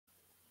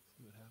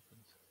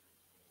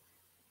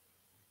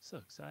so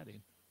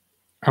exciting.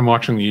 I'm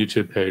watching the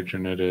YouTube page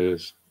and it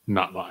is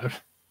not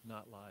live.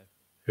 Not live.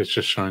 It's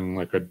just showing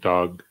like a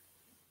dog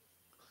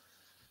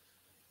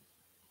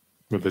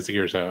with his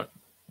ears out.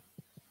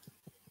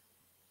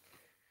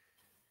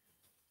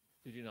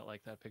 Did you not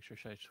like that picture?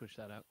 Should I switch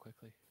that out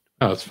quickly?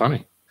 Oh, it's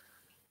funny.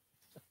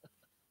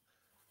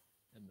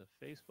 And the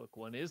Facebook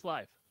one is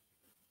live.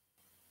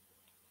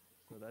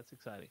 So that's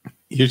exciting.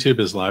 YouTube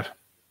is live.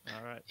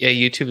 All right. Yeah,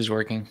 YouTube is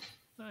working.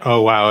 Nice.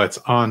 Oh wow, it's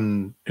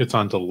on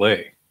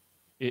delay.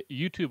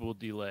 YouTube will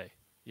delay.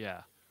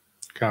 Yeah.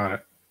 Got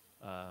it.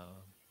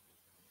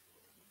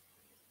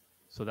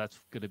 So that's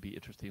going to be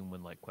interesting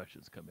when like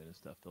questions come in and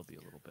stuff. They'll be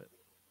a little bit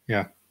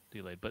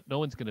delayed, but no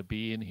one's going to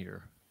be in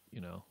here,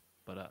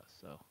 but us.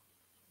 So.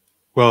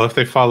 Well, if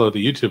they follow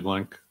the YouTube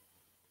link,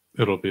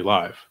 it'll be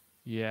live.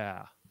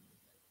 Yeah.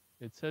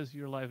 It says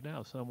you're live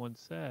now. Someone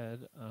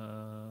said,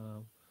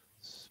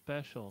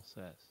 Special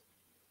says,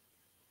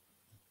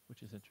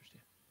 which is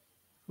interesting.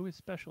 Who is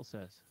Special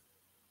says?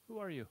 Who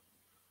are you?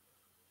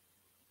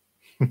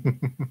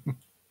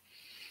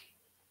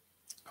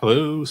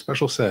 Hello,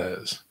 Special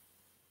says.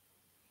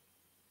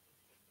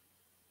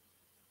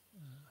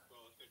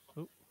 I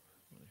want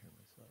to hear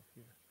myself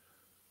here.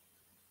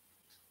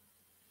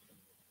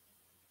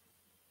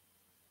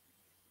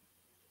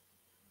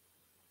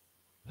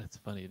 That's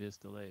funny. It is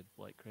delayed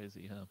like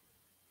crazy, huh?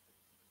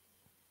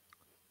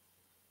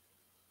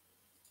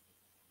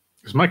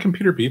 Is my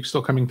computer beep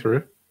still coming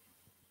through?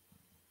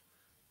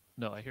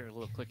 No, I hear a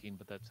little clicking,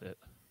 but that's it.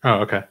 Oh,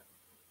 okay.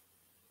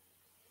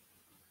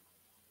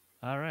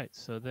 All right.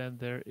 So then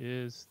there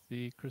is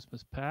the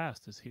Christmas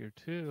Past is here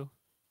too.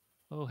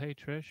 Oh, hey,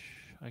 Trish.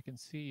 I can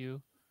see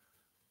you.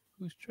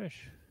 Who's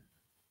Trish?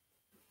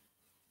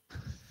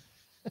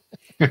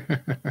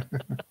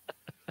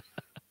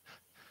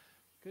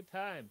 Good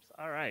times.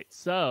 All right.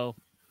 So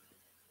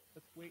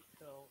let's wait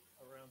till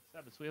around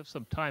 7. So we have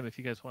some time if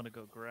you guys want to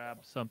go grab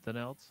something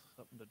else,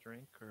 something to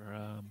drink,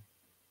 or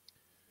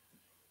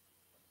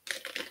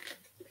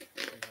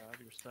grab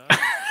your stuff.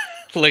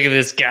 Look at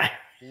this guy.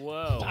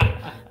 Whoa.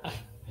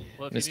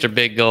 Well, Mr.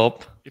 Big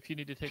Gulp. If you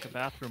need to take a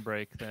bathroom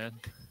break, then.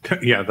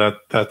 Yeah,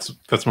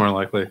 that's more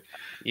likely.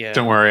 Yeah.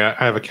 Don't worry, I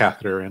have a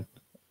catheter in.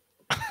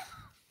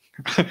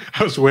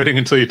 I was waiting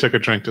until you took a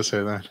drink to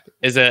say that.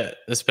 Is that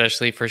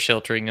especially for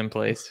sheltering in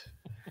place?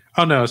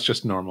 Oh no, it's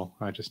just normal.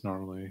 I just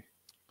normally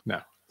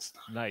it's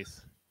not.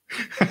 Nice.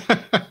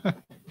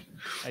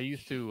 I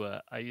used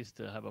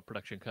to have a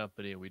production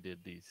company, and we did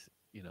these,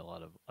 a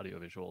lot of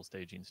audiovisual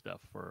staging stuff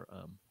for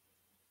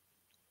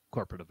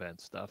corporate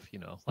event stuff.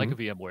 Like a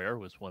VMware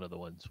was one of the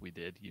ones we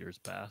did years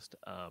past.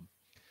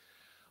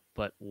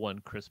 But one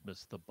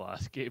Christmas, the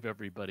boss gave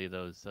everybody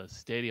those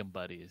stadium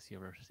buddies. You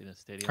ever seen a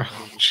stadium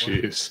buddy? Oh,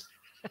 jeez.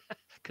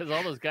 Because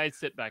all those guys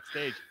sit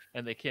backstage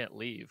and they can't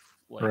leave.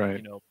 Like,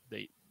 right.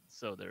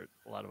 So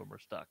a lot of them are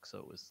stuck.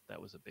 So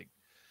that was a big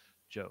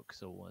joke.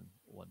 So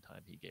one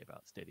time he gave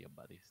out stadium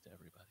buddies to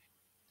everybody.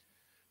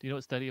 Do you know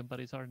what stadium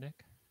buddies are,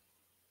 Nick?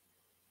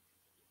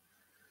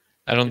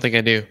 I don't think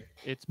I do.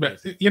 It's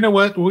you know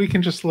what? We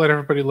can just let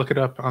everybody look it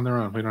up on their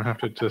own. We don't have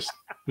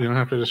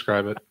to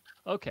describe it.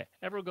 Okay,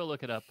 everyone go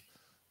look it up.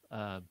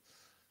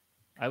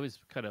 I was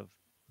kind of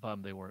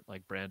bummed they weren't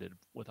like branded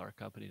with our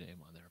company name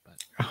on there, but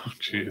oh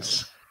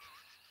jeez.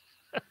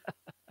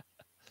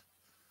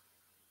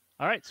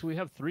 All right, so we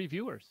have 3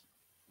 viewers.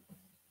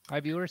 Hi,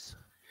 viewers.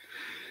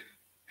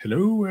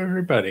 Hello,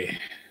 everybody.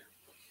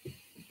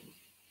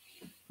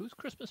 Who's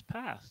Christmas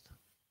Past?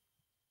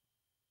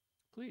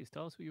 Please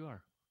tell us who you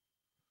are.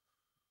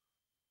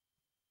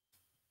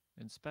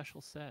 And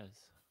Special says.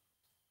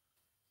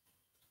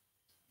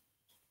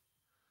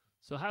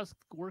 So how's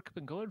work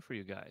been going for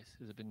you guys?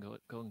 Has it been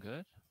going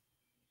good?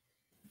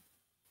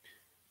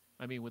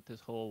 I mean, with this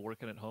whole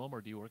working at home,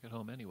 or do you work at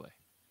home anyway?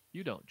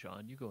 You don't,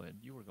 John. You go in.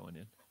 You were going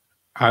in.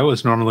 I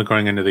was normally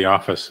going into the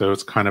office, so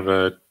it's kind of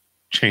a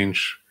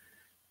change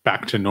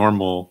back to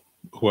normal.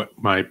 What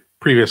my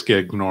previous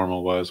gig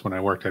normal was when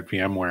I worked at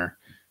VMware,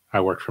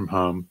 I worked from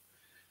home.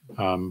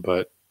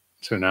 But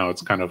so now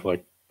it's kind of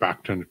like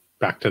back to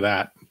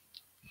that.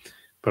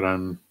 But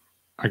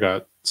I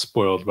got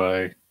spoiled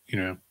by,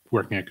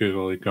 working at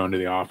Google. You go into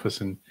the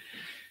office and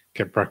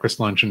get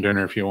breakfast, lunch, and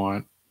dinner if you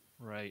want.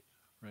 Right.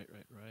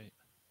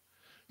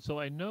 So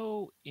I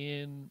know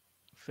in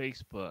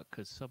Facebook,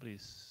 because somebody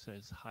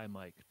says hi,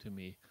 Mike, to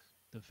me,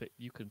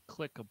 you can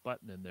click a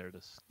button in there to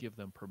give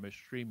them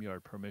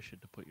StreamYard permission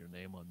to put your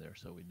name on there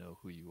so we know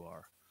who you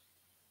are.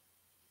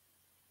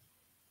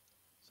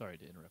 Sorry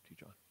to interrupt you,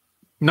 John.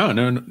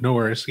 No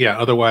worries. Yeah,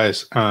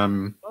 otherwise...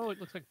 Oh,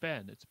 it looks like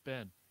Ben. It's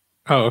Ben.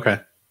 Oh, okay.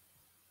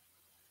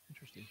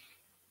 Interesting.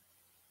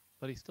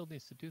 But he still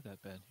needs to do that,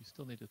 Ben. You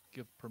still need to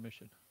give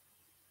permission.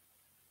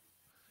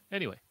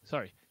 Anyway,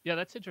 sorry. Yeah,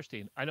 that's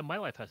interesting. I know my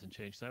life hasn't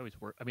changed. I always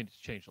work. I mean, it's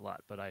changed a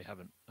lot, but I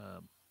haven't.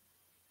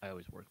 I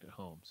always worked at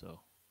home,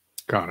 so.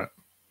 Got it.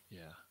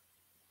 Yeah,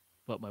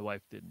 but my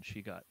wife didn't.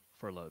 She got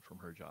furloughed from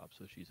her job,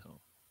 so she's home.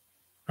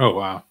 Oh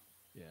wow.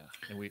 Yeah,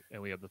 and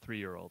we have the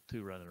 3-year-old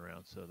too running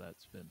around, so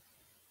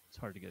it's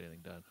hard to get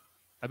anything done.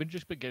 I've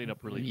just been getting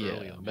up really Yeah,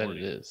 early in I the bet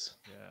morning. it is.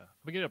 Yeah,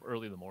 I've been getting up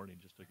early in the morning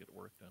just to get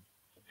work done.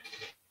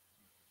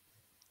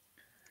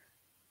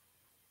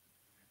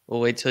 We'll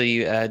wait till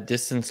you add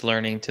distance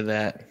learning to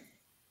that.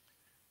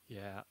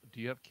 Yeah. Do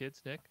you have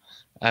kids, Nick?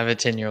 I have a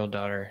 10-year-old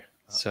daughter,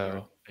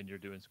 so And you're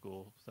doing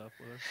school stuff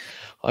with her?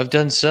 I've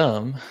done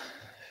some.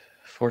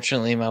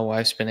 Fortunately, my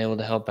wife's been able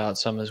to help out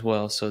some as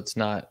well, so it's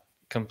not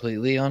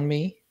completely on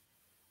me.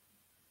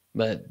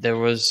 But there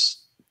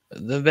was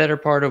the better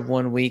part of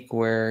 1 week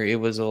where it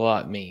was a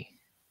lot me.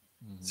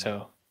 Mm-hmm.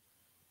 So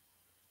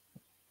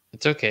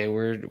it's okay.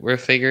 We're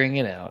figuring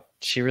it out.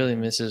 She really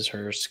misses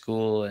her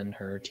school and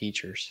her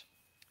teachers.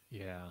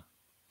 Yeah.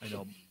 I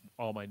know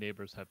all my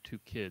neighbors have 2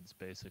 kids,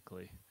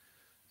 basically.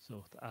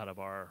 So out of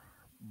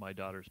my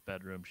daughter's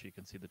bedroom, she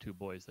can see the 2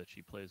 boys that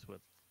she plays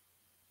with,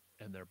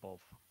 and they're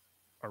both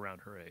around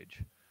her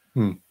age.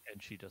 Hmm.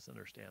 And she doesn't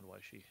understand why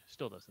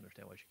still doesn't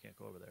understand why she can't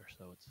go over there.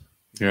 So it's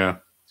Yeah.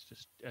 It's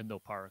just, and no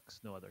parks,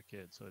 no other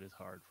kids, so it is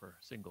hard for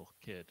a single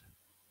kid.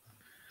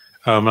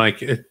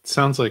 Mike, it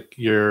sounds like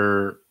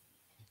your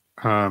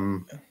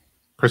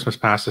Christmas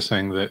past is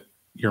saying that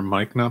your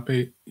mic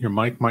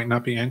might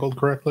not be angled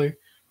correctly,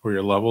 or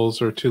your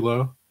levels are too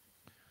low.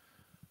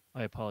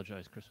 I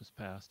apologize, Christmas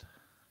past.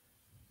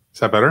 Is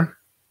that better?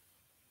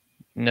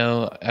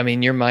 No, I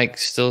mean your mic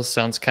still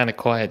sounds kind of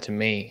quiet to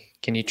me.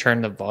 Can you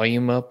turn the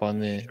volume up on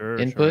the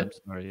input?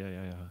 Sure. I'm sorry.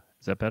 Yeah.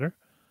 Is that better?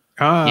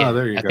 Yeah,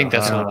 There you I go. think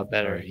that's a Yeah. lot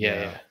better.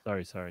 Yeah.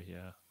 Sorry.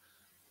 Yeah.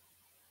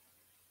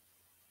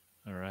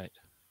 All right.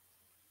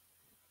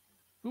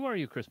 Who are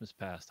you, Christmas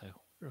past? I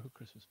wonder who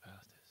Christmas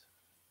past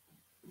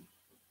is.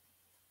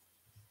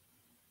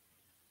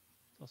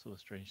 It's also a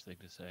strange thing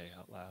to say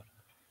out loud.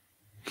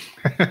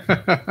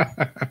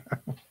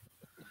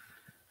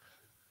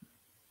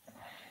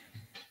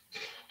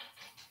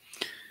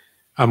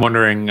 I'm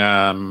wondering,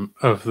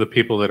 of the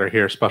people that are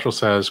here, Special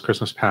says,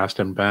 Christmas past,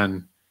 and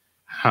Ben,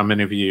 how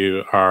many of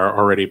you are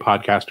already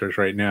podcasters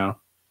right now?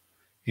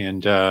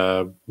 And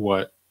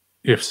what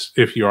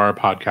if you are a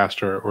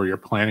podcaster or you're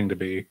planning to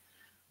be,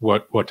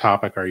 what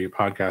topic are you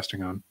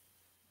podcasting on?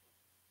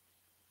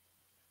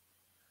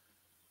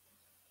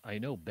 I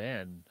know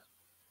Ben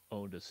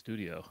owned a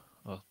studio.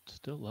 Oh,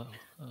 still low.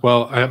 Oh.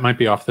 Well, it might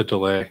be off the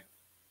delay.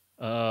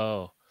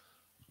 Oh.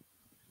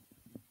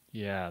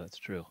 Yeah, that's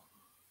true.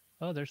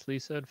 Oh, there's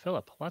Lisa and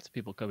Philip. Lots of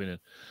people coming in.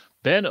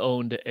 Ben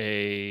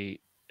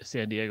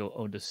San Diego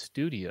owned a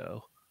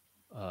studio,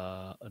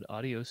 an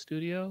audio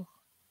studio.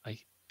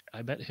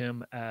 I met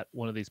him at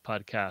one of these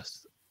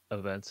podcast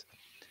events,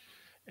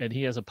 and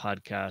he has a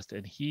podcast,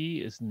 and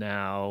he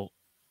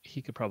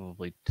could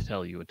probably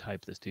tell you and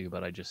type this to you,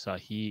 but I just saw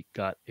he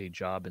got a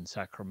job in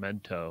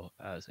Sacramento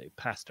as a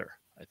pastor,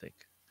 I think.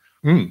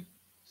 Mm.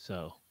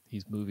 So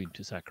he's moving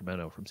to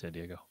Sacramento from San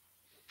Diego.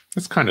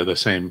 It's kind of the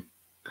same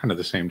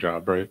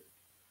job, right?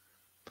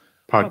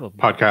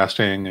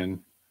 Podcasting and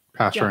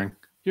pastoring.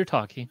 Yeah, you're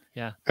talking,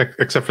 yeah.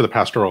 Except for the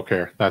pastoral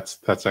care, that's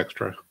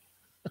extra.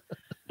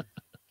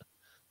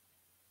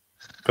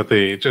 But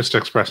just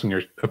expressing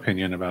your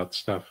opinion about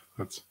stuff,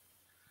 that's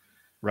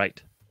right.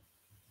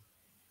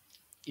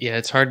 Yeah,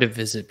 it's hard to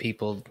visit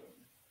people.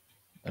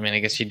 I mean, I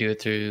guess you do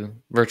it through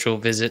virtual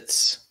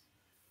visits.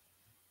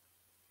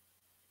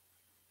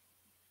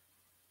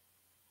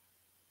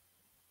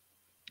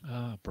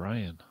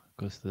 Brian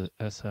goes to the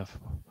SF.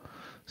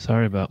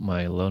 Sorry about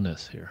my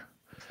lowness here.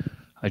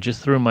 I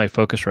just threw my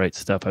Focusrite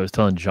stuff. I was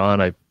telling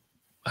John I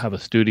have a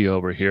studio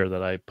over here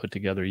that I put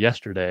together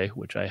yesterday,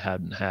 which I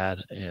hadn't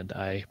had, and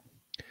I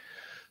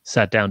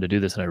sat down to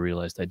do this, and I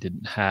realized I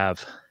didn't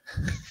have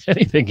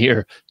anything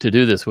here to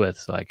do this with,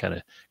 so I kind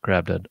of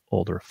grabbed an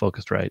older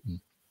Focusrite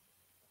and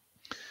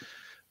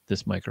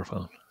this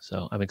microphone.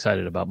 So I'm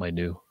excited about my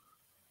new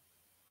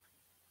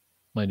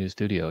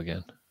studio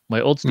again. My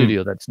old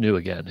studio that's new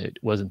again. It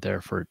wasn't there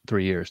for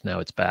 3 years. Now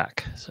it's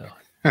back. So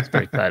it's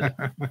very exciting.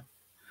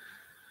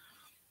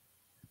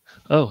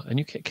 Oh, and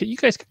you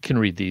guys can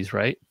read these,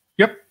 right?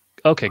 Yep.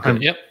 Okay,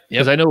 good. Yep.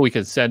 Because I know we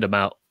can send them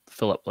out.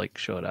 Philip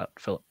show it out.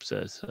 Philip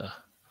says,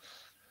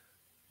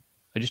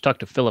 I just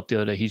talked to Philip the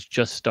other day. He's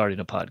just starting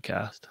a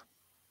podcast.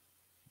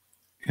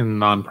 In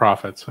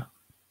nonprofits.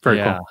 Very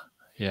cool.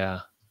 Yeah.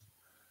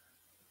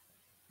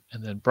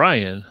 And then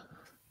Brian,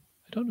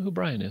 I don't know who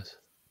Brian is.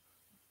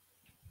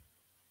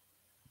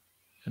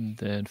 And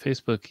then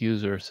Facebook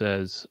user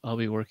says, I'll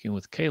be working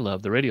with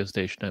K-Love, the radio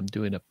station. I'm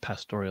doing a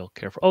pastoral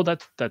care for. Oh,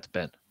 that's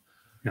Ben.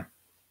 Yeah.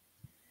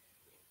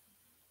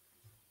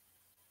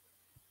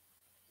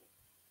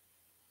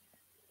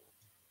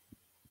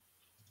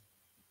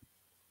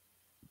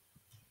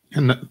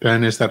 And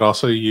Ben, is that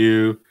also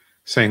you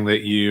saying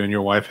that you and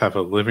your wife have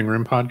a living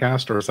room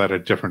podcast, or is that a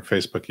different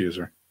Facebook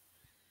user?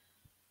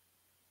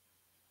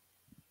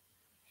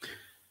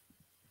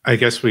 I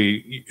guess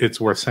it's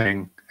worth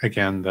saying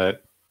again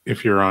that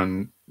if you're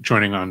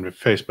joining on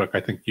Facebook,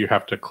 I think you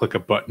have to click a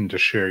button to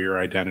share your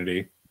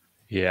identity.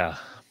 Yeah.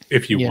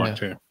 If you want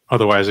to.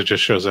 Otherwise, it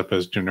just shows up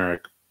as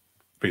generic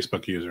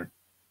Facebook user.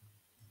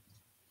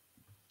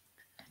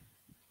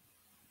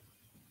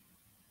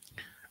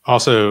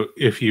 Also,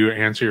 if you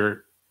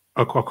answer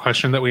a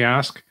question that we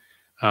ask,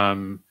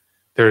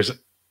 there's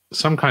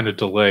some kind of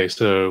delay.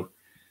 So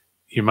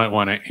you might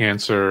want to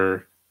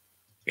answer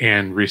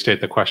and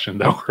restate the question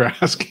that we're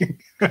asking.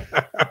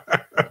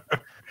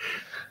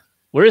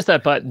 Where is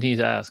that button,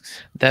 he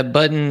asks? That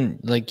button,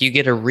 like you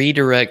get a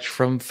redirect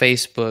from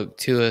Facebook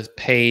to a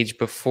page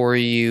before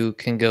you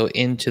can go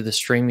into the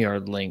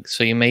StreamYard link.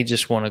 So you may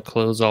just want to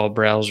close all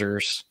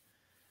browsers,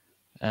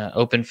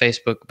 open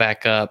Facebook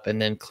back up,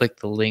 and then click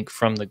the link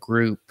from the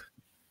group,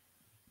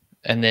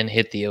 and then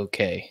hit the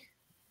OK.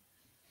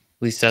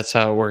 At least that's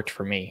how it worked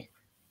for me.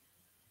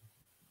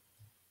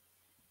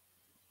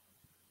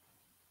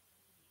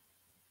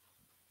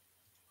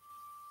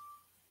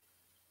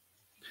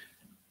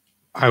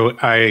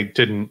 I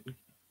didn't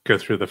go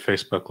through the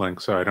Facebook link,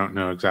 so I don't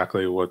know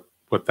exactly what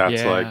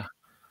that's like.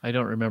 I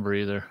don't remember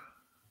either.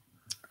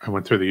 I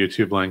went through the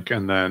YouTube link,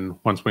 and then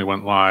once we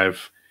went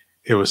live,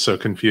 it was so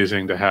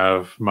confusing to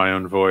have my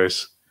own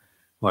voice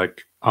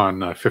like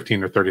on a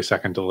 15 or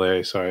 30-second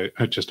delay, so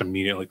I just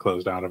immediately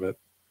closed out of it.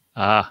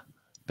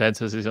 Ben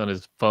says he's on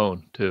his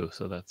phone too,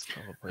 so that's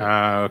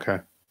probably okay.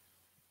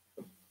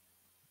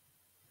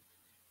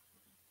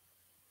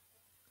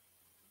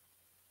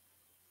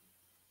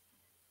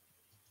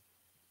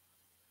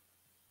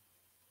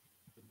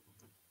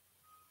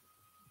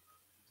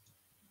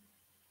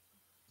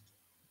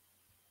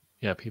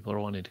 Yeah, people are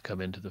wanting to come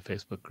into the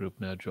Facebook group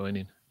now,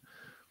 joining.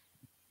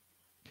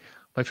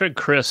 My friend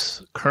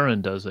Chris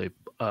Curran does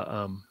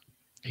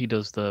he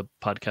does the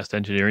podcast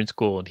engineering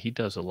school, and he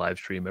does a live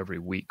stream every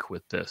week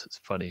with this. It's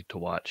funny to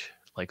watch.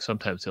 Like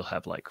sometimes he'll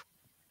have like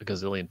a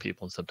gazillion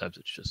people, and sometimes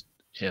it's just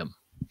him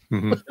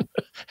and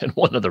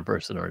one other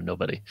person or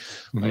nobody.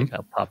 Like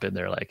I'll pop in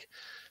there. Like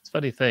it's a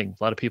funny thing.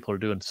 A lot of people are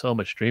doing so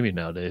much streaming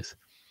nowadays.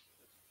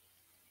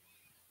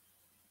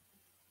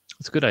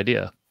 It's a good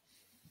idea.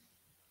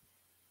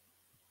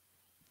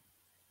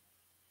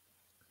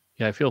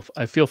 Yeah,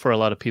 I feel for a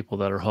lot of people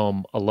that are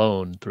home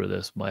alone through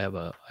this. I have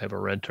a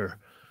renter,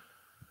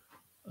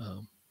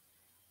 and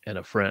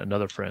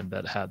another friend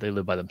that they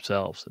live by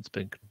themselves. It's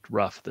been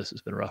rough. This has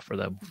been rough for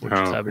them, which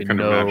is having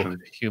no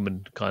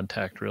human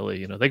contact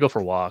really. They go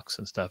for walks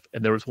and stuff.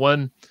 And there was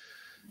one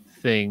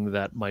thing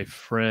that my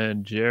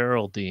friend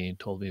Geraldine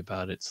told me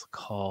about. It's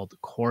called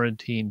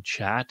Quarantine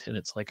Chat, and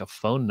it's like a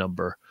phone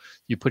number.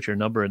 You put your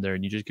number in there,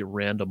 and you just get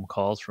random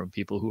calls from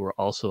people who are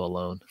also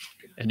alone.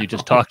 And you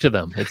just talk to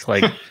them. It's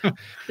like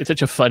it's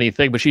such a funny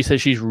thing. But she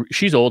says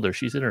she's older.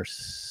 She's in her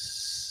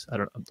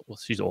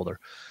she's older,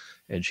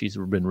 and she's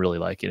been really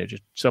liking it.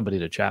 Just somebody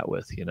to chat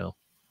with.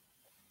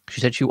 She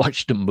said she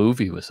watched a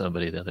movie with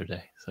somebody the other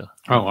day. So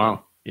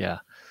wow, yeah.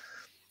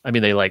 I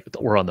mean, they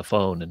were on the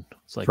phone, and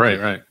it's like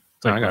right.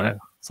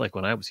 It's like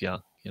when I was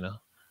young.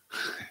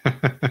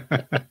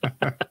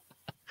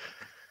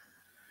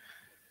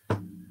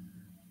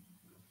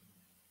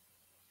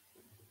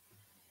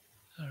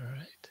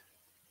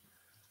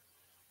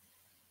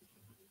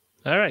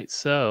 All right,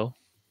 so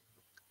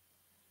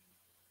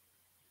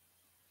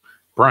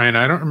Brian,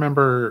 I don't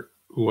remember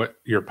what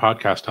your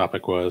podcast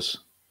topic was.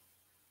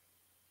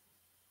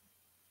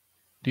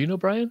 Do you know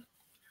Brian?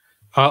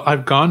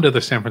 I've gone to the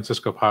San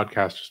Francisco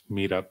podcast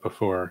meetup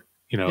before,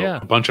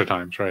 a bunch of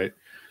times, right?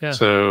 Yeah.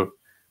 So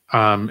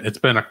it's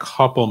been a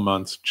couple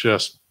months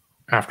just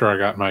after I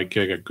got my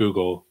gig at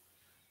Google.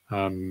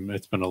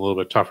 It's been a little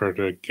bit tougher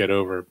to get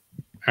over,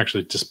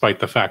 actually, despite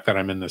the fact that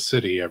I'm in the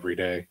city every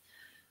day.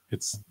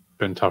 It's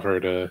been tougher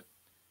to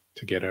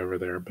get over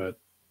there, but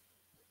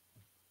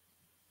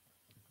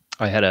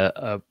I had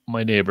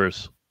my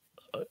neighbors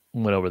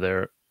went over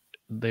there.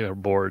 They were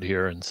bored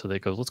here, and so they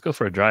go, let's go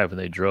for a drive. And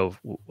they drove.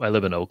 I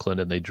live in Oakland,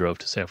 and they drove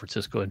to San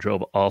Francisco and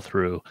drove all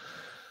through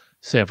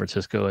San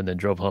Francisco, and then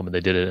drove home, and they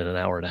did it in an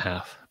hour and a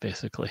half,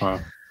 basically. Wow.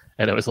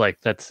 And it was like,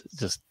 that's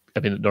just, I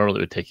mean, normally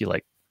it would take you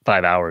like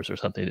 5 hours or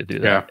something to do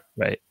that,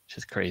 right? It's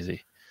just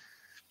crazy.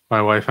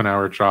 My wife and I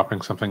were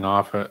dropping something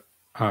off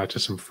to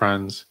some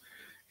friends,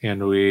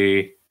 and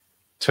we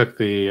took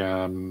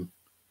the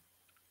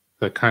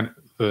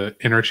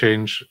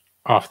interchange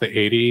off the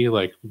 80,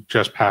 like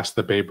just past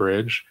the Bay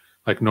Bridge.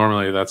 Like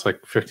normally that's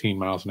like 15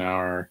 miles an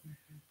hour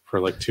for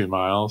like 2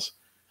 miles.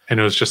 And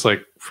it was just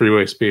like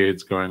freeway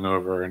speeds going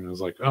over. And it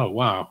was like, oh,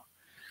 wow.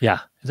 Yeah.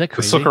 Is that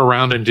crazy? Let's look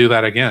around and do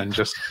that again,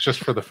 just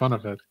for the fun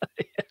of it.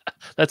 Yeah.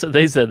 That's what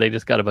they said. They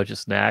just got a bunch of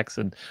snacks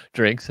and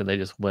drinks, and they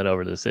just went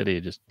over to the city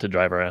just to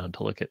drive around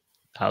to look at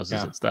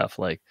houses and stuff.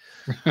 Like,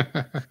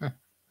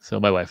 so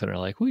my wife and I are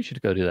like, we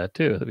should go do that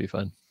too. That'd be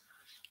fun.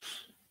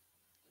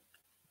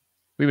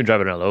 We've been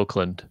driving around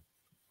Oakland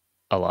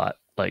a lot,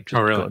 like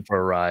just going for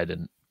a ride,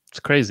 and it's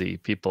crazy.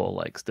 People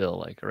like still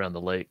like around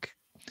the lake.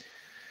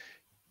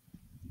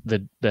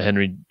 The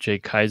Henry J.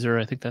 Kaiser,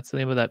 I think that's the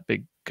name of that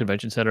big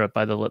convention center up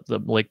by the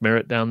Lake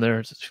Merritt down there.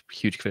 It's a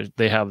huge convention.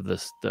 They have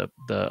the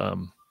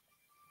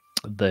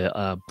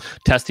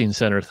testing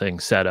center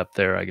thing set up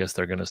there. I guess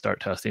they're going to start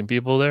testing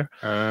people there.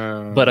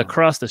 But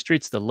across the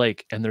street's the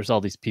lake, and there's all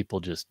these people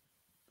just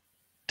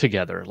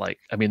together. Like,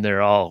 I mean,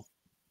 they're all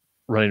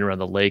running around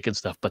the lake and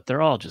stuff, but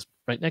they're all just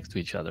right next to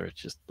each other.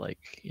 It's just like,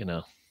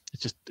 it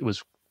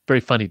was very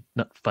funny.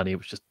 Not funny. It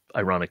was just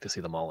ironic to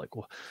see them all like,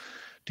 well,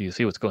 do you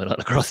see what's going on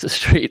across the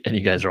street? And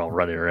you guys are all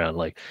running around,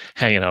 like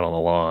hanging out on the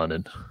lawn.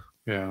 And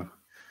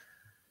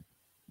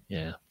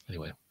Yeah.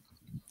 Anyway.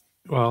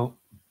 Well,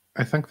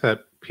 I think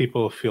that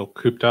people feel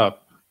cooped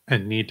up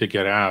and need to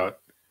get out.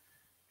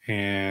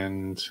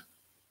 And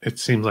it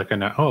seems like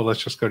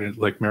let's just go to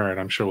Lake Merritt.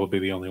 I'm sure we'll be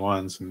the only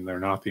ones. And they're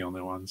not the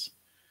only ones.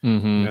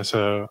 Mm-hmm.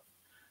 So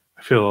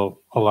I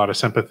feel a lot of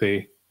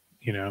sympathy.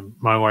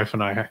 My wife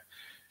and I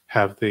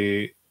have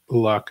the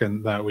luck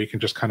and that we can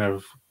just kind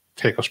of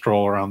take a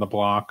stroll around the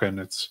block and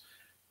it's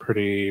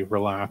pretty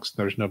relaxed.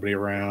 There's nobody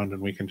around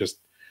and we can just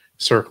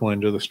circle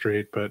into the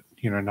street, but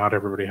not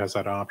everybody has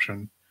that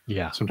option.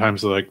 Yeah.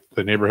 Sometimes like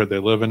the neighborhood they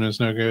live in is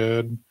no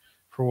good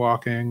for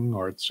walking,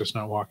 or it's just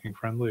not walking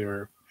friendly,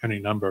 or any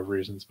number of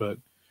reasons. But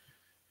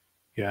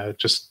yeah, it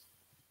just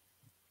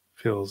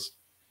feels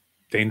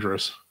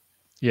dangerous.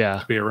 Yeah.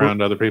 To be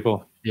around other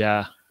people.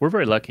 Yeah. We're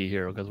very lucky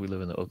here because we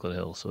live in the Oakland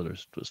Hills, so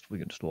we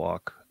can just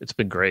walk. It's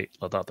been great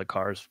without the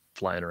cars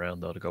flying around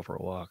though to go for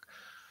a walk.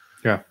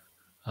 Yeah.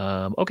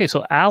 Okay,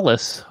 so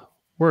Alice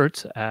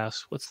Wirtz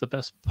asks, what's the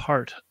best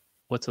art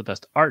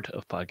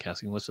of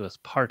podcasting? What's the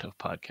best part of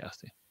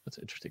podcasting? That's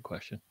an interesting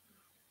question.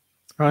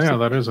 Oh yeah,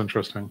 that is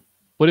interesting.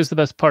 What is the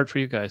best part for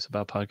you guys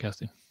about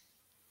podcasting?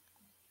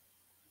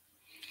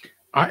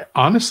 I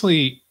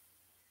honestly,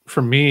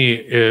 for me,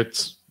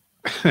 it's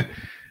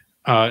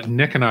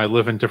Nick and I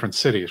live in different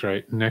cities,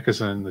 right? Nick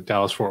is in the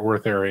Dallas-Fort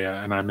Worth area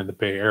and I'm in the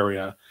Bay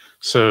Area.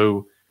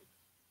 So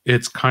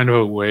it's kind of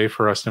a way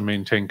for us to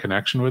maintain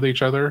connection with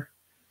each other.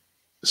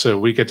 So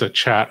we get to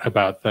chat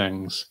about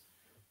things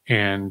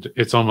and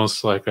it's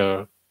almost like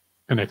an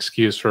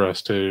excuse for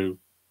us to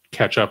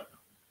catch up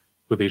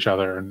with each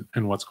other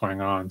and what's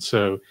going on.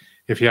 So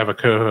if you have a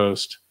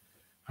co-host,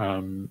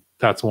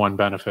 that's one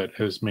benefit,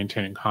 is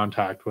maintaining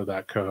contact with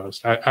that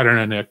co-host. I don't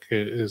know, Nick,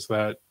 is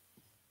that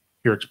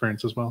your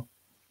experience as well?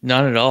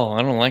 Not at all.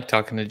 I don't like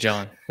talking to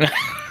John.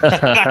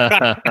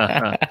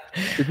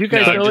 Did you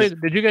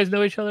guys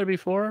know each other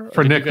before?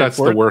 For Nick, that's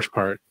the worst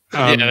part.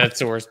 Yeah, that's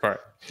the worst part.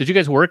 Did you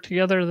guys work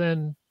together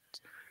then?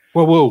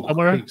 Whoa!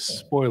 Hey,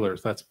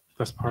 spoilers. That's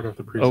part of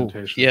the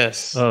presentation.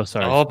 Yes. Oh,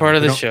 sorry. All part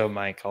of the show,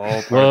 Mike. All part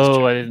of the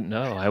show. I didn't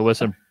know. I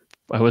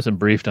wasn't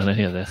briefed on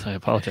any of this. I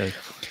apologize.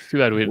 Too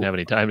bad we didn't have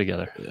any time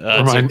together.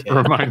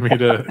 Remind me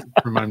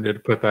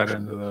to put that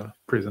into the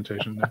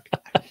presentation, Nick.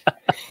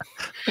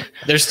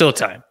 There's still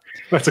time.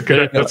 That's a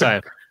good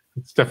time.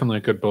 It's definitely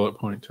a good bullet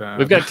point.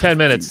 We've got 10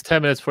 minutes.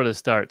 10 minutes before this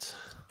starts.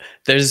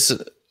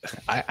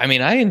 I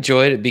mean, I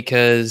enjoyed it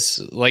because,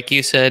 like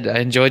you said, I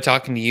enjoy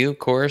talking to you, of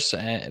course.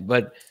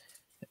 But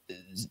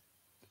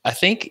I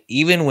think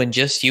even when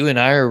just you and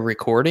I are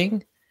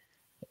recording,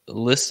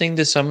 listening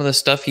to some of the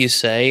stuff you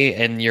say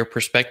and your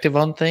perspective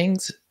on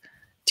things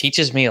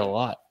teaches me a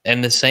lot.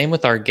 And the same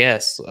with our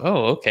guests.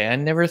 Oh, okay. I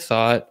never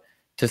thought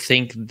to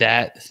think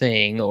that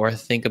thing or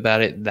think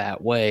about it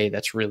that way.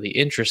 That's really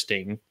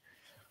interesting.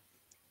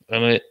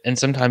 And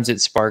sometimes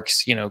it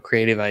sparks,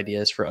 creative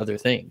ideas for other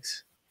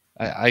things.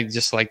 I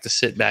just like to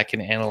sit back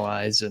and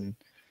analyze and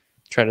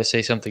try to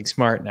say something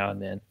smart now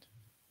and then.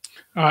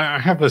 I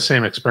have the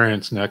same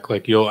experience, Nick.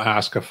 Like, you'll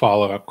ask a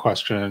follow-up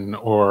question,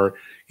 or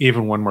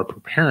even when we're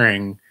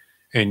preparing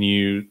and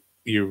you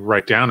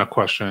write down a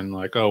question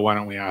like, oh, why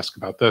don't we ask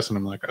about this? And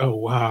I'm like, oh,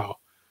 wow.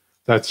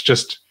 That's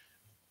just,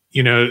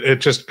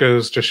 it just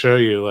goes to show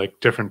you, like,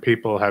 different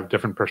people have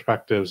different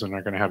perspectives and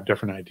are going to have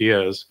different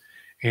ideas.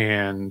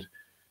 And,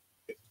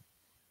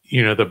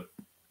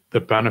 the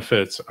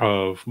benefits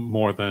of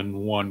more than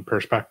one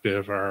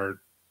perspective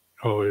are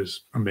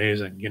always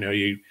amazing.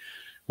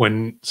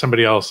 When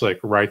somebody else like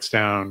writes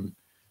down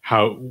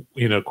how,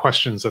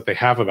 questions that they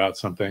have about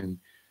something,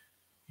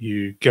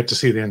 you get to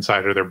see the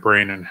inside of their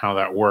brain and how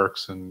that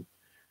works. And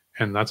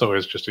that's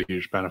always just a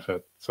huge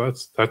benefit. So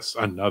that's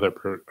another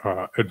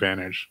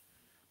advantage.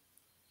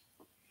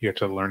 You get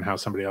to learn how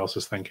somebody else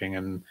is thinking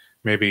and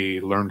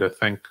maybe learn to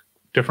think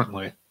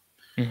differently.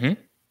 Mm-hmm.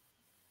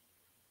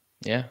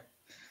 Yeah.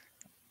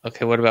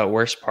 Okay. What about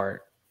worst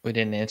part? We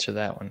didn't answer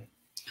that one.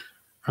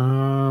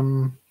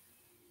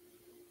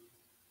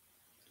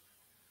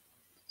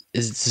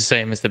 Is it the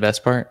same as the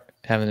best part?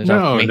 Having to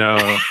talk to me?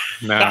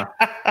 No.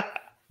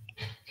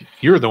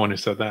 You're the one who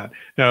said that.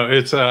 No,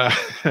 it's I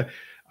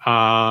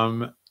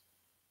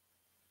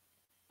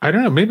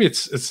don't know. Maybe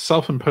it's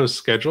self-imposed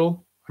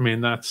schedule. I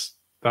mean, that's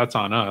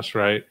on us,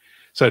 right?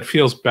 So it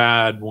feels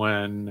bad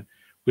when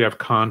we have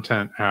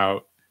content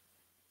out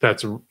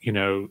that's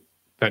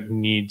that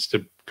needs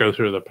to go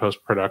through the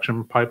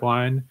post-production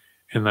pipeline,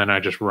 and then I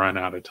just run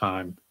out of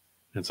time.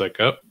 It's like,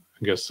 oh,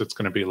 I guess it's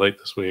going to be late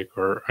this week,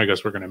 or I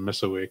guess we're going to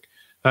miss a week.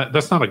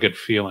 That's not a good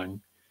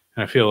feeling.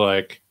 And I feel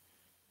like,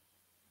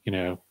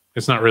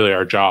 it's not really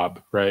our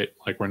job, right?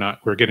 Like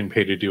we're getting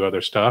paid to do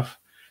other stuff.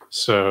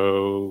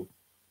 So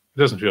it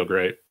doesn't feel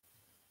great.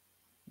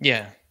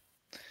 Yeah.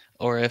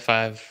 Or if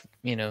I've,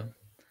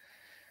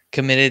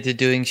 committed to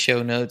doing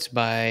show notes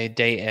by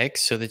day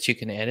X so that you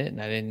can edit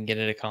and I didn't get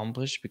it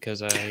accomplished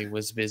because I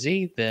was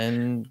busy,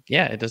 then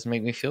yeah, it doesn't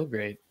make me feel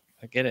great.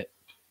 I get it.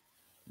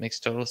 Makes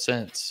total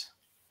sense.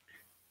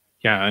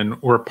 Yeah,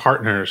 and we're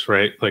partners,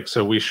 right? Like,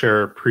 so we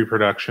share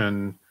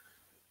pre-production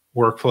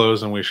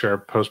workflows and we share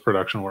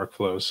post-production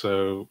workflows.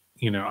 So,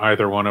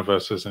 either one of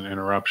us is an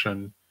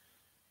interruption,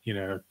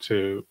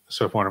 so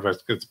if one of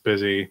us gets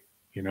busy,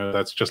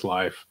 that's just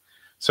life.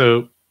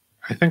 So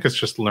I think it's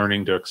just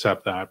learning to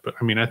accept that. But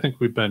I mean, I think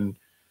we've been,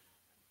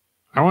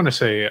 I want to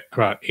say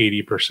about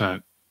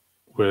 80%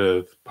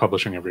 with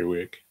publishing every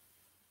week.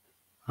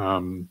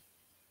 I'll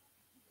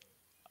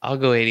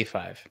go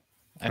 85.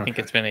 I think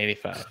Okay. it's been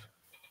 85.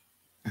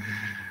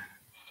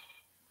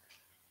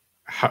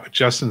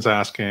 Justin's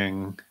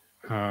asking,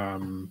 how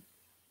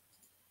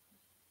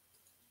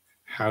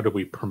do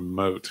we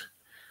promote?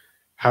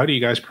 How do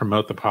you guys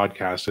promote the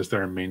podcast? Is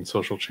there a main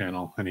social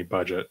channel? Any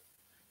budget?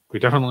 We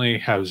definitely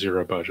have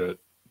zero budget.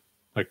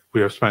 Like, we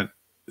have spent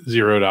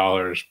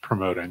 $0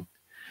 promoting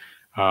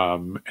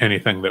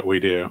anything that we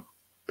do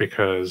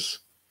because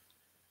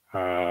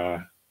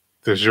there's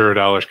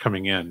 $0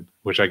 coming in,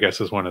 which I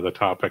guess is one of the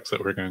topics that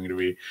we're going to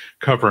be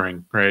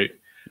covering, right?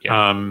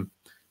 Yeah.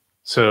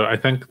 So I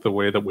think the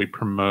way that we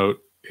promote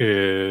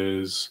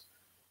is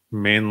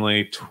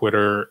mainly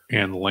Twitter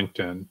and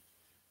LinkedIn.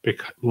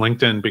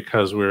 LinkedIn,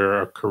 because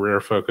we're a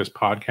career-focused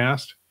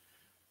podcast,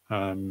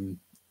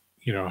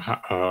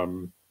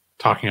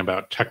 talking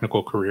about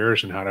technical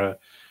careers and how to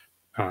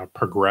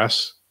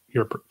progress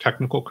your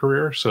technical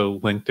career. So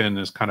LinkedIn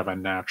is kind of a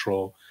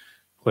natural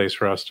place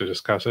for us to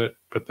discuss it.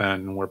 But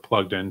then we're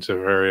plugged into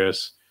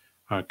various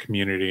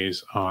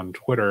communities on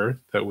Twitter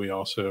that we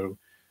also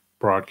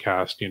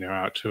broadcast,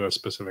 out to a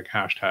specific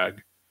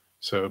hashtag.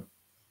 So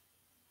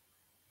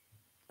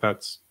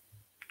that's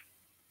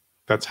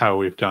how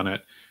we've done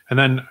it. And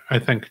then I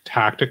think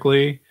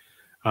tactically,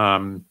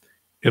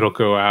 it'll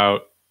go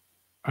out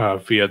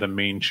via the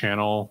main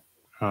channel,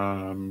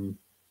 the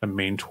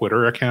main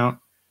Twitter account,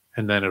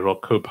 and then it'll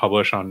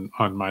co-publish on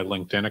my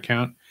LinkedIn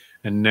account.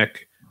 And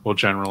Nick will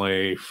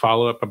generally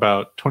follow up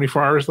about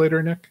 24 hours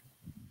later. Nick,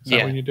 is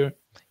that when you do it?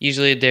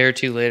 Usually a day or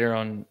two later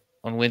on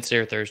Wednesday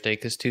or Thursday,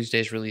 because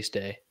Tuesday's release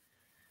day.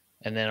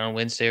 And then on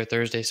Wednesday or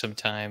Thursday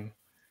sometime,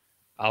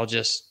 I'll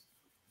just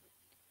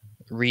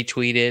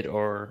retweet it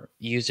or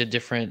use a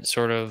different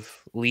sort of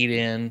lead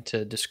in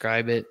to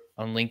describe it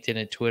on LinkedIn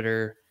and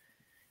Twitter.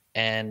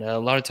 And a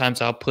lot of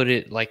times I'll put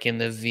it like in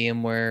the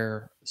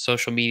VMware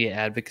social media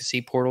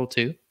advocacy portal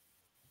too.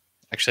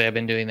 Actually, I've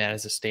been doing that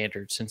as a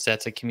standard since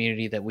that's a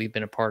community that we've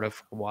been a part of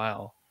for a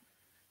while.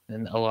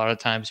 And a lot of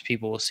times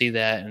people will see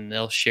that and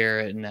they'll share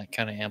it, and that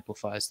kind of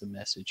amplifies the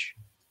message.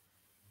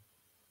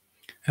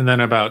 And then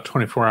about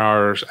 24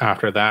 hours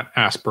after that,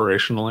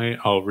 aspirationally,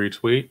 I'll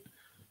retweet.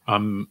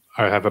 I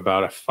have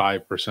about a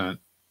 5%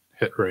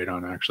 hit rate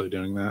on actually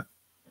doing that.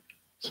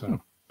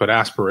 So, but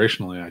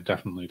aspirationally, I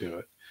definitely do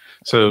it.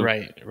 So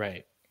right.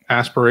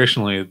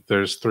 Aspirationally,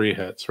 there's 3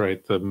 hits,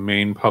 right? The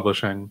main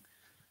publishing,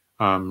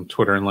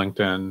 Twitter and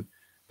LinkedIn,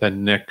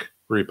 then Nick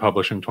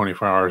republishing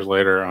 24 hours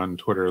later on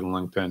Twitter and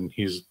LinkedIn.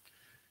 He's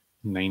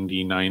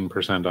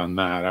 99% on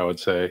that, I would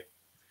say.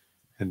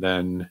 And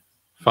then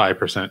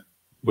 5%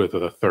 with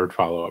a third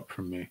follow-up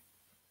from me.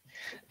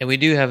 And we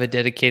do have a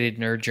dedicated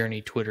Nerd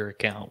Journey Twitter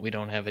account. We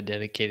don't have a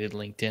dedicated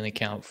LinkedIn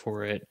account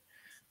for it.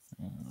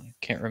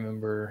 Can't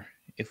remember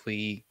if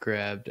we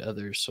grabbed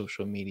other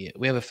social media.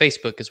 We have a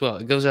Facebook as well.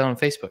 It goes out on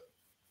Facebook.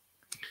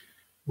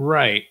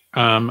 Right.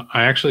 I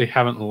actually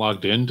haven't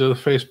logged into the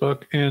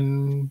Facebook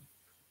in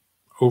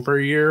over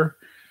a year.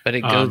 But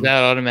it goes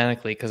out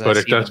automatically because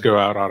it does go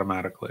out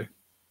automatically.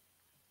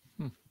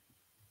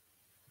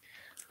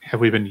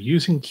 Have we been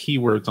using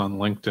keywords on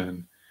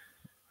LinkedIn?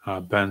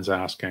 Ben's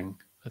asking.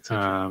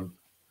 I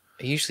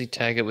usually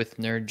tag it with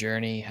Nerd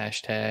Journey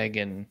hashtag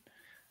and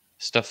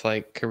stuff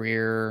like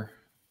career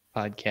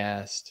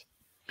podcast.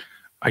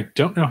 I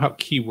don't know how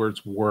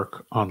keywords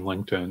work on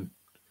LinkedIn.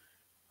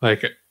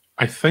 Like,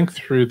 I think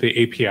through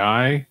the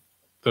API,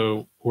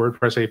 the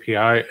WordPress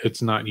API,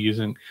 it's not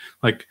using,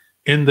 like,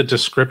 in the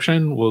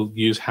description, we'll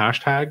use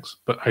hashtags,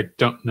 but I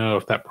don't know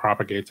if that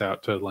propagates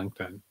out to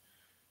LinkedIn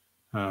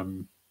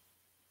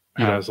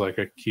as like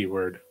a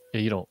keyword. Yeah,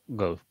 you don't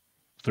go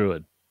through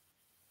it.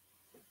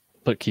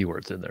 Put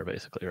keywords in there,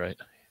 basically, right?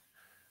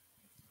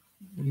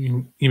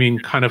 You mean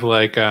kind of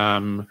like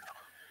nerd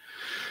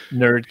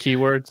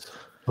keywords,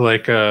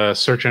 like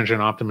search engine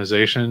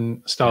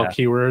optimization style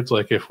keywords?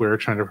 Like if we were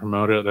trying to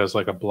promote it as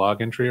like a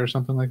blog entry or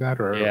something like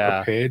that, or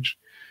a page.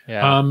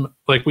 Yeah.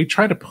 Like we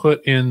try to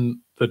put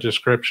in the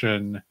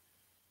description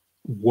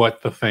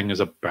what the thing is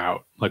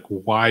about, like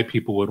why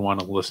people would want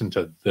to listen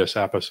to this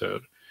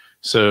episode.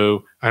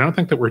 So I don't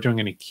think that we're doing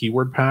any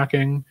keyword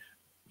packing.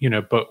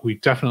 But we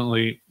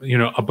definitely,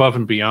 above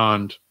and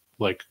beyond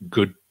like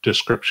good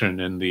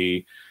description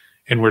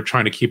and we're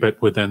trying to keep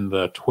it within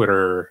the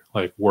Twitter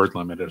like word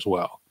limit as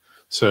well.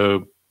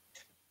 So,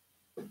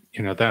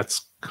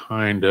 that's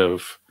kind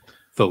of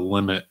the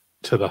limit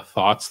to the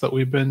thoughts that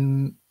we've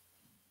been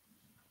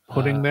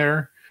putting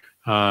there.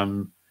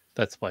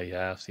 That's why he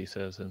asked, he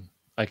says, and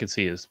I could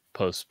see his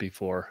posts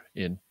before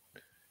in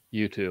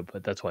YouTube,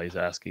 but that's why he's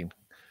asking.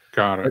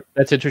 Got it.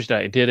 That's interesting.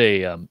 I did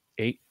a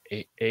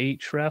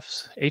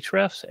Ahrefs,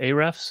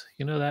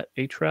 you know that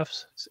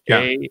Ahrefs? It's Yeah.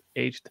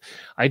 A-H.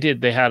 I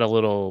did, they had a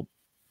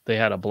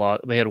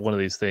blog, they had one of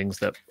these things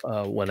that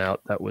went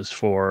out that was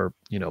for,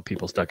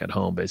 people stuck at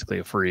home, basically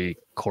a free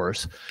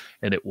course.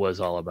 And it was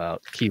all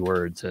about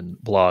keywords and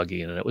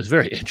blogging. And it was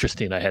very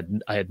interesting. I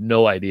had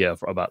no idea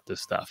about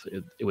this stuff.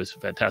 It was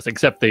fantastic,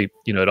 except it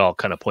all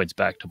kind of points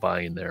back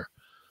to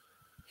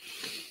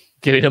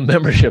getting a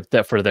membership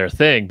for their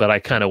thing. But I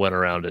kind of went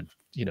around and,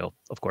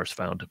 of course,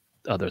 found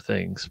other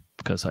things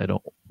because I'm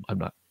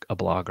not a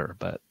blogger,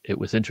 but it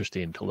was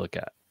interesting to look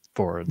at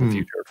for the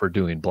future for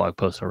doing blog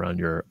posts around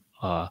your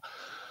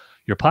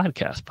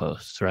podcast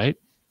posts, right?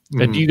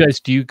 And do you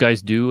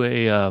guys do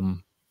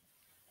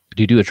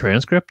a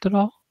transcript at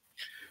all?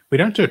 We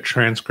don't do a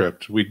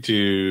transcript. We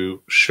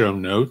do show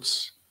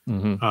notes.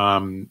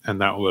 And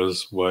that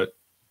was what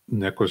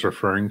Nick was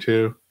referring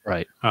to.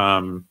 Right.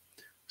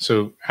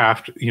 So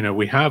after,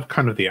 we have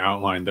kind of the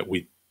outline that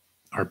we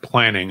are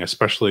planning,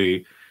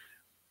 especially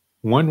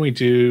when we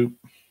do,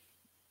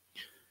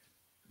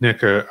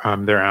 Nick, they're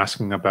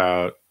asking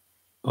about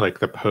like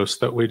the posts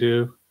that we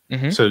do.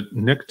 So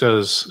Nick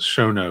does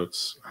show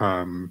notes.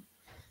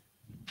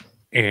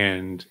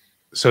 And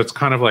so it's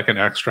kind of like an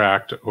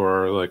extract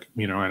or like,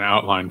 an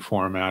outline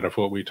format of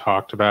what we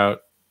talked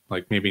about,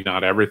 like maybe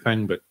not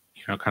everything, but,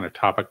 kind of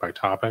topic by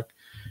topic.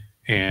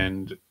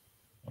 And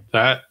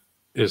that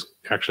is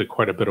actually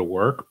quite a bit of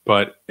work,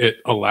 but it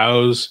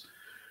allows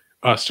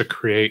us to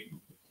create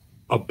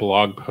a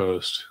blog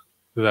post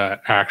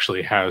that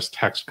actually has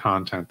text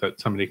content that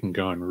somebody can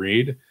go and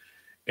read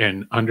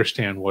and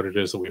understand what it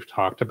is that we've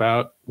talked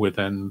about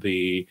within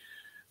the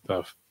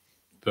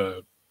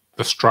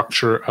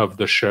structure of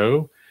the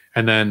show.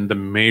 And then the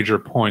major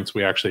points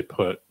we actually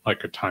put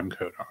like a time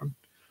code on.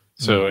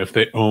 So if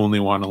they only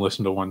want to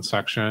listen to one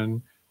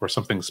section or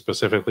something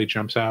specifically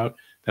jumps out,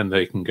 then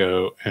they can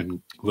go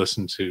and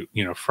listen to,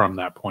 from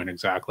that point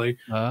exactly.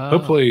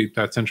 Hopefully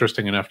that's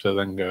interesting enough to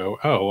then go,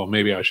 oh, well,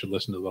 maybe I should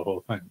listen to the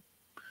whole thing.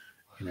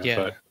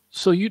 But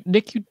so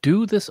Nick, you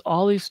do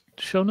all these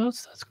show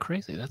notes? That's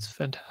crazy. That's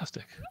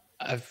fantastic.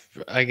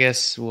 I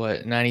guess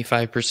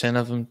 95%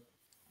 of them.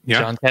 Yeah.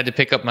 John's had to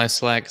pick up my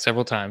slack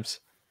several times.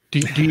 Do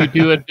you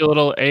do a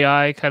little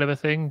AI kind of a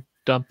thing?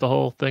 Dump the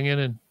whole thing in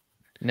and.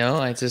 No,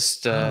 I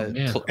just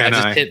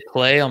I hit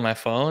play on my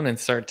phone and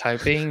start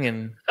typing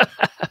and.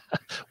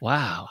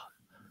 Wow,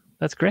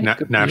 that's great.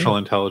 Natural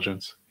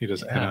intelligence. He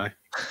does NI.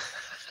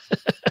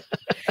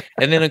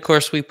 And then of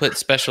course we put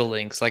special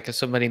links, like if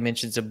somebody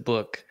mentions a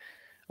book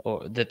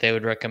or that they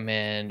would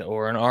recommend,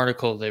 or an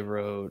article they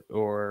wrote,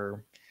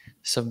 or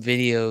some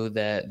video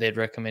that they'd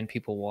recommend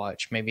people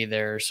watch. Maybe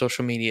their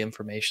social media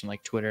information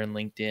like Twitter and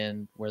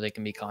LinkedIn where they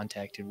can be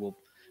contacted. We'll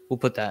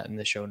put that in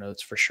the show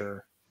notes for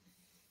sure.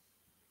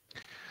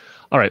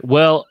 All right.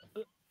 Well,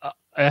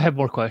 I have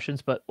more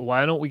questions, but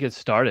why don't we get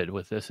started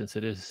with this since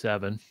it is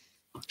 7?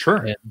 Sure.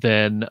 And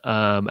then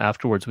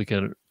afterwards we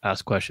can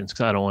ask questions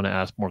because I don't want to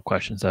ask more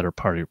questions that are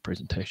part of your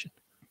presentation.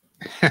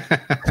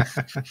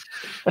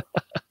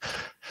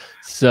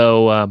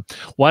 So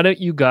why don't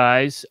you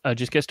guys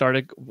just get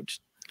started?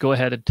 Just go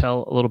ahead and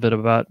tell a little bit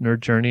about Nerd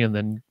Journey, and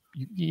then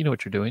you know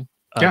what you're doing.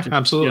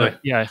 Absolutely.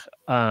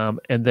 And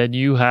then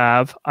you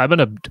have. I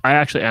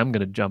actually am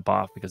gonna jump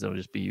off because it'll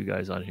just be you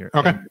guys on here.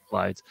 Okay.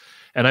 Slides,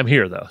 and I'm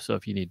here though, so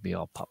if you need me,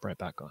 I'll pop right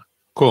back on.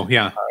 Cool.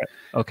 Yeah. All right.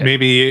 Okay.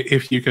 Maybe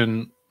if you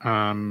can,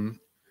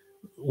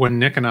 when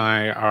Nick and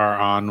I are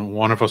on,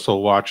 one of us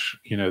will watch.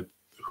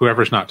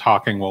 Whoever's not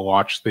talking will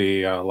watch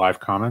the live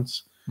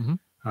comments.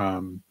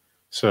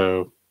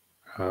 So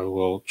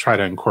we'll try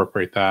to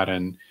incorporate that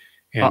and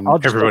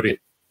everybody.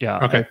 Yeah.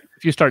 Okay.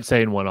 If you start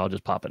saying one, I'll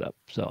just pop it up.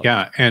 So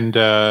yeah, and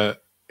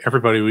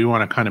everybody, we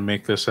want to kind of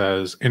make this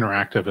as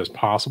interactive as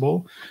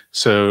possible.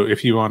 So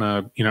if you want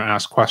to,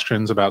 ask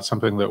questions about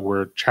something that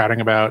we're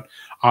chatting about,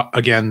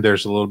 again,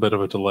 there's a little bit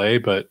of a delay,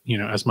 but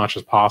as much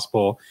as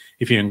possible,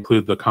 if you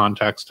include the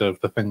context of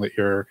the thing that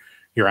you're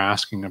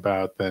asking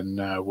about, then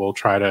we'll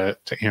try to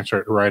answer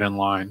it right in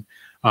line.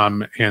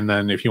 And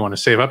then if you want to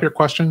save up your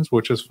questions,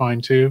 which is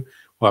fine too,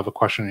 we'll have a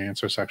question and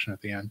answer section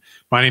at the end.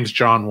 My name's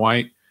John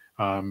White.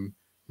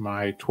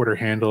 My Twitter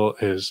handle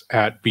is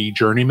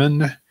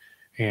 @bjourneyman,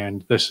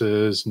 and this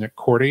is Nick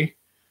Korte,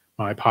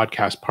 my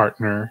podcast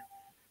partner.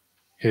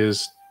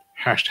 His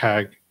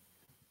hashtag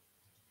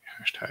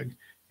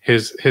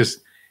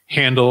his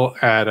handle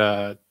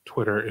at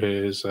Twitter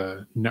is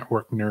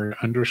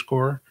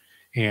networknerd_,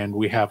 and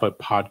we have a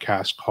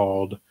podcast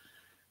called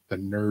the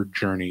Nerd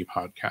Journey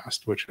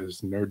Podcast, which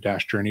is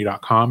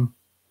nerd-journey.com.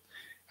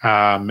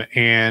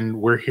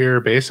 And we're here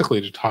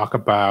basically to talk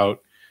about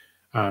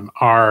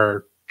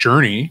our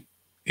journey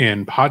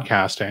in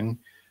podcasting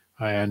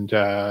and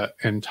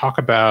talk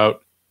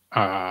about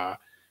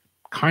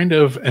kind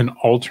of an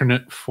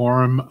alternate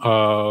form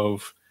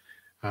of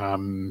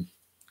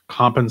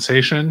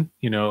compensation.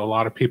 A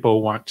lot of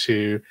people want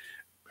to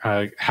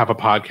have a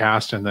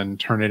podcast and then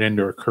turn it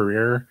into a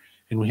career,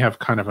 and we have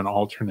kind of an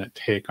alternate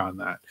take on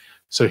that.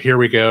 So here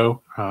we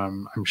go.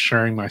 I'm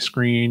sharing my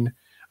screen.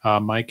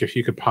 Mike, if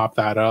you could pop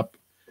that up.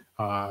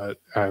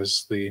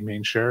 as the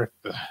main share.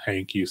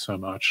 Thank you so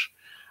much.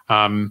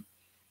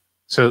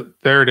 So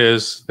there it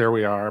is. There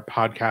we are,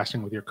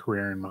 podcasting with your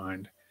career in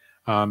mind.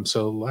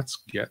 So let's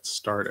get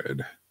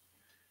started.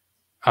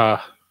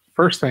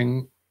 First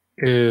thing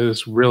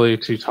is really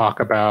to talk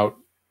about,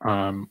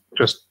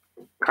 just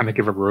kind of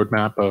give a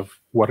roadmap of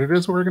what it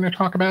is we're going to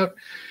talk about.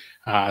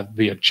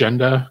 The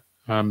agenda,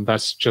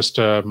 that's just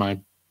my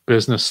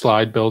business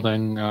slide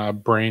building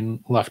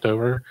brain left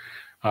over,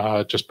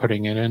 just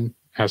putting it in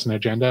as an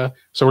agenda.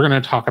 So we're going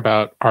to talk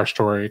about our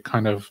story,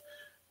 kind of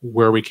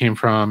where we came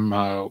from,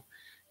 how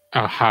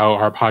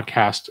our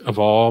podcast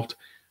evolved,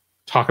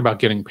 talk about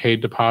getting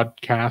paid to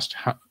podcast,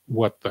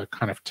 what the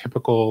kind of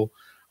typical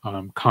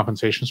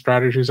compensation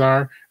strategies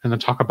are, and then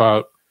talk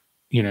about,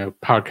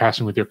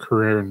 podcasting with your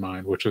career in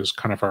mind, which is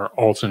kind of our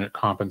alternate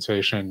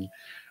compensation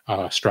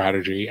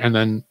strategy. And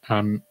then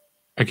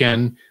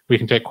again, we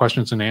can take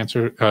questions and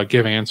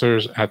give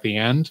answers at the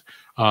end.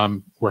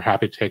 We're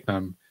happy to take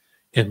them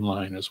in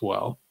line as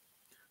well.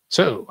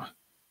 So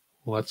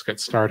let's get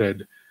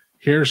started.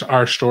 Here's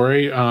our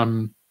story.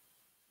 Our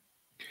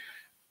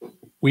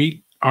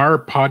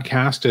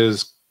podcast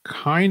is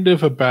kind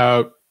of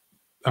about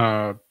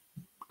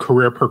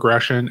career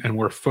progression, and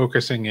we're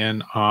focusing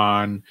in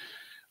on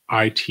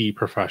IT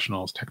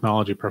professionals,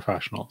 technology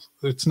professionals.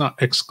 It's not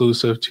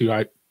exclusive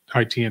to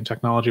IT and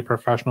technology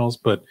professionals,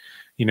 but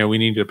we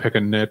need to pick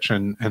a niche,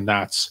 and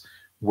that's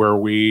where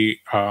we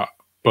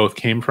both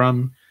came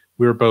from.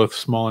 We were both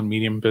small and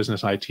medium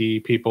business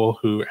IT people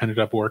who ended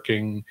up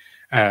working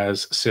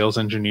as sales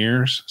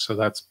engineers. So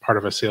that's part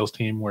of a sales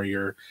team where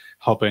you're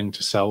helping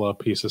to sell a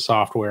piece of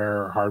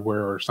software or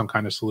hardware or some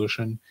kind of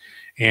solution.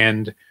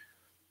 And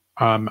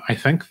I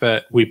think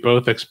that we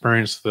both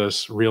experienced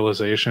this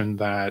realization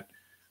that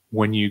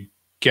when you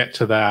get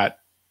to that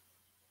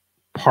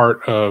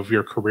part of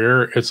your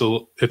career, it's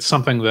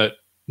something that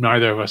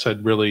neither of us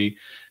had really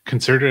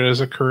considered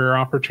as a career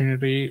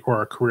opportunity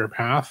or a career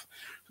path.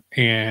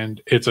 And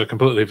it's a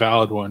completely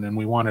valid one. And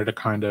we wanted to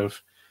kind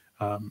of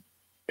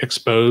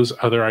expose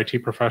other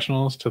IT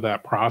professionals to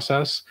that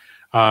process.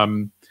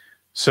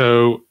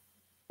 So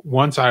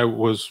once I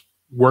was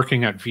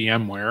working at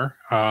VMware,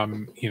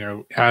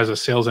 as a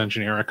sales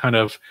engineer, I kind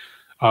of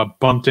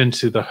bumped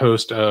into the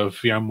host of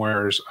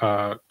VMware's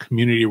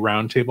Community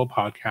Roundtable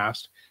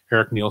podcast,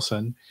 Eric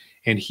Nielsen,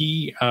 and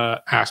he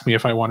asked me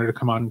if I wanted to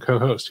come on and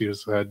co-host. He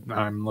said,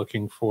 I've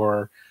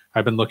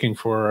been looking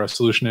for a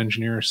solution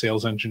engineer,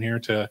 sales engineer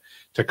to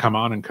come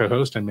on and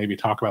co-host and maybe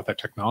talk about that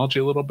technology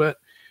a little bit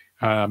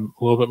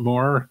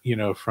more,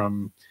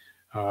 from,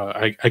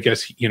 I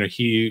guess,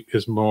 he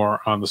is more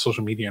on the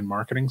social media and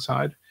marketing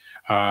side.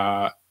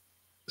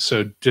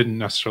 So didn't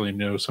necessarily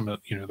know some of,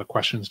 the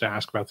questions to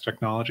ask about the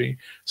technology.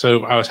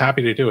 So I was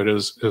happy to do it. It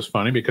was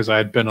funny because I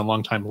had been a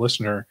longtime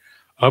listener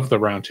of the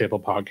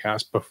Roundtable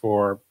podcast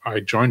before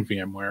I joined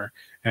VMware,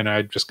 and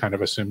I just kind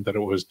of assumed that it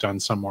was done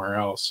somewhere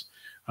else.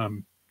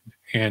 So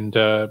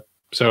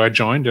I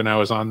joined, and I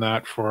was on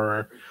that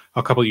for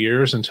a couple of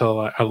years until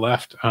I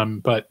left.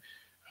 But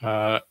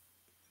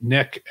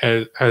Nick,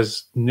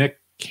 as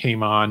Nick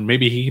came on,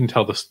 maybe he can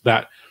tell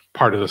that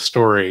part of the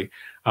story,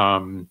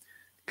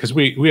 because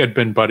we had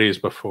been buddies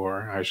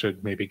before. I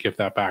should maybe give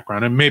that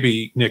background, and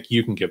maybe Nick,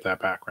 you can give that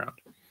background.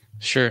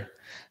 Sure.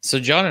 So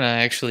John and I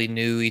actually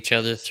knew each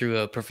other through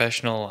a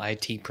professional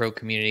IT pro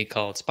community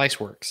called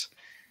Spiceworks,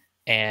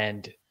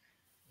 and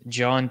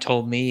John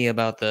told me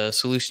about the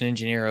solution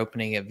engineer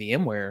opening at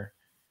VMware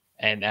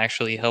and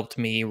actually helped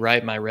me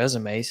write my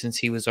resume since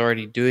he was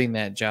already doing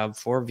that job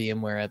for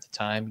VMware at the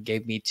time,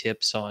 gave me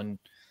tips on,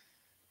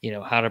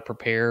 how to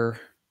prepare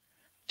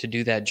to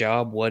do that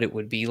job, what it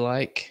would be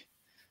like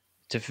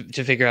to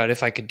figure out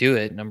if I could do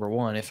it, number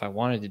one, if I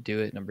wanted to do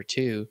it, number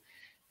two.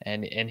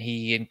 And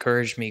he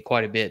encouraged me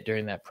quite a bit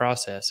during that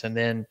process. And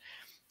then,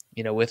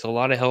 with a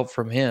lot of help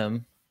from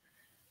him,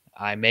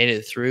 I made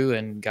it through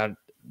and got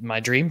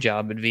my dream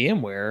job at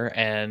VMware.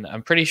 And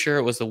I'm pretty sure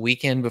it was the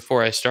weekend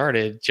before I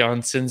started,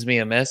 John sends me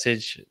a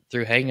message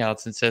through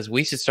Hangouts and says,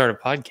 we should start a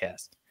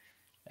podcast.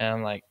 And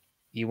I'm like,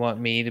 you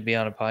want me to be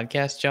on a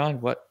podcast, John?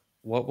 What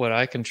would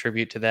I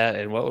contribute to that?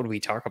 And what would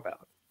we talk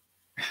about?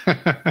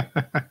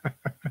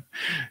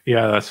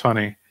 Yeah, that's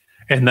funny.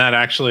 And that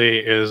actually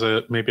is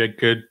maybe a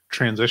good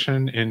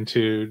transition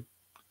into,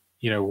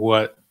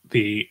 what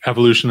the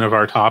evolution of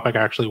our topic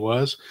actually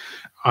was.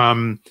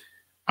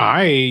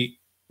 I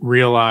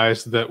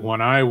realized that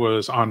when I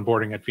was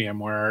onboarding at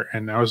VMware,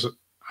 and I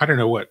don't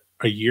know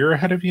a year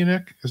ahead of you,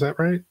 Nick, is that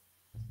right?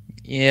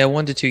 Yeah,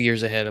 1 to 2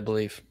 years ahead, I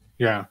believe.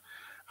 Yeah.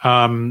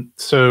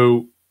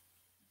 So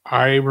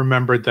I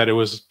remembered that it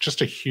was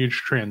just a huge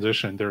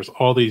transition. There's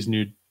all these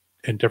new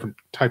and different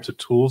types of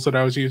tools that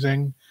I was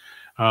using,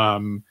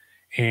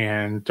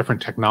 and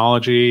different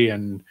technology.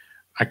 And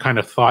I kind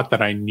of thought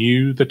that I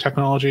knew the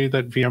technology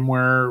that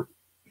VMware,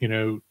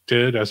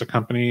 did as a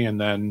company. And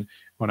then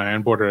when I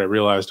onboarded, I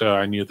realized,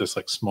 I knew this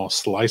small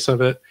slice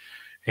of it.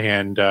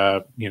 And,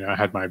 I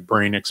had my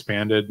brain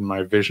expanded and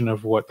my vision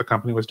of what the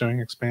company was doing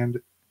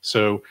expanded.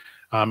 So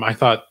I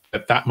thought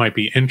that might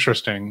be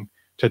interesting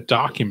to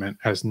document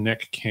as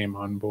Nick came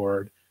on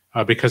board,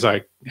 because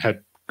I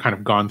had kind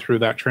of gone through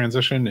that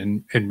transition,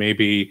 and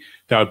maybe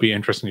that would be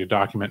interesting to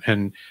document.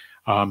 And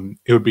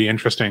it would be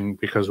interesting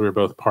because we were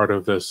both part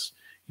of this,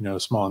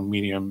 small and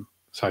medium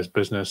sized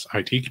business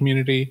IT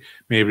community.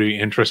 Maybe it'd be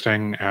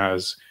interesting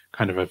as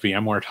kind of a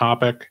VMware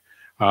topic.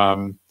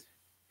 So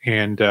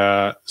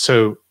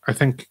I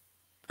think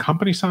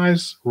company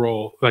size,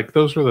 role, like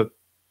those were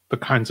the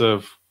kinds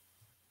of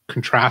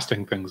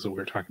contrasting things that we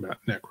were talking about,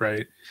 Nick,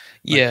 right?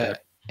 Yeah.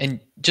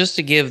 And just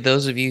to give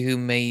those of you who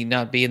may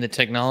not be in the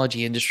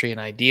technology industry an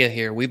idea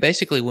here, we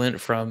basically went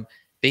from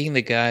being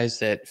the guys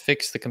that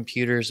fix the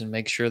computers and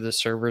make sure the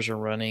servers are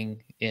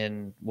running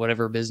in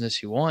whatever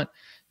business you want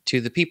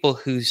to the people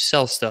who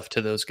sell stuff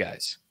to those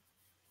guys.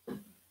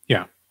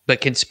 Yeah.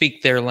 But can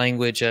speak their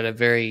language at a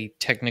very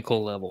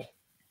technical level.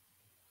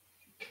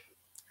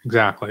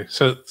 Exactly.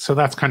 So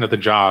that's kind of the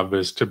job,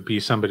 is to be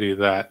somebody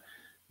that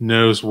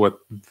knows what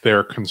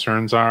their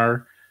concerns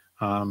are,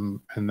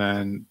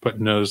 but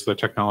knows the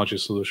technology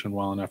solution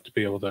well enough to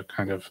be able to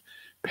kind of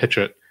pitch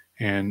it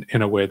and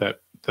in a way that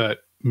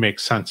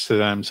makes sense to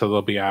them, so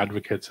they'll be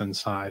advocates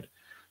inside.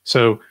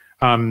 So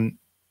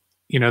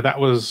that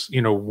was,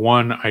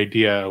 one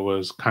idea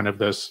was kind of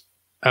this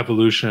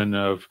evolution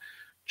of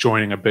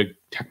joining a big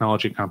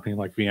technology company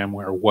like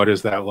VMware. What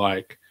is that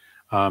like?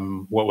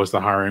 What was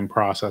the hiring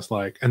process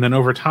like? And then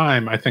over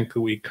time, I think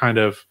that we kind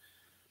of,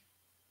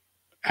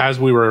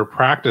 as we were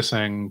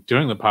practicing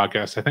doing the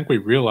podcast, I think we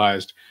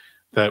realized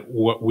that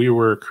what we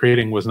were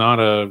creating was not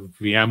a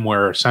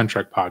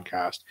VMware-centric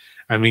podcast.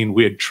 I mean,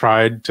 we had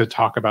tried to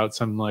talk about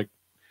some like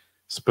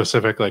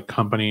specific like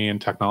company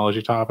and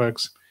technology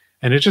topics,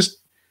 and it just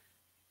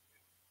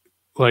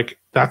like,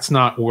 that's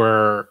not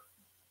where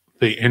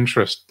the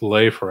interest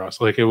lay for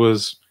us. Like it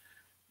was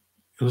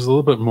a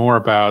little bit more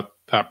about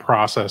that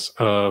process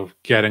of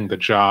getting the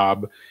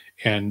job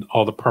and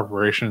all the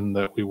preparation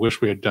that we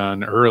wish we had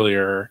done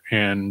earlier.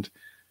 And,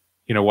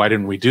 why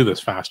didn't we do this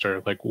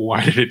faster? Like,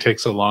 why did it take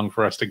so long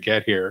for us to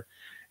get here?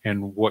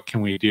 And what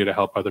can we do to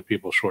help other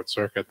people short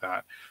circuit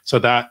that? So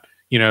that,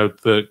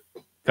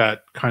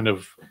 that kind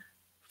of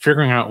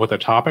figuring out what the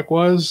topic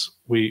was,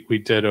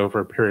 we did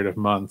over a period of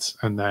months.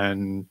 And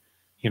then,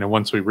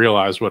 once we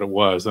realized what it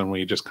was, then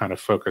we just kind of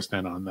focused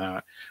in on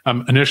that.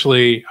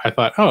 Initially, I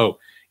thought,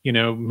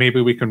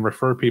 maybe we can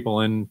refer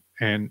people in,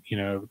 and,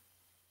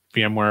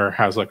 VMware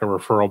has like a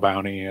referral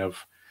bounty of,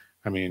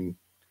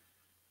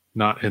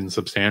 not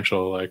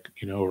insubstantial, like,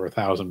 over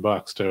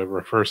 $1,000 to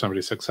refer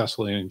somebody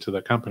successfully into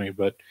the company.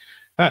 But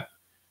that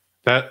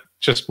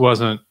just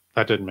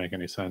that didn't make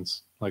any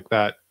sense. Like,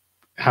 that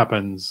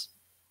happens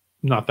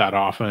not that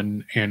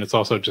often. And it's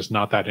also just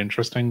not that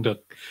interesting to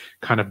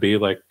kind of be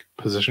like,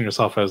 position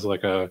yourself as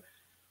like a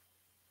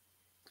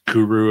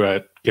guru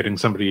at getting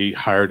somebody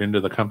hired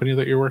into the company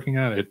that you're working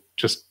at. It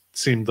just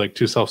seemed like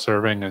too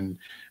self-serving,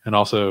 and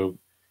also,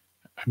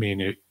 I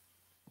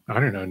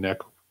don't know, Nick,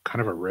 kind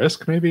of a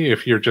risk maybe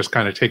if you're just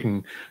kind of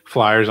taking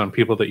flyers on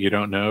people that you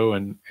don't know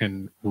and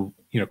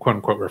quote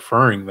unquote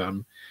referring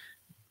them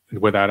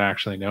without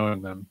actually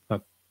knowing them.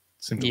 That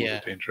seems a little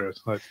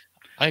dangerous. Like,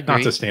 I agree.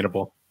 Not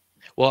sustainable.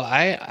 Well,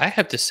 I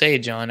have to say,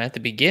 John, at the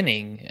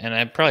beginning, and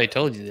I probably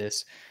told you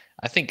this,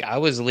 I think I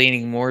was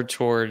leaning more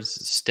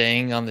towards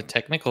staying on the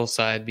technical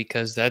side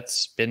because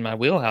that's been my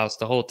wheelhouse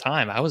the whole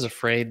time. I was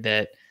afraid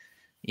that,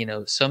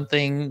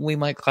 something we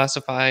might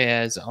classify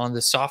as on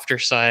the softer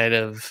side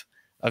of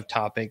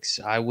topics,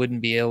 I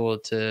wouldn't be able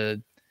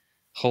to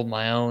hold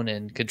my own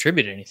and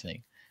contribute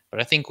anything. But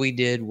I think we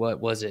did, what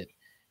was it,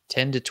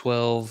 10 to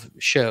 12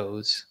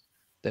 shows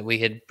that we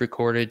had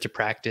recorded to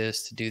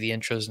practice, to do the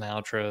intros and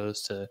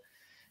outros,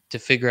 to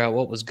figure out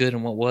what was good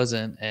and what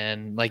wasn't.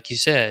 And like you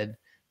said,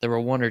 there were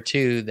one or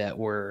two that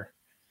were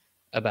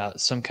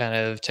about some kind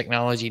of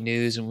technology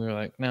news, and we were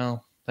like,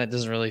 no, that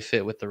doesn't really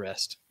fit with the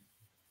rest.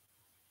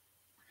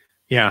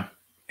 Yeah.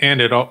 And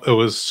it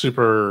was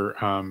super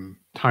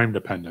time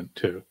dependent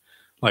too.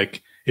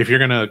 Like, if you're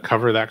going to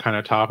cover that kind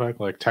of topic,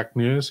 like tech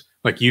news,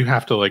 like you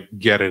have to like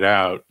get it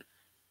out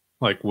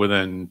like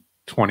within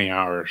 20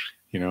 hours.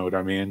 You know what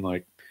I mean?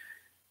 Like,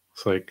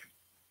 it's like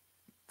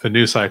the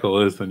news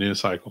cycle is the news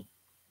cycle.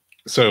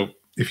 So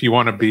if you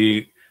want to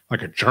be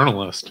like a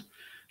journalist,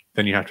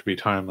 then you have to be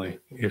timely.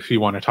 If you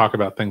want to talk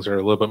about things that are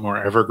a little bit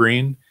more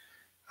evergreen,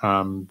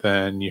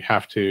 then you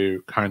have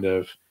to kind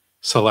of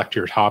select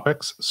your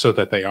topics so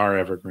that they are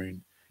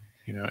evergreen.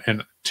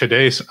 And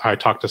today I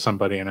talked to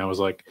somebody and I was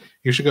like,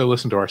 you should go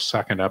listen to our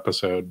second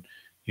episode.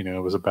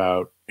 It was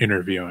about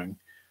interviewing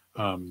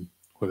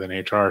with an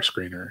HR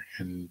screener.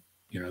 And,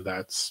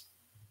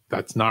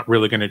 that's not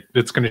really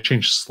it's going to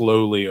change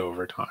slowly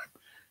over time,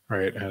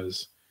 right?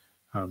 As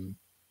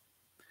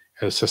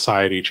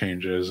society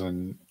changes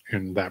and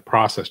that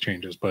process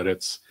changes, but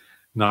it's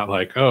not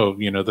like, oh,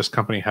 this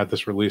company had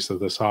this release of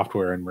the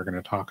software and we're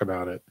going to talk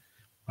about it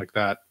like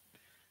that.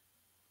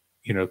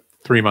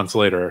 3 months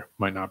later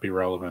might not be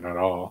relevant at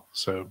all.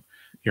 So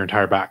your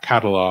entire back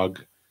catalog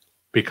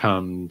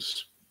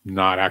becomes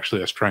not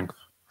actually a strength,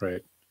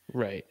 right?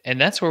 Right. And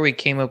that's where we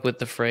came up with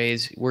the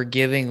phrase, we're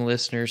giving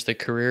listeners the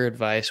career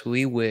advice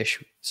we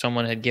wish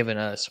someone had given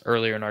us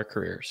earlier in our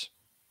careers.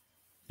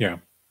 Yeah.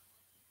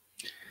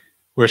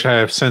 Which I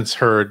have since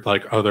heard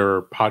like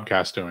other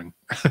podcasts doing,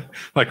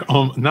 like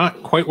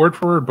not quite word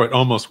for word, but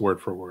almost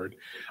word for word.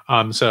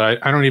 So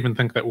I don't even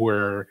think that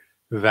we're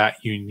that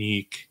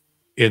unique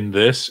in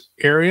this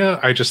area.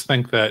 I just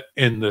think that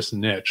in this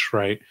niche,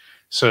 right?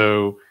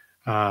 So,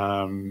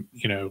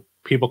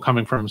 people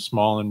coming from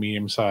small and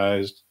medium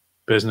sized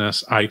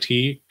business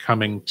IT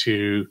coming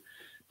to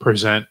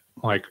present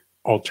like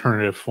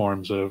alternative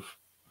forms of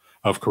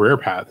career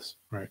paths,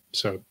 right?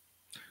 So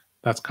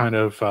that's kind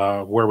of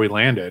where we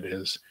landed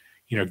is,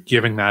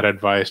 giving that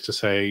advice to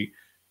say,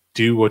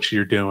 do what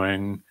you're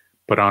doing,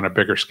 but on a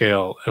bigger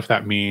scale. If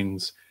that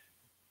means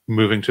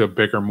moving to a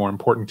bigger, more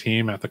important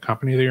team at the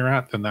company that you're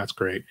at, then that's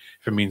great.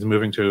 If it means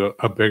moving to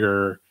a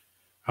bigger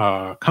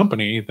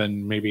company,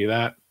 then maybe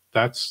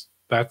that's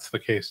the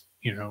case,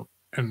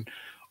 an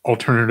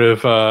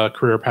alternative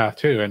career path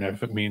too. And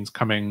if it means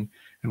coming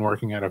and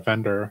working at a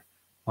vendor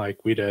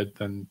like we did,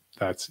 then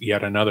that's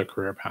yet another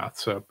career path.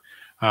 So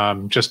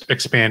just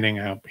expanding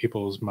out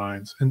people's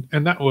minds.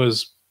 And that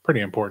was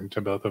pretty important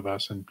to both of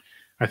us. And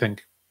I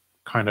think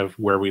kind of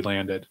where we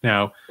landed.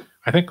 Now,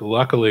 I think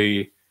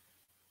luckily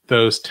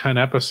those 10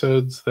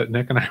 episodes that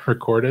Nick and I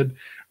recorded,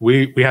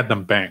 we had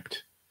them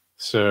banked.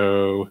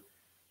 So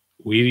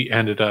we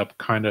ended up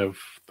kind of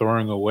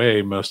throwing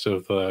away most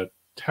of the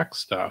tech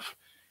stuff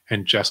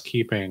and just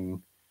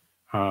keeping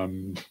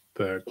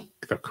the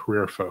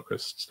career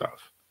focused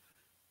stuff.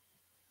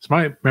 Is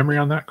my memory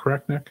on that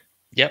correct, Nick?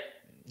 Yep.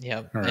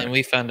 Yeah. All right. And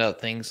we found out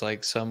things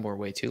like some were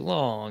way too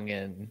long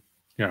and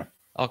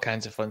all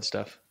kinds of fun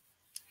stuff.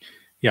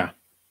 Yeah.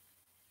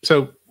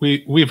 So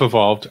we've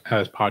evolved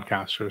as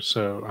podcasters.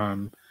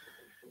 So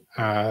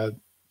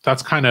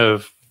that's kind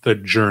of the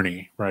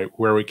journey, right?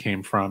 Where we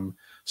came from.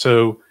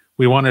 So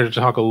we wanted to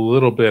talk a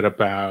little bit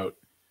about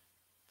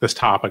this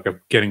topic of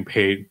getting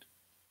paid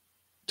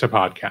to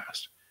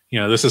podcast.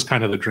 This is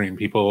kind of the dream.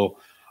 People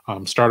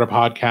start a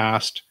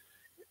podcast.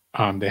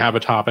 They have a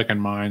topic in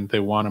mind. They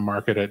want to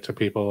market it to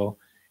people.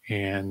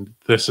 And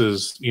this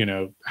is,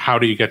 how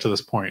do you get to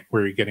this point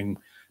where you're getting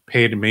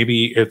paid? And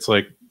maybe it's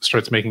like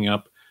starts making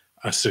up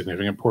a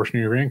significant portion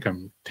of your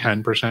income,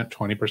 10%, 20%,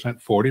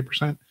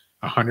 40%,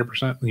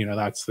 100%.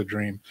 That's the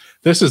dream.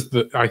 This is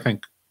I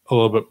think, a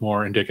little bit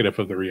more indicative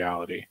of the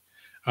reality.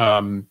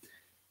 There's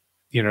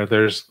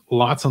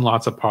lots and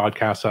lots of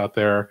podcasts out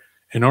there.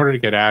 In order to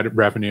get ad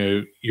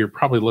revenue, you're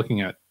probably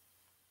looking at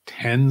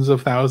tens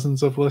of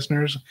thousands of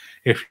listeners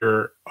if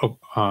you're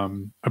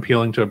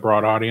appealing to a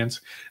broad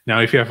audience. Now,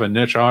 if you have a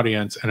niche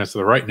audience and it's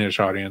the right niche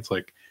audience,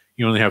 like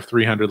you only have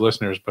 300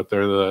 listeners, but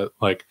they're the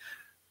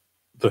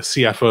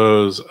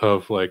CFOs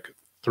of like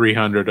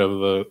 300 of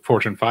the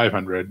Fortune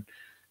 500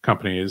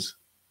 companies,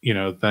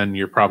 then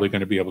you're probably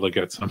going to be able to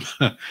get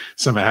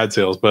some ad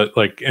sales. But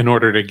like in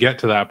order to get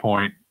to that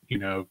point,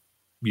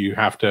 you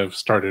have to have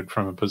started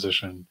from a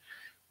position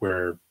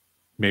where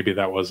maybe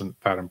that wasn't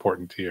that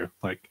important to you,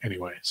 like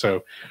anyway.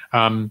 So,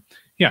 I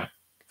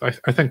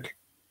think,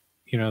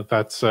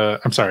 that's,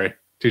 I'm sorry.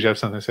 Did you have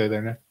something to say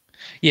there, Nick?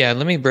 Yeah,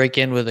 let me break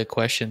in with a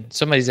question.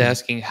 Somebody's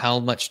asking how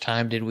much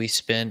time did we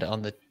spend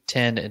on the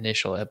 10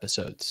 initial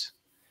episodes?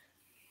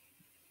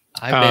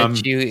 I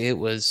bet you it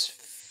was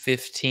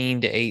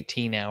 15 to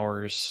 18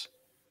 hours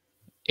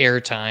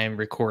airtime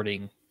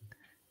recording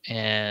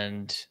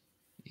and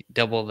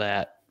double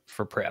that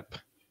for prep.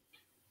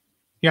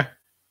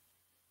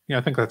 Yeah,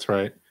 I think that's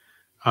right.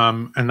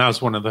 And that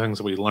was one of the things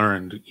that we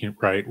learned,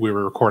 right? We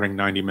were recording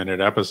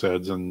 90-minute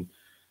episodes and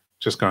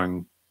just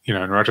going,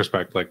 in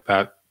retrospect, like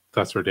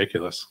that's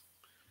ridiculous,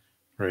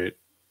 right?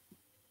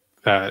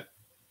 That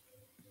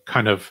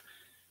kind of,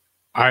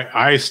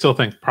 I still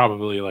think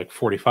probably like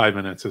 45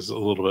 minutes is a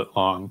little bit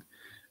long,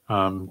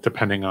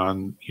 depending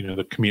on,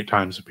 the commute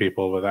times of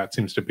people, but that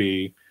seems to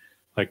be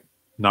like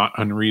not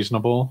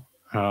unreasonable.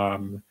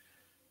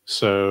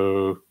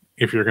 So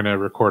if you're going to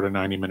record a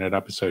 90-minute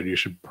episode, you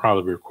should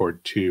probably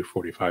record 2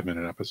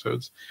 45-minute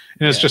episodes.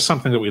 And it's just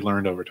something that we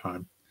learned over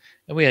time.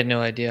 And we had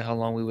no idea how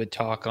long we would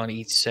talk on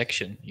each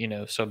section,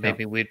 so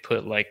maybe we'd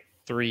put like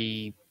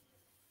 3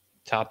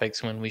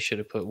 topics when we should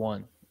have put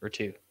 1 or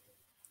 2.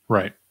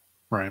 Right.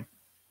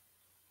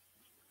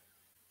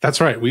 That's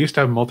right. We used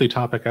to have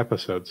multi-topic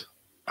episodes.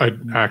 I'd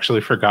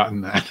actually forgotten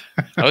that.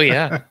 Oh,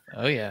 yeah.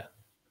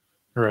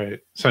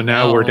 Right. So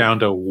now we're down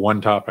to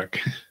 1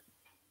 topic.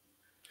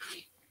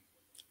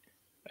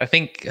 I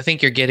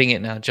think you're getting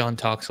it now. John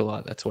talks a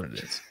lot. That's what it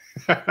is.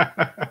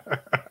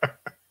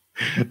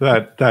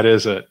 That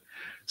is it.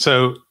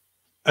 So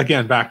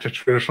again, back to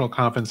traditional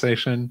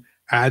compensation,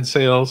 ad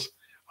sales.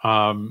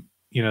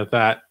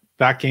 That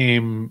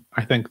game.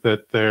 I think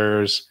that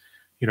there's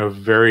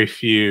very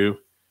few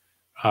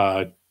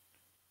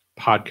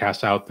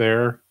podcasts out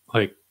there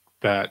like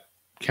that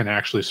can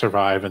actually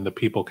survive, and the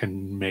people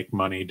can make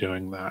money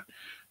doing that,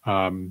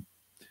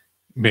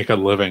 make a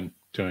living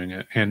doing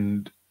it,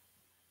 and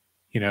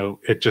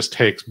it just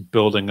takes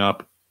building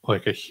up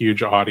like a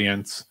huge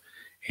audience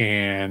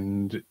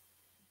and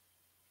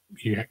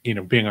you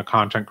know, being a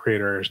content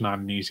creator is not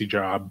an easy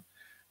job.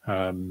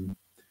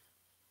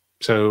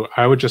 So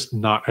I would just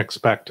not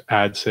expect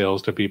ad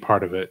sales to be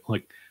part of it.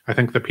 Like, I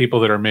think the people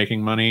that are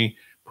making money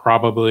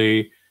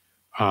probably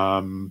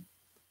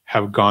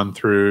have gone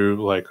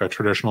through like a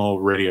traditional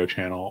radio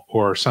channel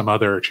or some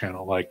other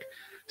channel like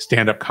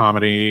stand-up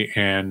comedy,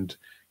 and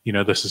you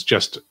know, this is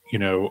just, you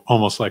know,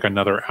 almost like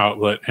another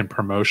outlet and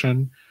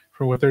promotion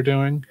for what they're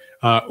doing,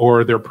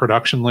 or their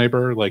production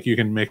labor. Like, you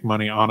can make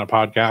money on a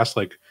podcast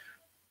like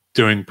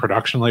doing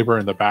production labor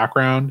in the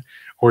background,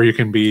 or you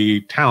can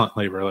be talent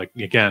labor, like,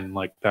 again,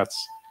 like that's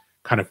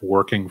kind of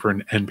working for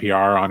an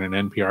NPR on an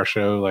NPR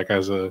show, like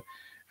as a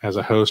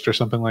host or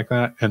something like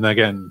that. And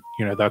again,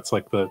 you know, that's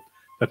like the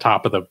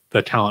top of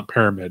the talent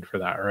pyramid for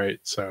that, right?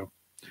 So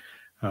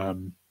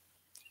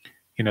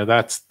you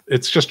know,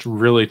 it's just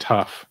really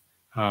tough,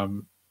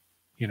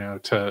 you know,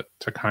 to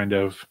kind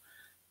of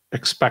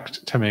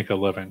expect to make a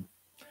living.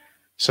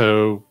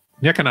 So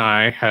Nick and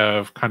I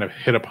have kind of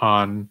hit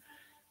upon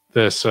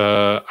this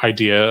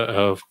idea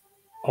of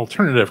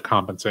alternative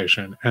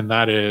compensation, and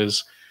that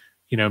is,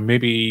 you know,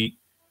 maybe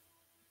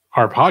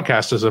our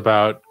podcast is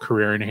about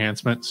career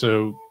enhancement.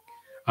 So,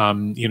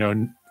 you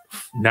know,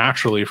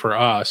 naturally for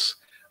us,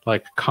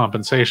 like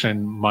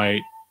compensation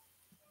might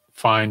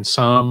find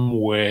some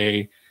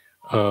way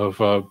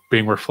of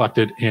being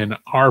reflected in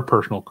our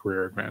personal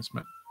career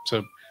advancement.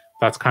 So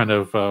that's kind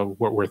of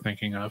what we're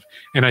thinking of.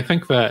 And I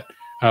think that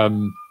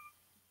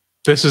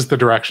this is the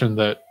direction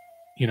that,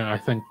 you know, I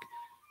think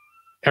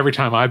every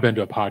time I've been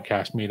to a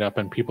podcast meetup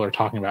and people are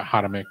talking about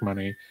how to make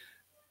money,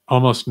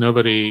 almost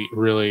nobody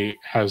really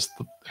has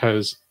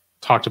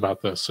talked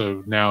about this.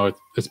 So now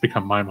it's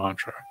become my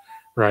mantra,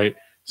 right?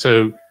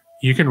 So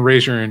you can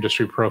raise your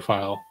industry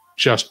profile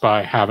just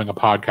by having a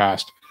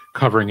podcast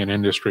covering an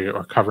industry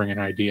or covering an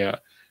idea,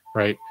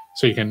 right?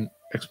 So you can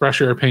express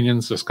your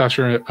opinions, discuss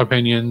your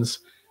opinions.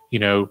 You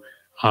know,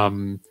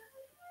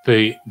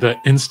 the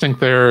instinct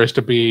there is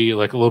to be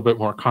like a little bit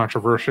more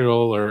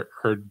controversial or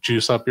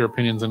juice up your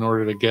opinions in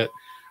order to get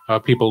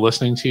people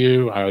listening to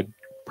you. I would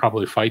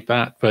probably fight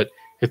that, but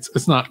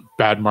it's not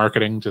bad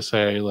marketing to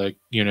say, like,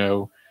 you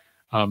know,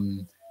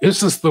 is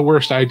this the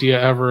worst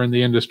idea ever in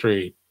the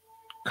industry?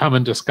 Come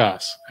and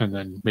discuss. And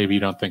then maybe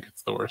you don't think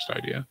it's the worst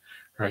idea,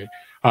 right?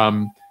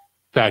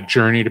 That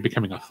journey to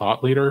becoming a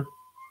thought leader.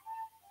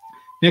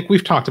 Nick,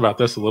 we've talked about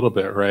this a little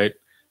bit, right?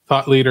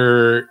 Thought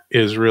leader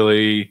is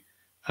really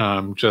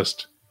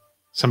just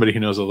somebody who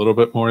knows a little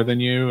bit more than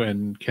you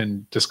and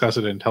can discuss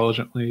it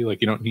intelligently. Like,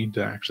 you don't need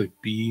to actually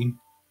be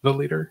the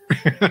leader.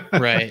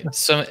 Right.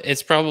 So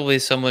it's probably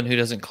someone who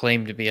doesn't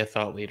claim to be a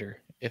thought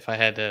leader, if I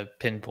had to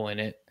pinpoint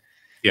it.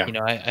 Yeah. You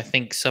know, I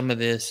think some of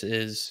this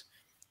is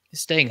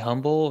staying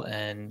humble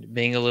and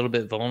being a little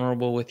bit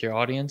vulnerable with your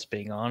audience,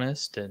 being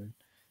honest. And,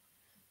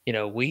 you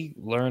know, we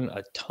learn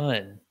a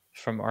ton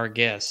from our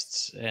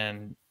guests,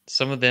 and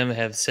some of them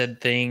have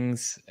said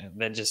things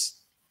that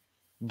just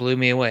blew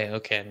me away.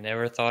 Okay, I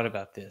never thought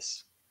about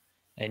this.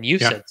 And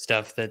you've said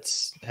stuff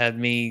that's had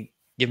me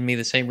giving me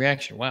the same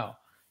reaction. Wow,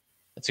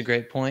 that's a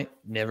great point.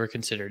 Never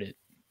considered it.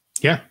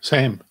 Yeah,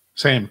 same.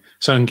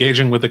 So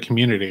engaging with the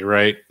community,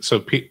 right? So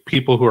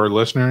people who are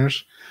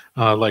listeners,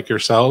 like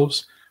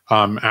yourselves,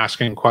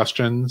 asking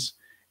questions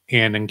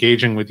and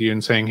engaging with you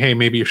and saying, hey,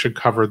 maybe you should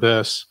cover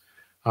this.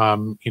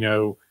 You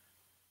know,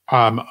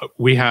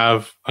 we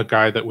have a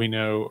guy that we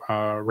know,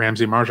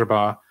 Ramsey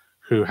Marjaba,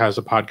 who has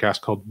a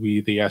podcast called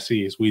We the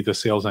SEs, We the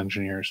Sales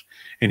Engineers.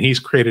 And he's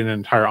created an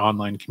entire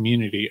online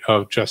community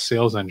of just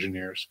sales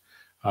engineers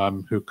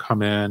who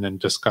come in and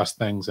discuss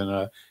things in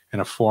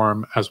a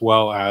forum, as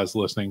well as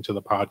listening to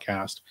the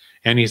podcast.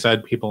 And he's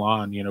had people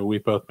on, you know,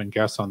 we've both been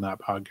guests on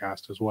that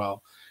podcast as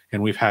well.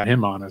 And we've had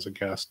him on as a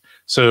guest.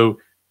 So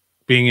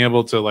being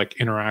able to like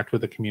interact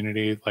with the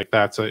community, like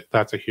that's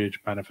a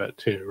huge benefit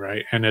too,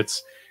 right? And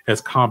it's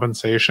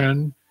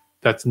compensation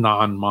that's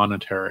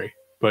non-monetary,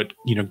 but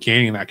you know,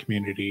 gaining that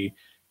community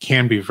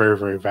can be very,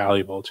 very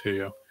valuable to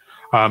you.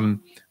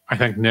 I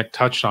think Nick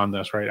touched on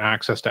this, right?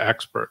 Access to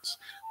experts,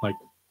 like,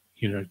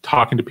 you know,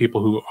 talking to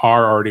people who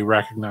are already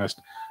recognized,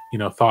 you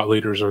know, thought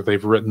leaders, or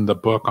they've written the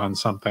book on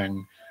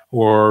something,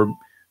 or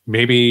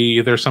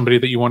maybe there's somebody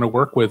that you want to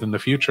work with in the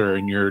future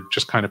and you're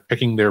just kind of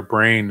picking their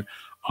brain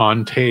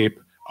on tape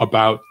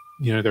about,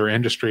 you know, their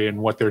industry and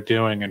what they're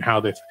doing and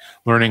how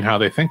learning how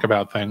they think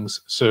about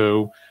things.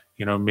 So,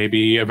 you know,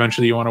 maybe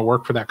eventually you want to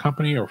work for that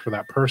company or for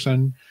that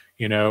person,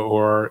 you know,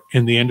 or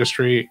in the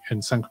industry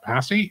in some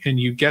capacity, and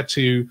you get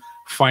to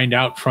find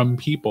out from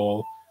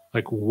people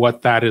like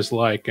what that is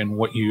like and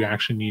what you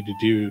actually need to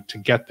do to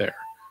get there,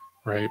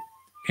 right?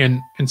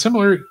 And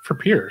similar for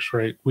peers,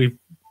 right?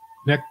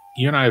 Nick,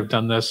 you and I have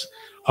done this,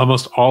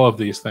 almost all of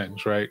these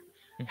things, right?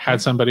 Mm-hmm.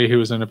 Had somebody who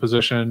was in a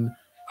position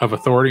of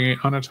authority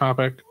on a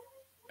topic,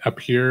 a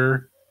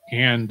peer,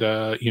 and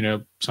you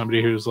know,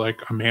 somebody who's like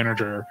a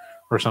manager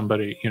or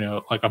somebody, you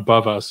know, like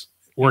above us,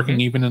 working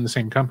even in the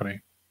same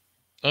company.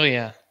 Oh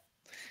yeah,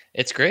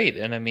 it's great.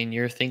 And I mean,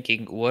 you're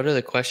thinking, what are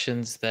the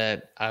questions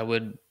that I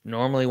would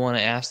normally want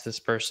to ask this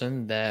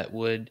person that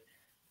would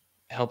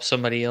help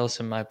somebody else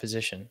in my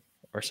position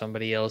or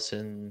somebody else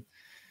in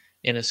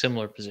a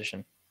similar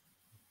position.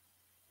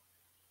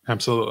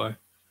 Absolutely.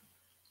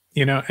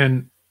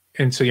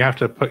 And so you have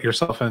to put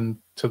yourself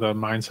into the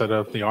mindset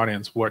of the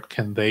audience. What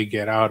can they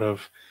get out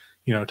of,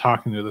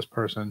 talking to this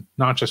person?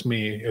 Not just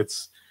me.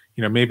 It's,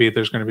 maybe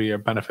there's going to be a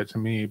benefit to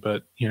me,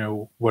 but,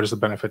 what is the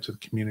benefit to the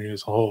community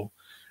as a whole?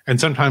 And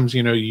sometimes,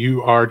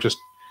 you are just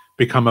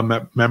become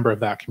a member of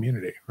that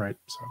community, right?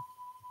 So.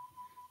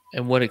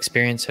 And what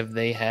experience have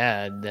they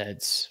had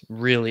that's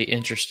really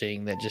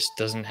interesting that just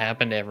doesn't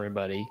happen to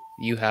everybody?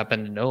 You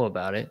happen to know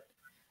about it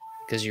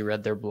because you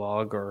read their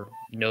blog or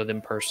know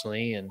them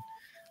personally, and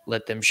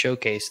let them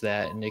showcase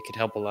that, and it could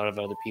help a lot of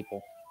other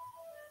people.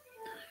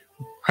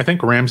 I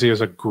think Ramsey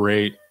is a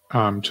great,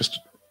 to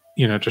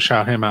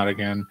shout him out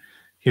again,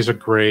 he's a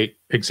great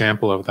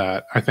example of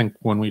that. I think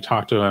when we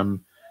talked to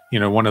him,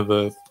 one of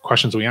the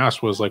questions we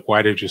asked was like,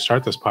 why did you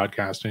start this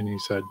podcast? And he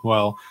said,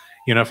 well,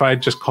 if I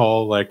just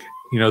call like,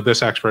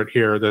 this expert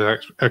here,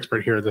 this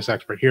expert here, this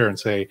expert here, and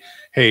say,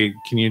 hey,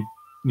 can you,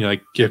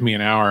 like give me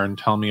an hour and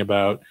tell me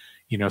about,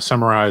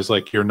 summarize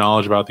like your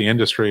knowledge about the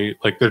industry,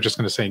 like they're just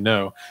going to say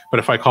no.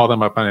 But if I call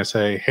them up and I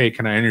say, hey,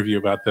 can I interview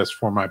about this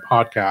for my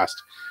podcast,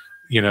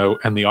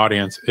 and the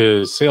audience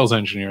is sales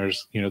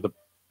engineers, the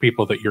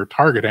people that you're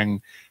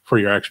targeting for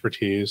your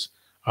expertise,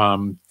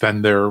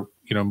 then they're,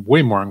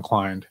 way more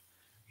inclined,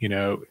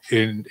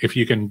 and if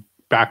you can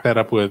back that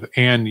up with,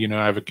 and,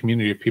 I have a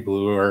community of people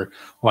who are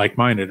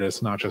like-minded,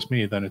 it's not just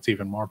me, then it's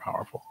even more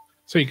powerful.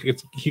 So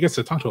he gets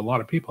to talk to a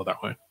lot of people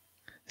that way.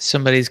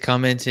 Somebody's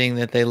commenting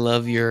that they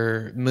love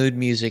your mood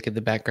music in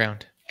the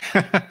background.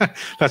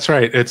 That's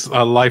right. It's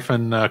life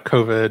in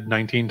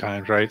COVID-19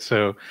 times, right?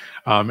 So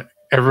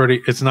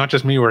everybody, it's not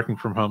just me working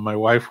from home. My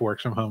wife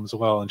works from home as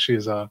well, and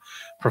she's a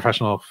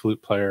professional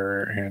flute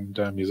player and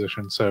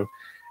musician. So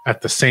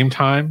at the same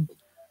time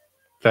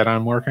that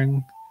I'm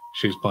working,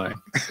 she's playing.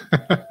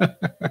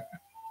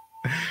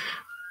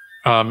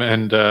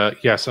 And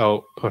yes,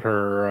 I'll put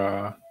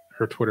her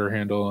Twitter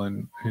handle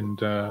and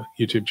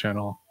YouTube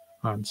channel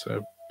on,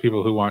 so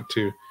people who want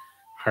to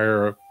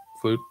hire a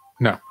flute.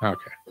 No,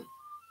 okay,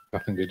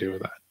 nothing to do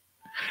with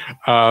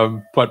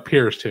that. But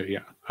peers too,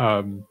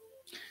 yeah.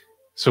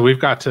 So we've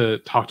got to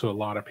talk to a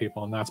lot of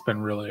people, and that's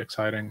been really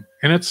exciting.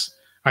 And it's,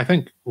 I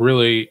think,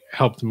 really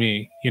helped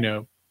me,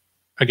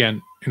 again,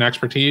 in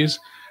expertise.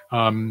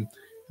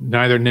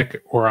 Neither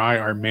Nick or I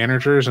are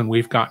managers, and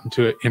we've gotten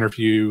to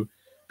interview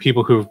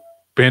people who've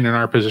been in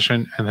our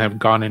position and have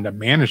gone into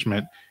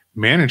management,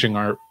 managing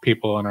our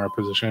people in our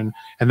position,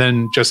 and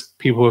then just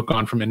people who have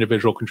gone from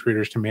individual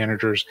contributors to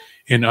managers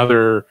in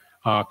other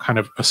kind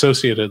of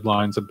associated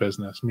lines of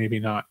business, maybe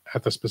not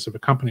at the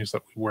specific companies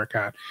that we work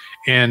at.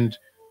 And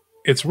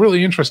it's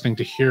really interesting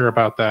to hear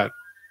about that,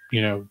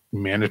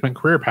 management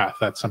career path.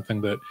 That's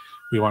something that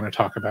we want to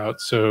talk about.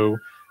 So,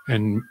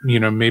 and,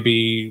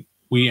 maybe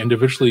we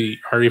individually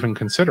are even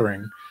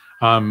considering,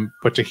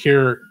 but to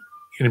hear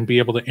and be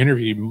able to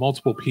interview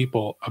multiple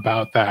people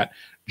about that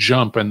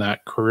jump and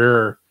that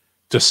career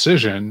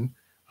decision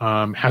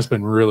has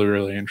been really,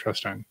 really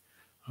interesting.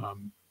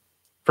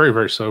 Very,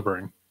 very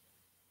sobering.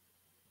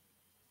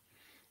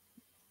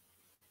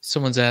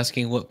 Someone's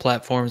asking what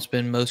platform's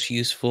been most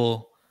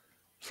useful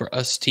for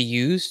us to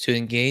use to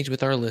engage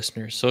with our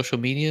listeners. Social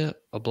media,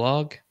 a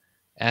blog,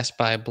 asked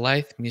by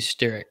Blythe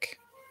Musteric.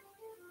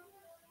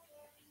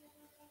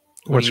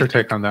 What's your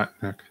take on that,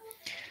 Nick?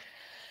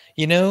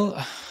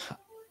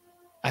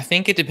 I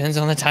think it depends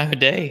on the time of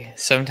day.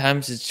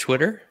 Sometimes it's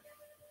Twitter.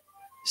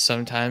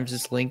 Sometimes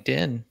it's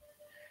LinkedIn.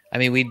 I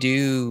mean, we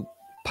do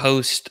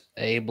post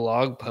a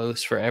blog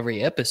post for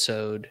every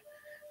episode,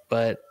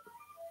 but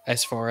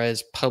as far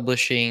as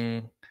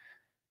publishing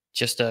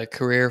just a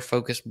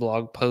career-focused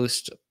blog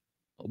post,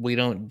 we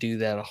don't do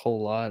that a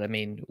whole lot. I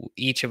mean,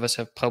 each of us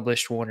have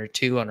published one or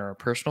two on our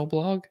personal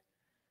blog,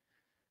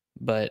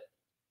 but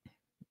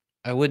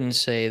I wouldn't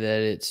say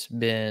that it's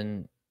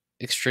been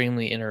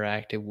extremely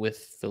interactive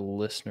with the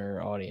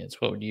listener audience.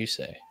 What would you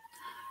say?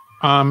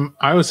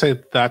 I would say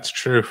that's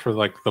true for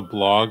like the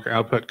blog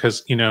output,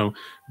 because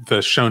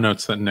the show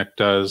notes that Nick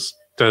does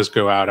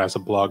go out as a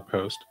blog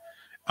post.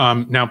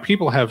 Now,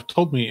 people have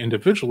told me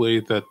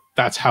individually that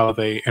that's how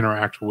they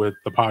interact with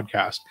the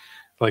podcast.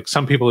 Like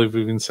some people have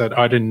even said,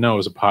 oh, I didn't know it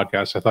was a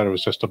podcast. I thought it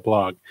was just a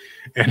blog,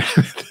 and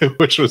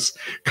which was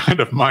kind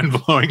of mind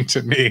blowing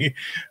to me,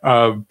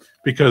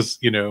 because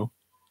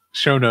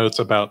show notes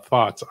about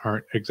thoughts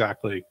aren't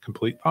exactly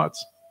complete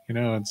thoughts.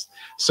 It's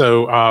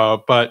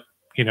so. But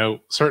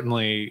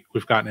certainly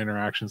we've gotten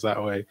interactions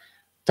that way.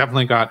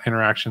 Definitely got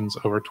interactions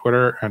over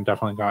Twitter, and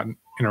definitely gotten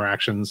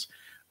interactions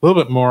a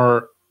little bit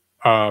more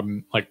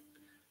like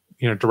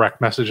direct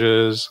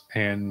messages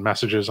and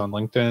messages on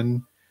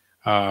LinkedIn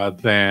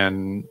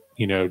than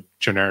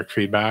generic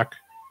feedback.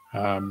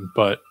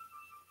 But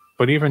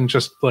even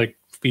just like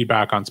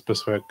feedback on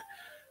specific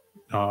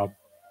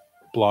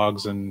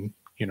blogs and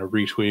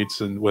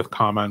retweets and with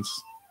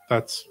comments,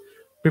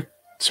 we've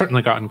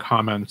certainly gotten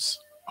comments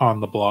on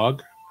the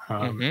blog.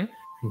 And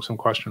some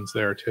questions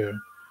there too.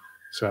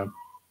 So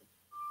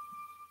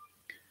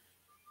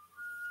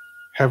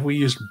Have we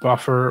used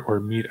Buffer or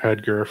Meet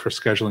Edgar for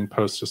scheduling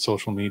posts to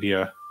social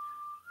media?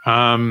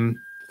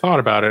 Thought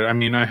about it. I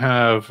mean, I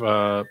have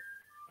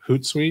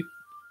Hootsuite,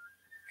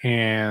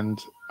 and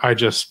I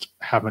just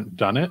haven't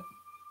done it.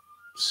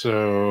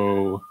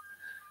 So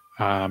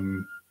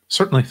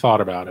certainly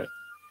thought about it.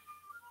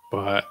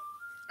 But,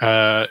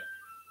 I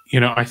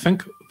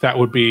think that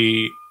would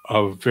be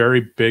a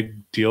very big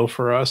deal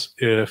for us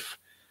if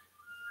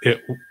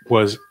it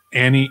was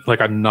like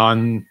a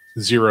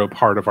non-zero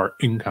part of our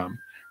income,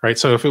 right?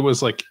 So if it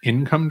was like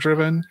income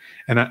driven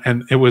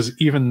and it was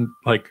even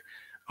like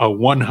a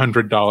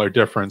 $100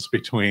 difference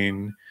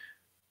between,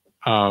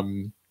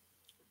 doing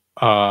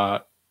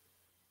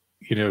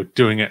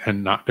it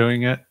and not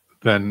doing it,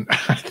 then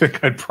I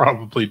think I'd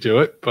probably do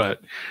it.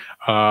 But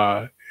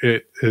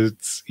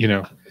it's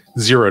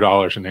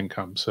 $0 in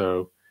income,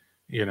 so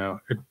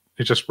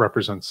it just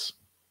represents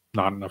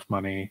not enough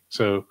money,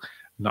 so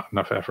not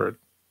enough effort.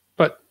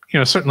 But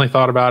certainly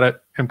thought about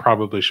it and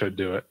probably should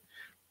do it.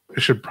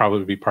 It should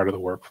probably be part of the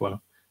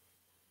workflow.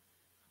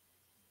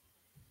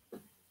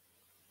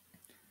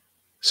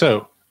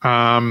 So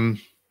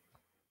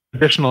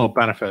additional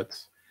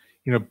benefits,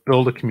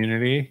 build a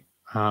community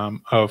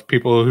of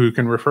people who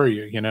can refer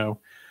you,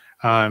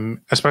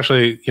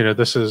 especially,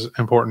 this is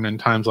important in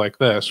times like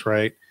this,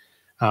 right?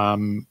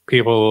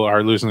 People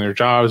are losing their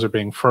jobs or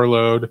being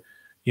furloughed.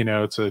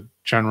 It's a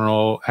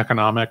general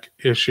economic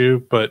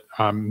issue, but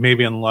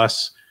maybe in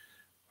less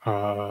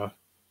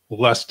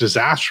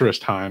disastrous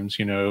times,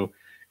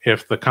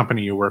 if the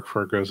company you work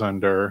for goes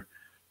under,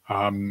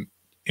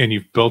 and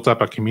you've built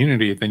up a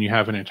community, then you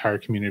have an entire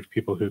community of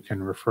people who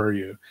can refer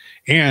you.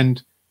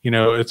 And,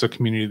 it's a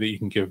community that you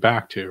can give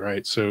back to,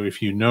 right? So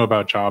if you know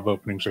about job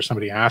openings or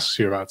somebody asks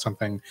you about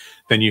something,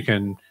 then you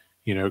can,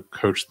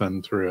 coach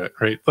them through it,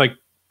 right?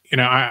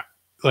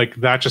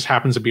 That just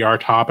happens to be our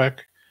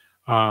topic,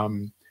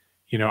 on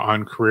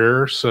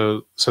career.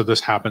 So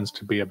this happens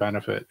to be a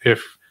benefit.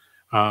 If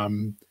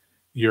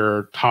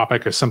your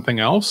topic is something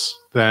else,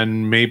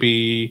 then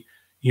maybe,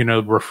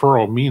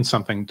 referral means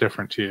something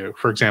different to you.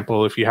 For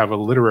example, if you have a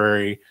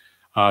literary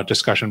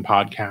discussion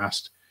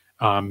podcast,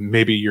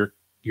 maybe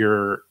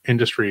your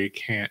industry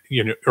can't,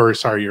 your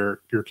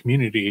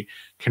community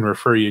can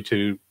refer you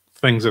to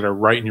things that are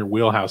right in your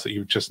wheelhouse that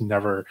you've just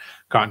never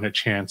gotten a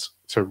chance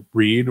to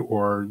read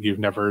or you've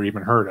never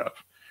even heard of,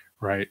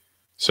 right?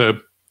 So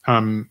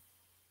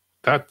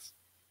that's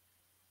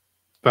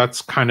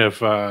kind of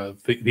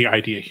the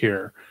idea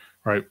here,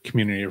 right?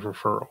 Community of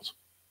referrals.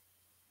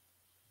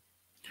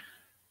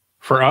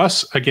 For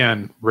us,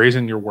 again,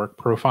 raising your work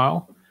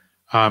profile.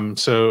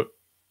 So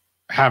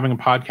having a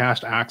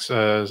podcast acts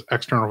as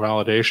external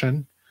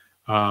validation.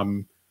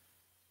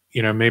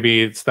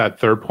 Maybe it's that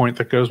third point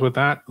that goes with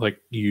that. Like,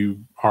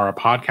 you are a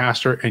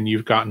podcaster and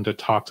you've gotten to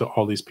talk to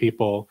all these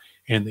people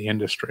in the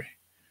industry,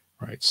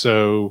 right?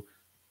 So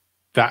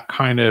that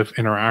kind of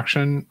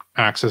interaction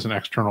acts as an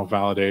external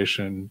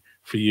validation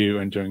for you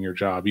in doing your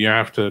job. You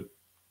have to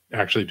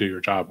actually do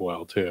your job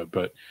well too,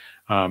 but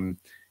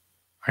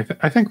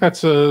I think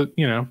that's an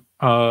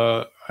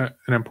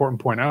important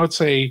point. I would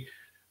say,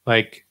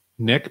 like,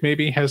 Nick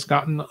maybe has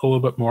gotten a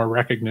little bit more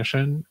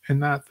recognition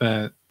in that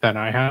than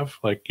I have.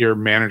 Like, your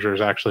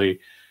managers actually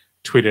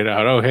tweeted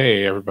out, "Oh,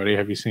 hey, everybody,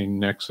 have you seen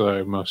Nick's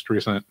most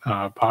recent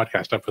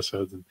podcast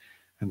episodes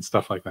and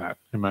stuff like that?"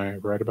 Am I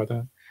right about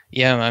that?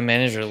 Yeah, my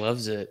manager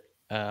loves it.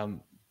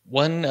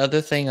 One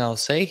other thing I'll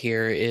say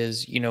here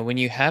is, when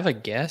you have a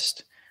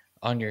guest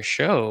on your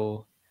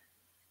show,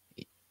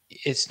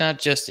 it's not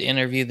just to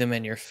interview them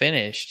and you're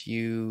finished.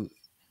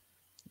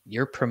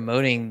 You're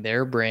promoting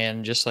their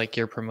brand just like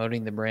you're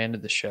promoting the brand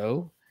of the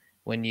show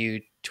when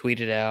you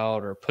tweet it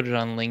out or put it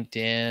on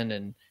LinkedIn.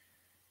 And,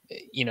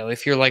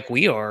 if you're like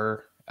we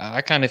are,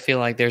 I kind of feel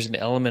like there's an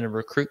element of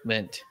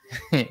recruitment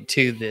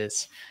to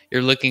this.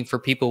 You're looking for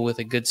people with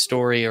a good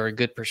story or a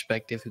good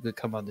perspective who could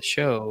come on the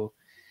show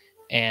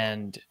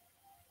and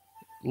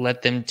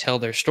let them tell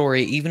their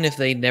story, even if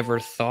they never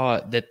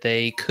thought that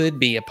they could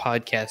be a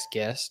podcast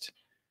guest.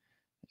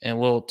 And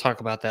we'll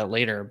talk about that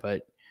later,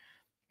 but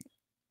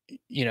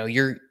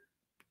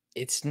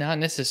it's not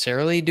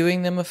necessarily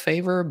doing them a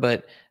favor,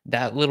 but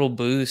that little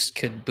boost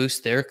could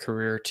boost their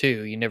career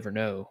too. You never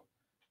know.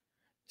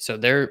 So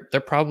they're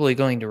probably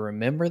going to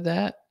remember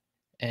that,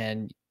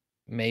 and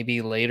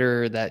maybe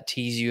later that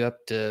tees you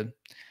up to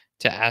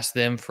ask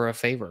them for a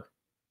favor.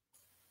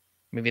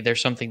 Maybe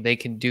there's something they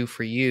can do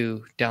for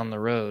you down the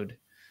road.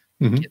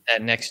 Mm-hmm. Get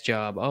that next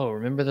job. Oh,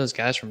 remember those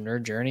guys from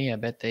Nerd Journey? I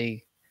bet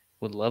they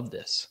would love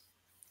this.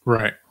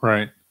 Right.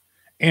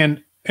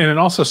 And it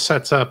also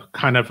sets up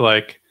kind of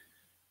like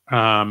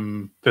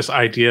this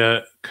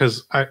idea,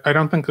 because I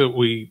don't think that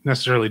we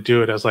necessarily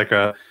do it as like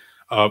a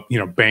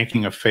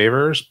banking of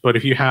favors, but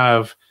if you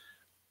have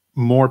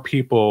more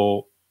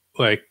people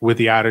like with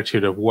the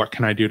attitude of what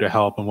can I do to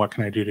help and what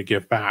can I do to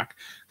give back,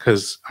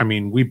 because I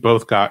mean, we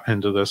both got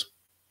into this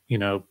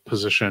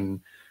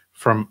position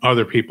from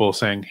other people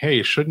saying,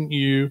 hey, shouldn't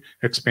you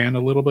expand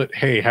a little bit?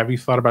 Hey, have you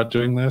thought about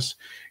doing this?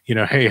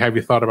 Hey, have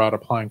you thought about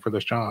applying for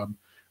this job?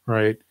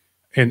 Right.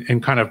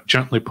 and kind of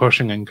gently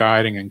pushing and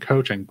guiding and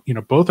coaching.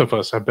 Both of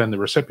us have been the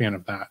recipient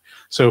of that.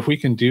 So if we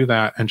can do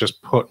that and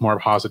just put more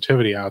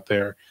positivity out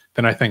there,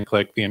 then I think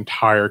like the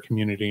entire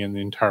community and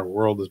the entire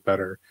world is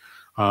better.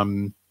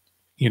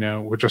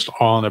 We're just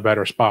all in a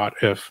better spot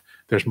if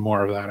there's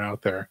more of that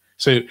out there.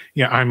 So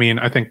yeah, I mean,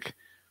 I think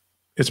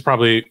it's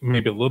probably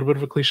maybe a little bit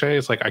of a cliche.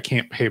 It's like I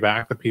can't pay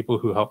back the people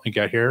who helped me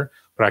get here,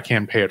 but I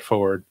can pay it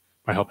forward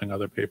by helping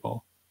other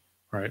people,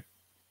 right?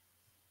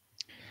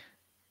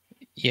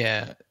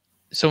 Yeah.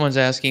 Someone's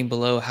asking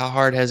below, how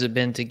hard has it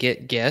been to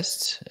get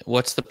guests?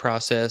 What's the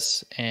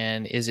process?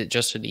 And is it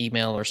just an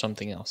email or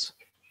something else?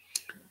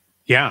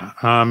 Yeah.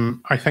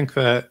 I think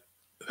that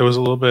it was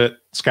a little bit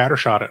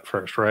scattershot at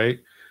first, right?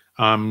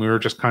 We were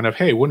just kind of,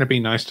 hey, wouldn't it be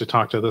nice to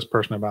talk to this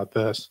person about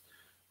this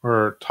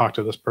or talk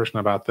to this person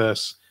about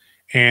this?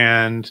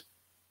 And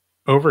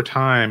over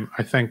time,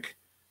 I think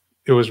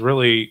it was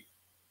really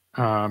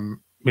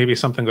maybe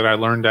something that I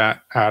learned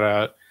at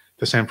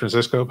the San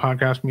Francisco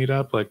podcast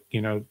meetup. Like,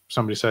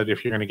 somebody said,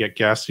 if you're going to get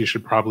guests, you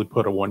should probably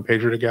put a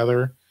one-pager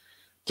together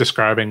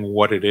describing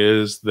what it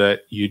is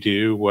that you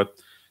do, what,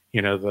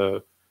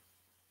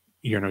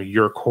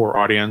 your core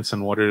audience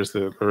and what it is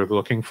that they're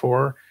looking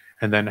for,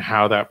 and then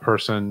how that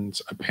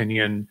person's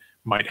opinion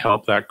might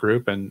help that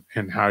group and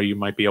how you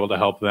might be able to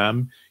help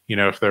them,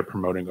 if they're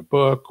promoting a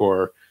book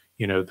or,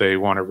 they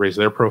want to raise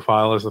their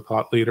profile as a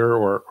thought leader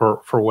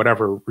or for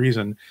whatever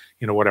reason,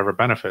 whatever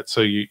benefit.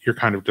 So you're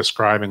kind of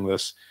describing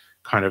this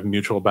kind of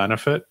mutual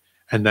benefit,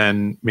 and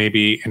then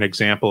maybe an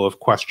example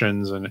of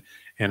questions and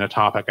a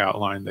topic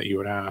outline that you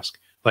would ask.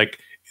 Like,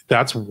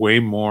 that's way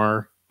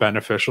more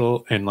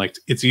beneficial, and like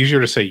it's easier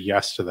to say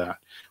yes to that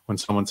when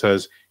someone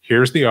says,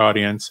 here's the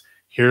audience,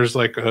 here's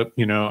like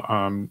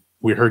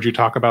we heard you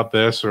talk about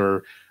this,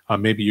 or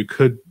maybe you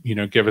could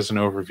give us an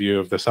overview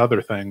of this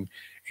other thing,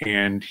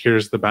 and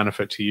here's the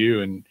benefit to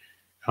you, and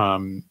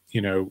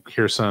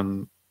here's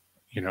some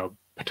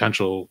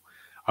potential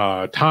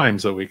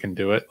times that we can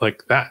do it.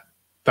 Like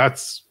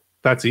that's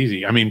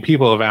easy. I mean,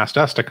 people have asked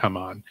us to come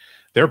on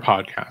their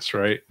podcasts,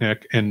 right,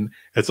 Nick? And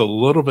it's a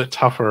little bit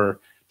tougher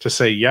to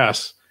say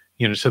yes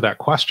to that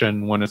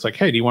question when it's like,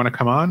 hey, do you want to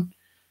come on?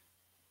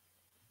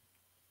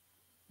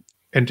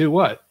 And do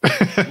what?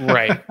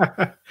 Right.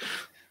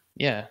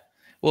 Yeah.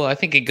 Well, I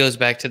think it goes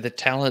back to the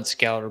talent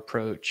scout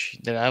approach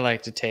that I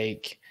like to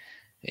take,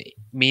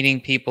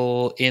 meeting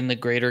people in the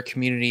greater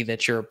community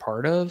that you're a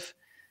part of.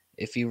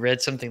 If you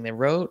read something they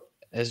wrote,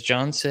 as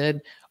John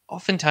said,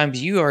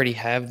 oftentimes you already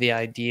have the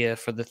idea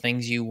for the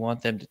things you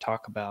want them to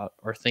talk about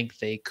or think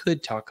they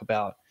could talk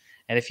about.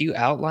 And if you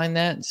outline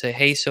that and say,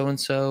 hey,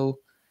 so-and-so,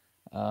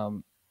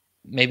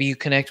 maybe you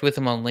connect with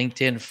them on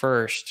LinkedIn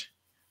first.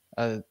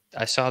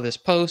 I saw this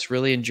post,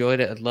 really enjoyed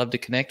it. I'd love to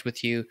connect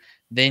with you.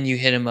 Then you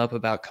hit them up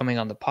about coming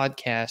on the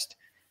podcast.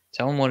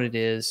 Tell them what it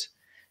is.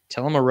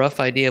 Tell them a rough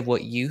idea of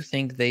what you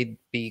think they'd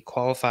be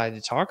qualified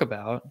to talk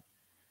about.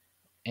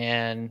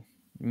 And,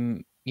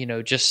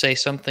 just say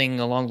something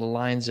along the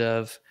lines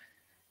of,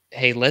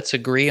 hey, let's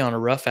agree on a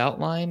rough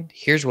outline.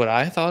 Here's what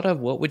I thought of.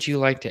 What would you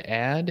like to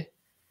add?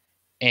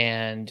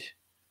 And,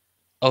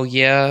 oh,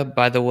 yeah,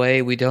 by the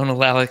way, we don't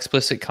allow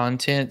explicit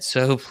content,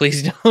 so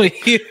please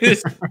don't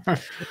use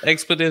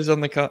expletives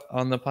on the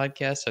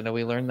podcast. I know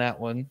we learned that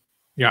one.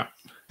 Yeah.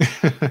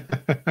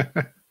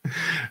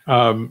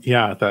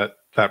 Yeah,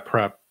 that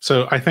prep.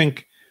 So I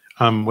think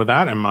with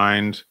that in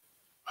mind,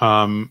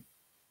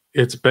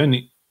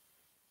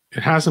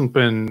 it hasn't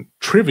been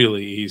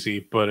trivially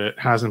easy, but it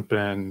hasn't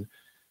been,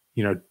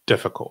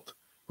 difficult,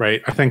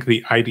 right? I think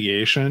the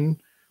ideation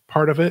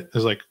part of it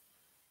is like,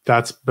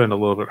 that's been a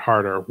little bit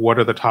harder. What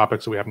are the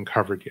topics that we haven't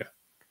covered yet?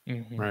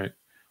 Mm-hmm. Right?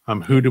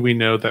 Who do we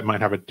know that might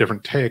have a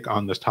different take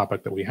on this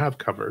topic that we have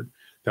covered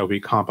that will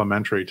be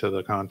complementary to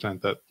the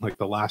content that like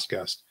the last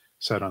guest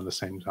said on the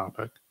same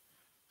topic?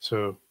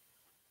 So,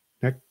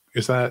 Nick,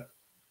 is that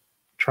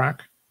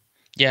track?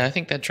 Yeah, I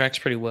think that tracks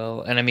pretty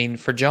well. And I mean,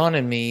 for John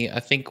and me, I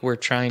think we're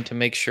trying to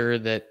make sure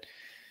that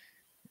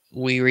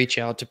we reach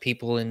out to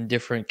people in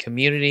different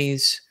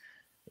communities,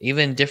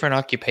 even different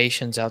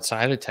occupations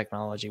outside of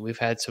technology. We've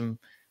had some,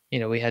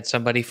 we had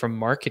somebody from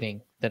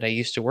marketing that I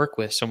used to work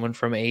with, someone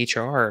from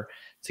HR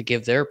to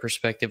give their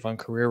perspective on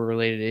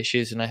career-related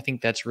issues. And I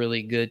think that's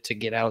really good to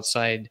get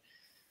outside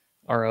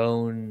our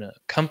own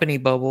company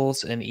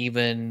bubbles and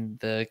even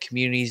the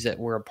communities that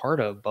we're a part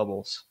of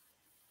bubbles.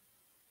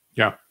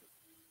 Yeah.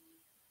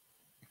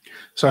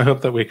 So I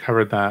hope that we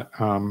covered that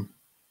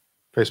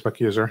Facebook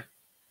user.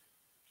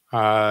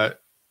 And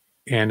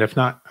if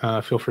not,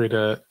 feel free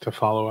to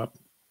follow up.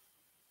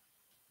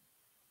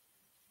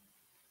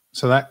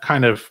 So that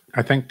kind of,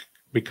 I think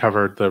we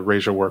covered the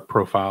raise your work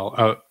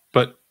profile,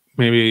 but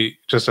maybe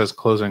just as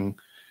closing,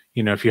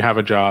 if you have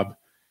a job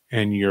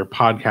and you're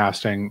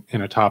podcasting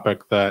in a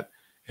topic that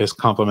is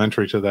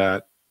complementary to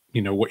that,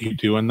 what you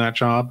do in that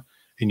job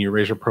and you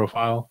raise your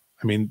profile,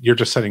 I mean, you're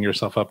just setting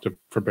yourself up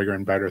for bigger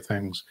and better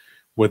things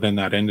within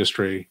that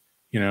industry,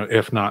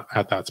 if not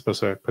at that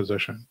specific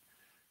position,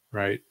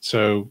 right?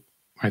 So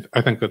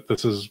I think that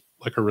this is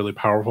like a really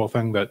powerful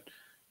thing that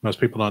most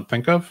people don't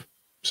think of.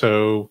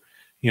 So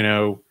you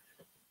know,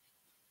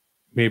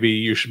 maybe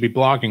you should be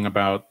blogging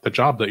about the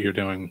job that you're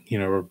doing, you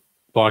know, or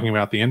blogging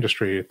about the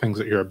industry, things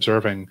that you're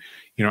observing,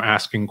 you know,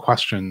 asking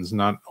questions,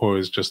 not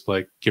always just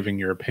like giving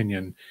your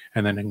opinion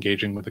and then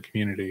engaging with the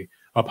community.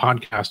 A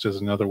podcast is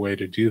another way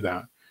to do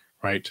that,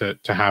 right? To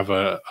have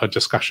a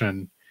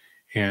discussion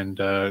and,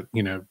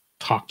 you know,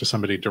 talk to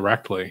somebody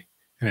directly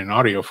in an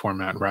audio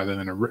format rather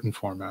than a written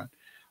format.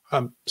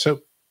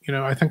 So, you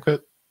know, I think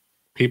that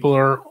people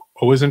are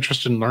always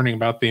interested in learning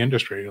about the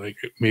industry. Like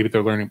maybe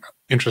they're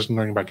interested in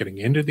learning about getting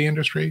into the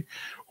industry,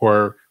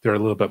 or they're a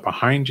little bit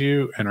behind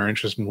you and are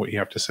interested in what you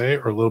have to say,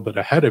 or a little bit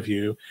ahead of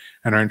you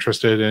and are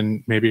interested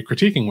in maybe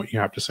critiquing what you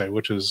have to say,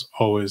 which is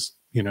always,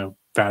 you know,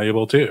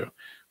 valuable too.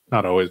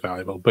 Not always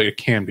valuable, but it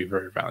can be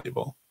very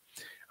valuable.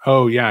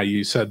 Oh yeah,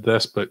 you said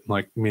this, but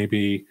like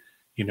maybe,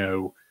 you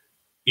know,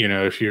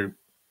 if you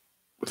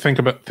think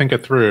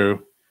it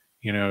through,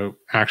 you know,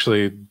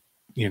 actually,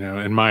 you know,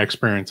 in my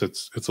experience,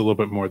 it's a little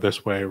bit more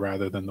this way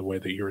rather than the way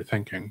that you were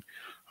thinking.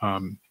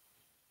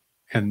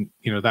 And,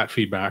 you know, that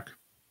feedback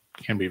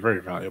can be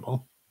very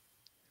valuable.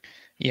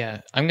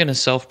 Yeah, I'm going to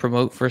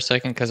self-promote for a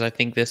second because I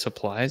think this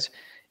applies.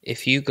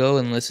 If you go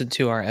and listen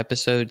to our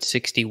episode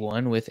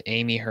 61 with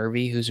Amy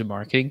Hervey, who's a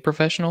marketing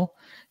professional,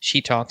 she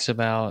talks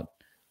about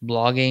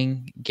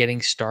blogging,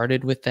 getting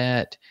started with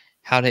that,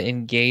 how to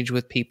engage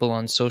with people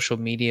on social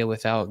media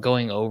without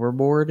going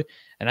overboard.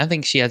 And I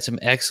think she had some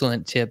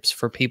excellent tips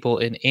for people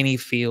in any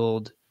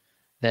field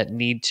that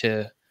need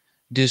to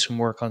do some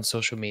work on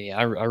social media.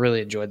 I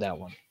really enjoyed that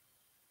one.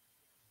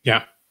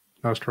 Yeah,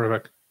 that was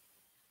terrific.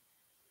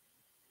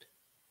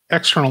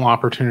 External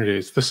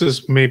opportunities. This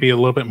is maybe a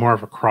little bit more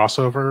of a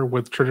crossover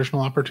with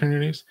traditional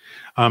opportunities.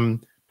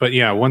 But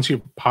yeah, once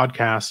you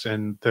podcast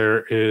and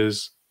there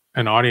is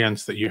an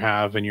audience that you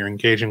have and you're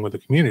engaging with the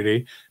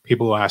community,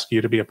 people will ask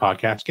you to be a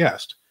podcast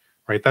guest,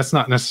 right? That's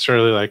not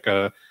necessarily like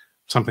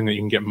something that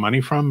you can get money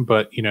from,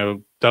 but, you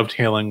know,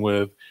 dovetailing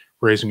with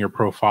raising your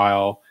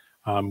profile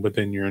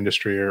within your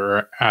industry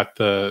or at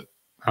the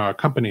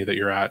company that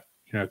you're at,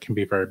 you know, can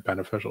be very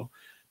beneficial.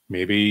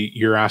 Maybe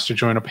you're asked to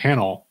join a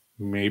panel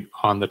maybe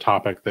on the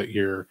topic that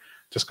you're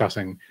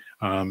discussing.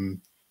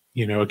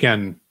 You know,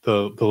 again,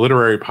 the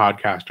literary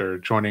podcaster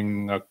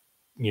joining a,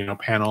 you know,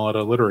 panel at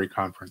a literary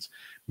conference.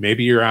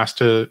 Maybe you're asked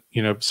to,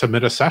 you know,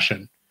 submit a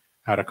session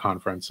at a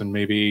conference, and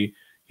maybe,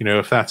 you know,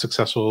 if that's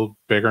successful,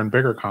 bigger and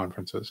bigger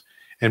conferences.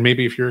 And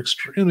maybe if you're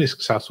extremely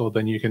successful,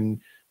 then you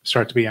can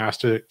start to be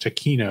asked to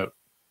keynote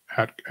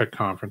at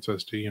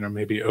conferences, to, you know,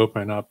 maybe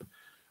open up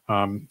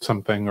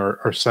something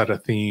or set a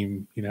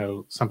theme, you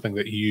know, something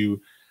that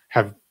you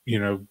have, you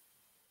know,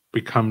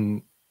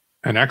 become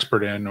an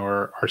expert in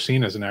or are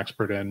seen as an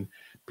expert in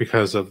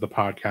because of the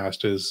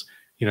podcast is,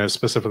 you know,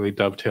 specifically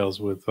dovetails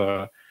with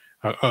a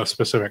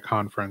specific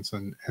conference,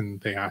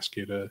 and they ask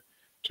you to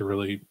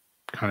really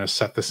kind of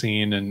set the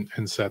scene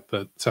and set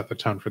the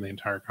tone for the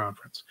entire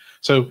conference.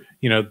 So,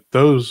 you know,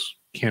 those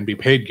can be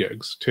paid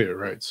gigs too,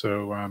 right?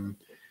 So,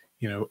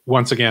 you know,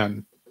 once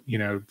again, you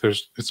know,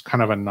 it's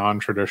kind of a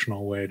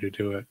non-traditional way to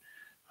do it.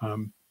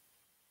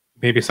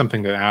 Maybe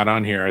something to add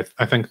on here.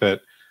 I think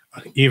that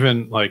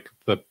even like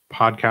the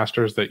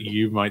podcasters that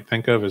you might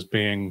think of as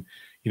being,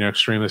 you know,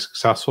 extremely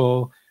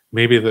successful,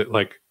 maybe that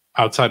like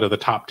outside of the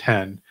top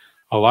 10,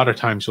 a lot of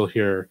times you'll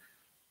hear,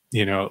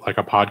 you know, like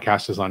a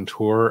podcast is on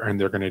tour and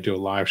they're going to do a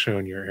live show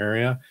in your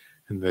area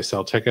and they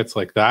sell tickets.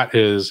 Like that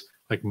is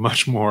like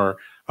much more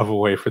of a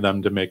way for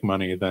them to make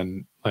money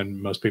than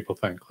most people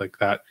think. Like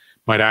that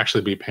might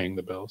actually be paying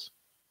the bills.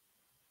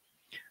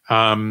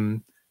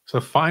 So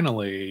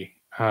finally,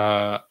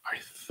 I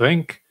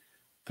think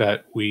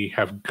that we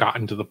have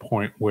gotten to the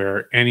point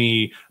where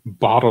any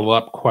bottled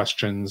up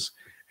questions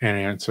and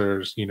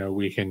answers, you know,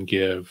 we can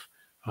give,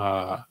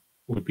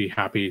 would be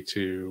happy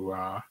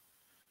to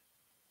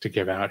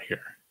give out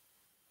here.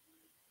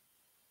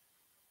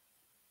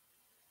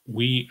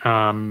 We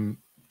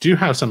do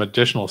have some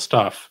additional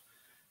stuff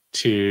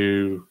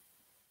to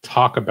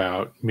talk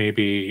about,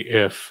 maybe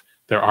if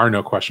there are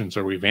no questions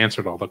or we've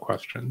answered all the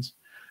questions.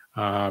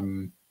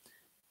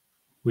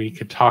 We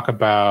could talk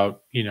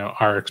about, you know,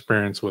 our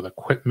experience with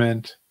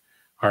equipment,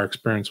 our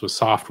experience with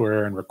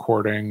software and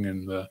recording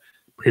and the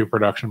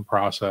pre-production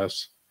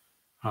process,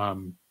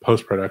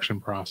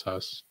 post-production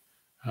process.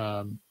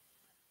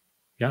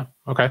 Yeah,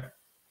 okay.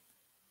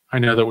 I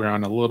know that we're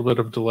on a little bit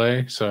of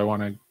delay, so I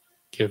want to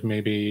give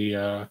maybe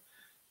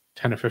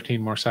 10 or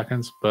 15 more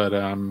seconds, but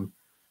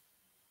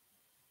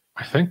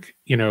I think,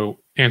 you know,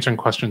 answering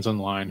questions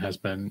online has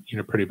been, you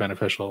know, pretty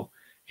beneficial.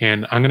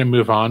 And I'm going to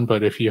move on,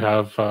 but if you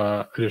have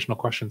additional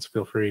questions,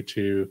 feel free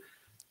to,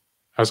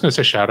 I was going to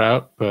say shout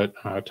out, but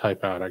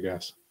type out, I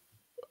guess.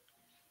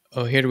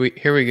 Oh, here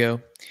we go.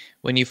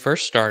 When you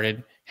first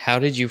started, how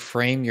did you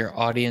frame your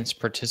audience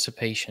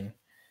participation?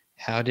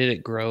 How did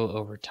it grow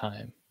over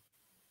time?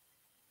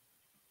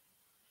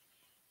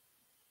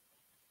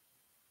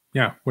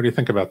 Yeah, what do you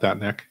think about that,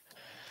 Nick?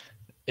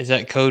 Is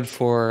that code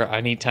for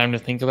I need time to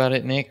think about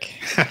it, Nick?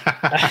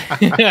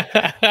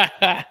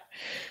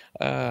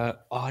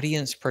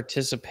 Audience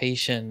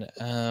participation.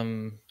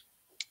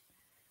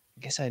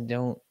 guess I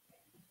don't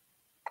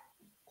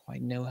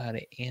quite know how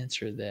to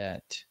answer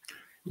that.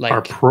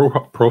 Our Like,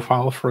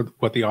 profile for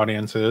what the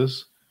audience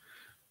is.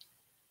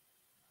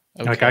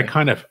 okay. Like I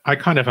kind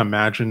of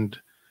imagined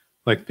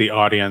like the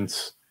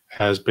audience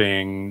as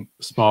being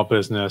small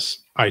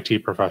business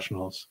IT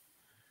professionals.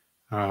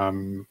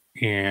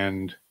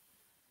 And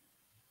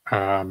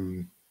I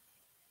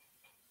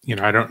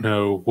don't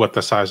know what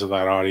the size of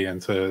that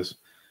audience is.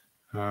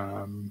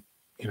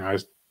 I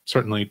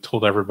certainly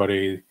told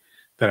everybody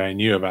that I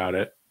knew about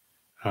it.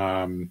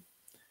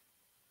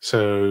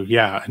 So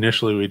yeah,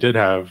 initially we did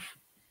have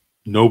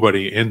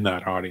nobody in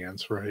that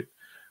audience, right?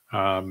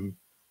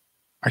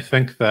 I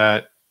think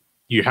that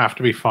you have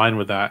to be fine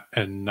with that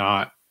and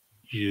not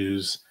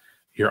use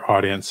your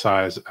audience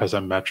size as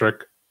a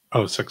metric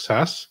of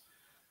success.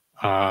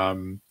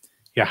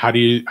 Yeah, how do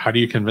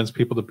you convince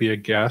people to be a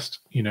guest?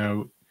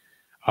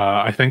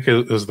 I think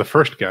it was the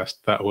first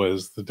guest that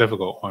was the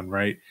difficult one,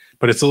 right?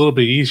 But it's a little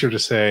bit easier to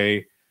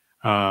say,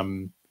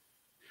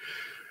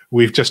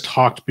 we've just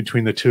talked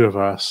between the two of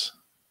us.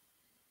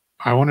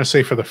 I want to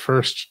say for the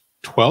first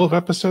 12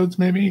 episodes,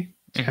 maybe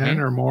 10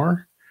 or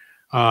more.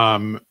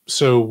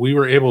 So we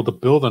were able to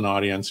build an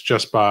audience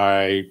just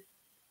by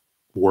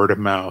word of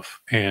mouth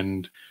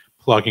and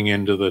plugging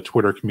into the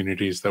Twitter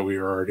communities that we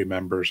were already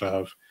members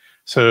of.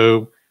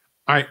 So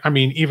I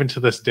mean, even to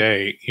this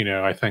day,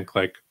 I think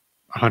like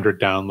 100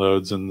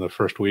 downloads in the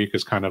first week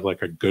is kind of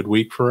like a good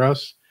week for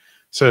us.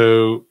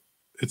 So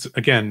it's,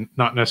 again,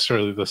 not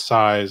necessarily the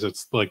size,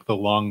 it's like the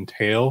long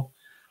tail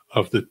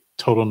of the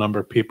total number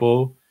of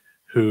people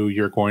who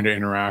you're going to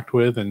interact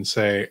with and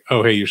say,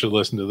 oh, hey, you should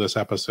listen to this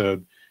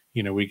episode.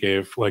 We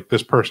gave, like,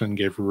 this person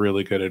gave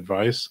really good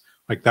advice.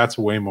 Like, that's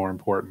way more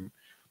important.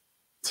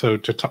 So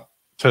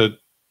to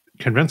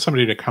convince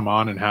somebody to come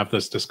on and have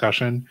this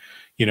discussion,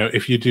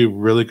 if you do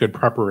really good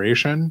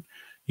preparation,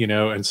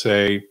 and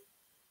say,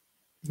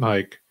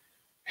 like,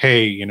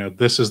 hey,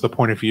 this is the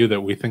point of view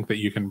that we think that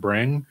you can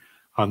bring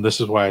on, this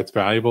is why it's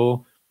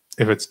valuable.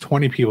 If it's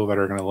 20 people that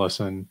are going to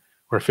listen,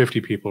 or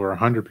 50 people or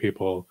 100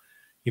 people,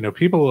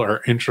 people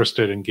are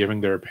interested in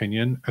giving their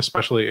opinion,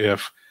 especially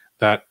if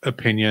that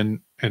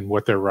opinion and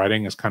what they're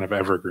writing is kind of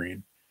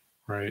evergreen,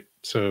 right?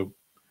 So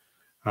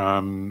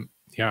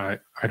yeah,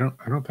 I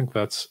don't think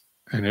that's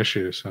an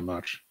issue so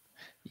much.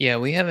 Yeah,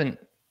 we haven't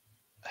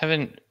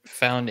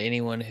found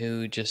anyone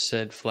who just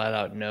said flat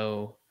out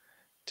no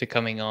to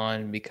coming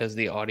on because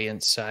the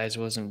audience size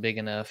wasn't big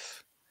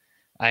enough.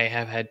 I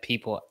have had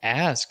people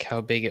ask how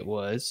big it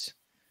was,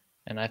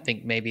 and I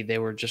think maybe they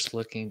were just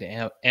looking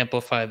to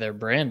amplify their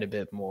brand a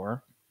bit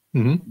more.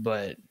 Mm-hmm.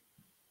 But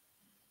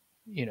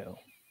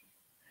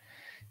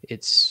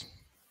it's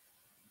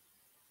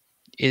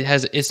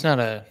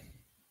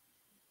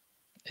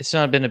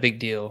not been a big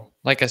deal.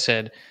 Like I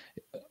said,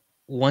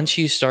 once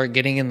you start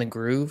getting in the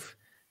groove,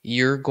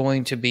 you're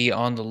going to be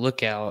on the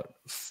lookout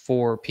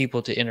for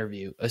people to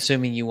interview,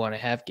 assuming you want to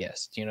have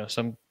guests.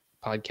 Some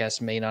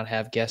podcasts may not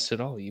have guests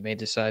at all. You may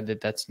decide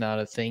that that's not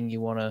a thing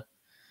you want to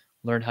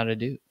learn how to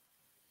do.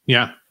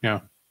 Yeah.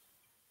 All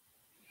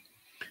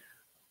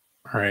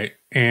right.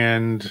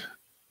 And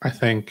I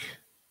think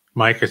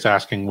Mike is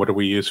asking, what do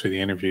we use for the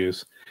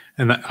interviews?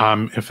 And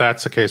if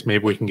that's the case,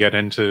 maybe we can get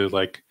into,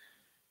 like,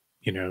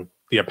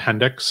 the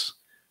appendix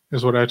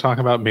is what I talk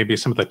about. Maybe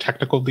some of the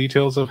technical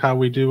details of how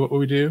we do what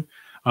we do.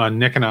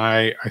 Nick and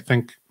I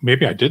think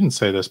maybe I didn't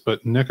say this,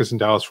 but Nick is in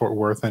Dallas, Fort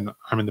Worth, and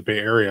I'm in the Bay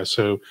Area.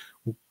 So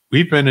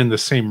we've been in the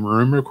same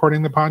room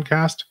recording the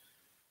podcast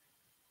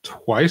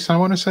twice, I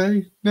want to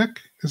say. Nick,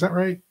 is that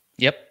right?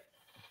 Yep.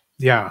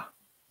 Yeah.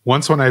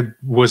 Once when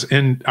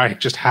I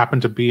just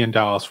happened to be in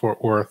Dallas,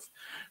 Fort Worth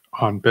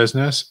on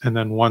business. And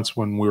then once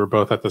when we were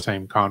both at the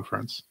same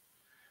conference.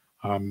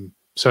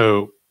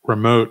 So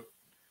remote,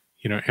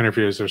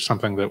 interviews are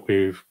something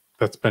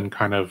that's been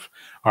kind of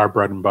our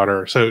bread and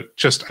butter. So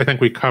I think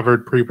we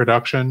covered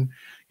pre-production,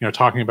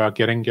 talking about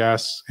getting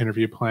guests,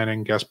 interview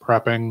planning, guest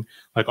prepping,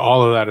 like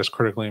all of that is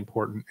critically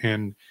important.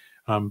 And,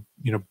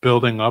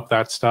 building up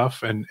that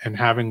stuff and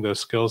having those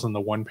skills in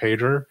the one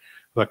pager,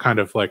 the kind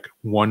of like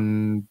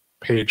one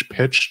page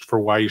pitch for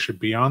why you should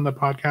be on the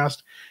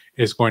podcast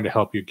is going to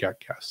help you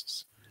get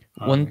guests.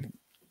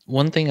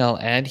 One thing I'll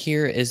add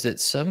here is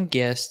that some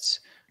guests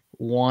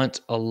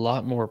want a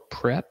lot more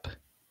prep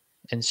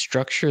and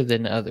structure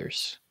than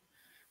others.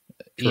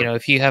 Sure.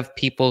 If you have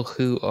people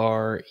who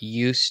are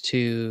used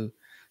to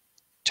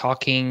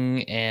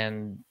talking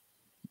and,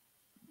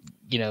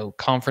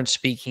 conference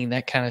speaking,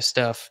 that kind of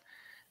stuff,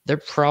 they're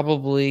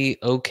probably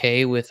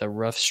okay with a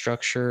rough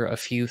structure, a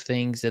few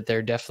things that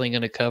they're definitely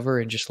going to cover,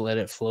 and just let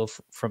it flow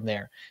from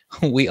there.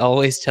 We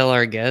always tell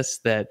our guests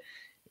that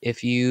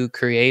if you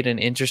create an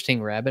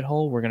interesting rabbit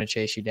hole, we're going to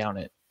chase you down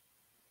it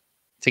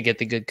to get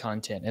the good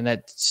content. And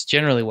that's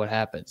generally what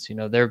happens.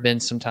 There have been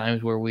some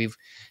times where we've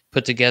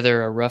put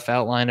together a rough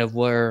outline of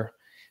where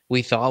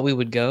we thought we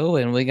would go,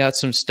 and we got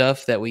some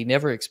stuff that we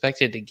never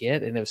expected to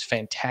get, and it was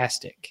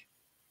fantastic.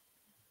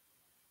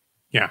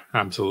 Yeah,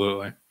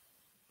 absolutely.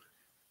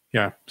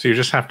 Yeah. So you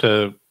just have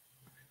to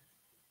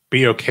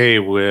be okay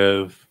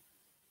with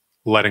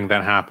letting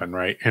that happen,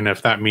 right? And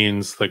if that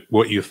means like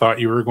what you thought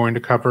you were going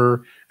to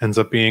cover ends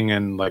up being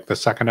in like the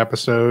second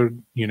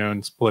episode,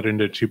 and split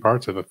into two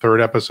parts, or the third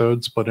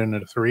episode split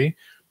into three,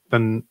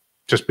 then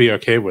just be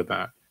okay with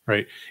that,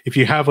 right? If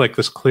you have like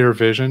this clear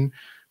vision,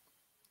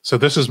 so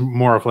this is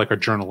more of like a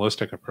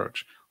journalistic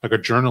approach. Like a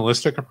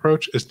journalistic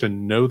approach is to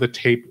know the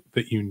tape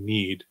that you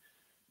need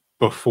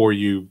before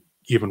you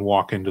even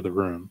walk into the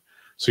room.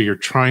 So you're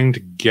trying to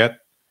get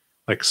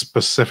like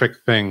specific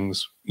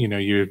things,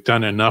 you've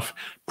done enough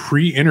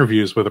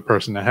pre-interviews with a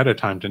person ahead of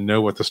time to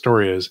know what the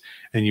story is,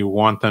 and you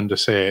want them to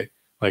say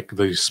like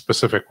the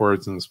specific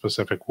words in the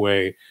specific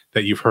way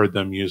that you've heard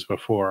them use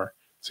before.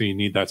 So you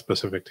need that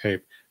specific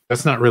tape.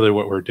 That's not really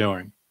what we're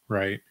doing,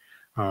 right?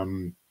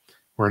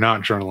 We're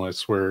not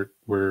journalists. We're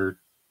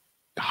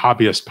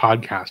hobbyist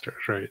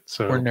podcasters, right?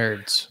 So we're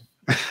nerds.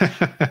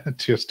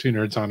 Just two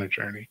nerds on a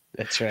journey.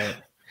 That's right.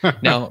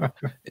 Now,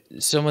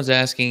 someone's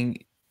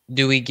asking,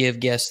 do we give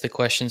guests the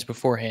questions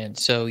beforehand?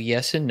 So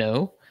yes and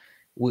no.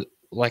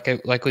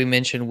 Like we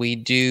mentioned, we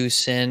do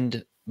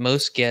send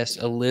most guests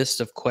a list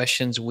of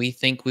questions we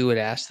think we would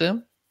ask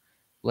them.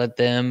 Let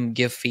them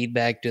give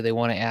feedback. Do they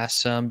want to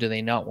ask some? Do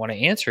they not want to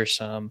answer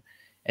some?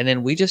 And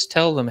then we just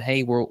tell them,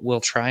 hey,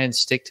 we'll try and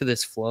stick to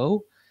this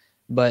flow,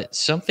 but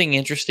something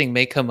interesting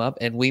may come up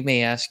and we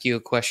may ask you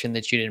a question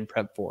that you didn't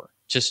prep for.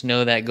 Just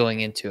know that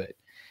going into it.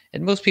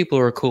 And most people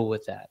are cool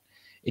with that.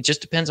 It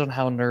just depends on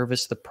how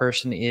nervous the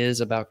person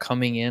is about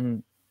coming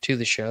in to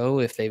the show.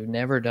 If they've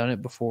never done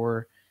it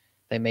before,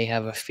 they may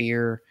have a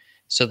fear.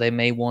 So they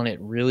may want it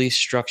really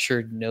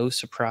structured, no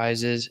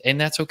surprises, and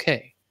that's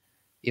okay.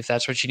 If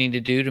that's what you need to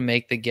do to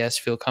make the guests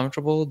feel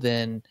comfortable,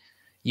 then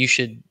you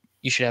should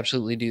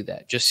absolutely do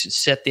that. Just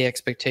set the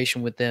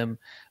expectation with them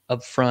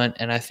up front,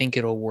 and I think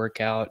it'll work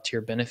out to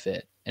your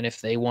benefit. And if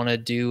they want to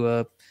do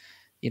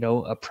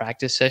a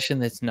practice session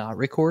that's not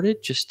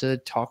recorded, just to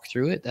talk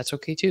through it, that's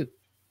okay too.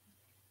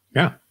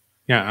 Yeah,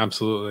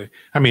 absolutely.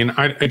 I mean,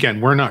 again,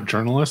 we're not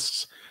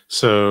journalists,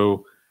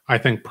 so I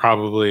think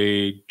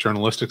probably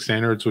journalistic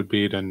standards would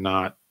be to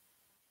not,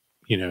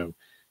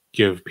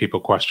 give people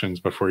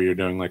questions before you're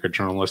doing like a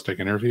journalistic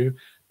interview.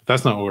 But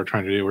that's not what we're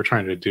trying to do. We're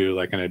trying to do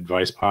like an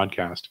advice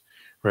podcast,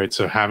 right?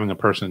 So having a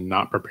person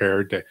not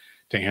prepared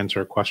to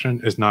answer a question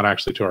is not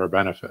actually to our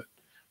benefit,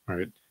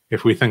 right?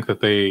 If we think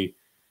that they,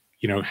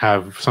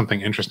 have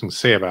something interesting to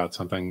say about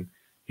something,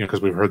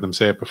 because we've heard them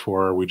say it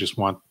before, we just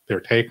want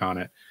their take on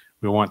it.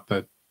 We want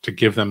to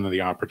give them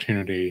the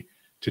opportunity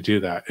to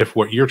do that. If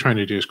what you're trying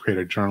to do is create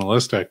a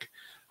journalistic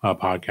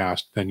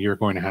podcast, then you're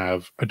going to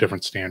have a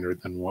different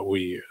standard than what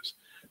we use.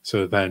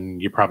 So then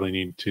you probably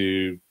need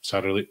to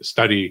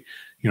study,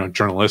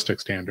 journalistic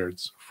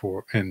standards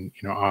and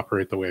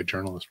operate the way a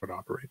journalist would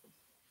operate.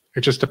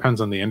 It just depends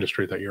on the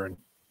industry that you're in.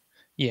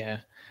 Yeah.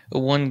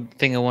 One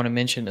thing I want to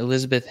mention,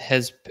 Elizabeth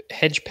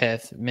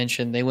Hedgepeth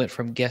mentioned they went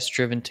from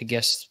guest-driven to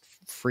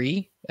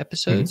guest-free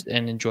episodes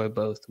and enjoy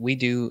both. We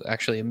do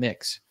actually a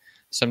mix.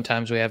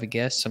 Sometimes we have a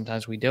guest,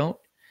 sometimes we don't.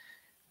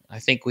 I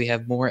think we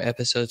have more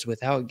episodes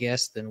without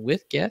guests than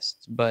with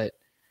guests, but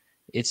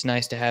it's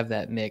nice to have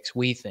that mix,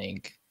 we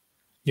think.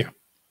 Yeah.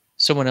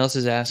 Someone else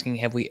is asking,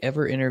 have we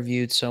ever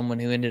interviewed someone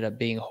who ended up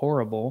being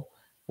horrible?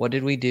 What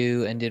did we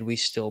do, and did we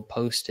still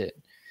post it?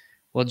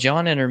 Well,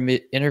 John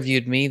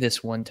interviewed me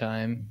this one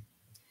time.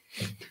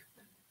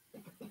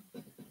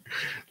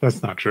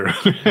 That's not true.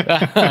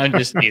 I'm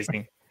just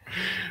teasing.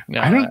 No,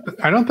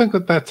 I don't think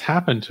that's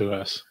happened to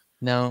us.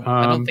 No,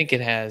 I don't think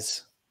it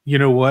has. You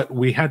know what?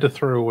 We had to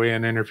throw away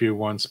an interview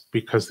once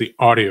because the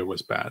audio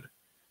was bad,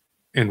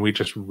 and we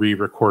just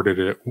re-recorded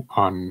it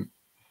on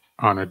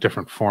a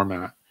different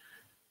format.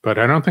 But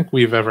I don't think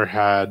we've ever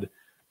had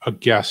a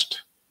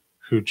guest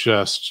who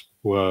just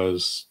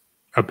was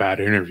a bad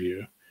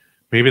interview.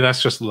 Maybe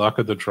that's just luck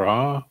of the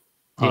draw.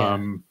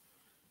 Yeah.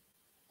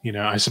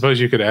 I suppose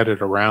you could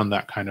edit around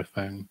that kind of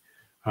thing.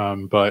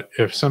 But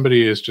if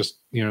somebody is just,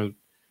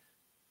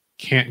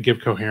 can't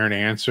give coherent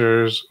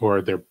answers,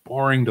 or they're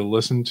boring to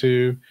listen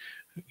to,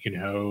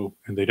 and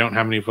they don't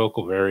have any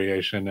vocal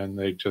variation, and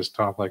they just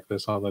talk like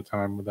this all the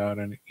time without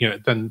any,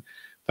 then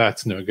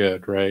that's no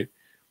good, right?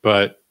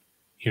 But,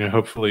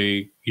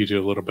 hopefully you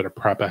do a little bit of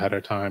prep ahead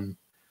of time.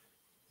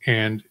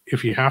 And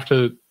if you have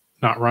to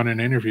not run an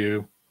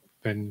interview,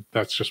 then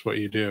that's just what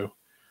you do.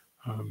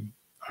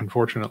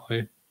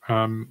 Unfortunately,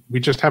 we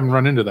just haven't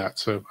run into that,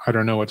 so I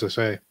don't know what to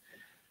say.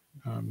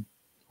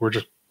 We're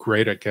just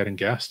great at getting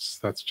guests.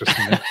 That's just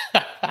me.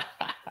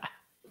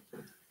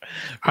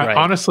 Right.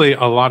 Honestly,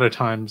 a lot of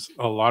times,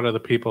 a lot of the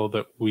people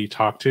that we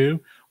talk to,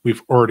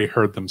 we've already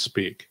heard them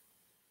speak,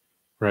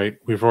 right?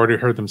 We've already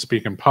heard them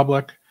speak in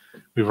public.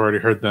 We've already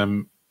heard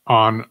them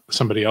on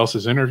somebody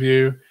else's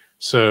interview.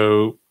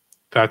 So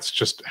that's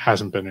just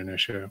hasn't been an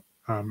issue.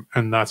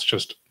 And that's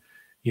just,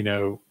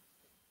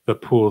 the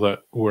pool that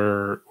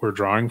we're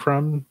drawing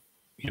from,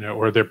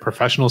 or they're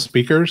professional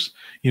speakers,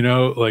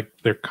 like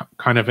they're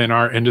kind of in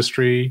our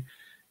industry,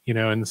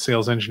 in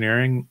sales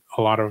engineering.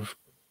 A lot of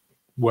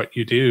what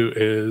you do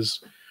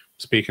is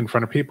speak in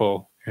front of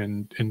people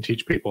and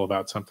teach people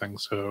about something.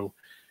 So,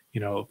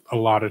 a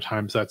lot of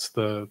times that's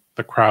the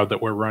crowd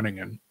that we're running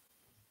in.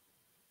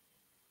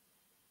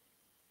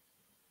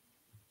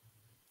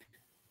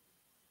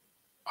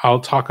 I'll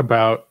talk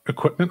about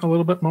equipment a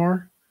little bit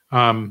more.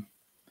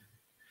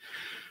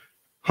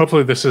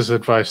 Hopefully this is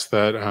advice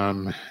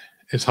that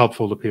is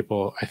helpful to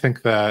people. I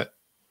think that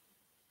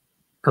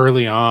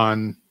early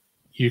on,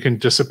 you can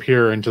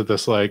disappear into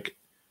this like,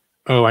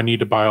 oh, I need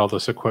to buy all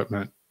this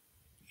equipment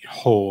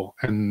hole,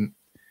 and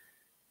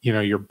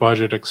your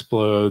budget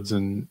explodes,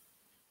 and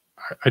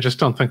I just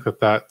don't think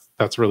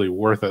that's really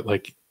worth it.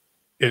 Like,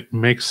 it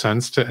makes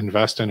sense to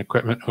invest in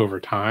equipment over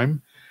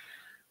time.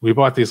 We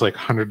bought these like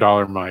 $100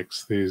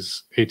 mics,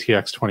 these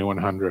ATX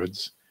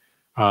 2100s.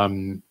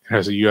 It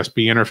has a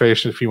USB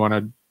interface if you want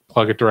to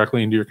plug it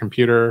directly into your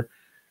computer.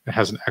 It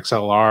has an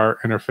XLR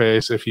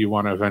interface if you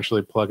want to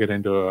eventually plug it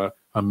into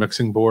a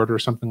mixing board or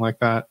something like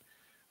that,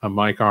 a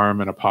mic arm,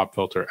 and a pop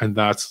filter. And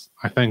that's,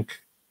 I think,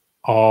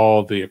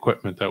 all the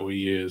equipment that we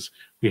use.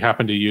 We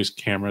happen to use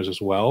cameras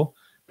as well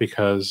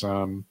because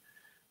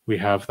we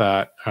have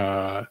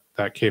that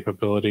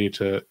capability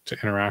to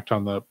interact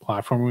on the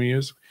platform we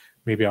use.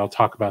 Maybe I'll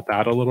talk about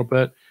that a little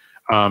bit.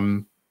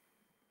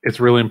 It's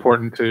really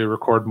important to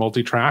record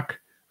multi-track.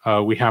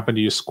 We happen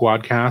to use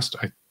Squadcast.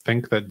 I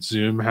think that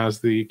Zoom has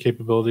the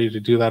capability to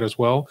do that as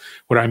well.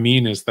 What I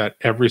mean is that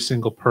every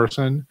single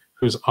person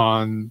who's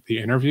on the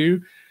interview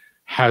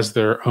has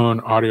their own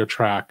audio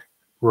track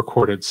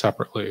recorded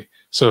separately.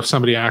 So if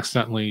somebody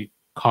accidentally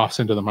coughs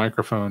into the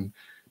microphone,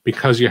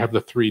 because you have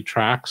the 3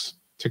 tracks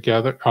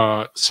together,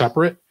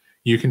 separate,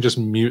 you can just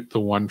mute the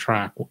one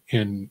track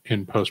in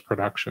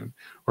post-production.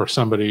 Or if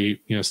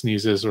somebody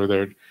sneezes or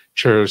their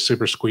chair is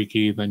super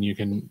squeaky, then you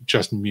can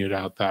just mute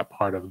out that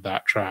part of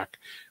that track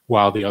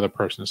while the other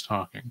person is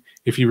talking.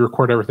 If you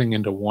record everything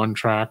into one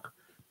track,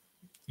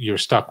 you're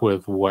stuck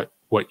with what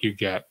you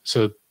get.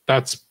 So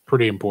that's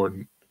pretty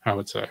important, I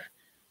would say.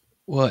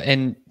 Well,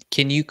 and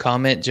can you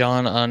comment,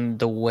 John, on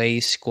the way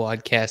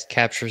Squadcast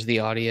captures the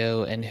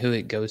audio and who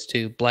it goes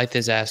to? Blythe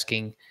is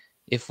asking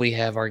if we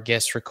have our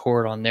guests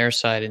record on their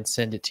side and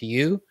send it to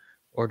you,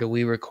 or do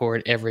we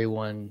record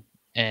everyone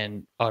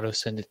and auto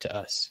send it to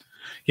us?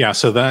 Yeah,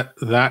 so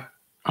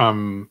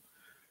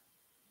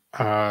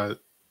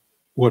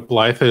what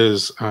Blythe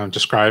is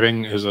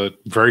describing is a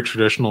very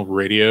traditional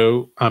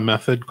radio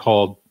method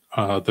called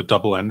the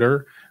double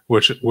ender,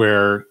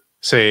 where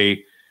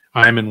say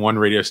I'm in one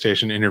radio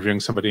station interviewing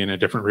somebody in a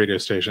different radio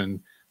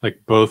station,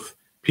 like both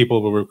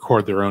people will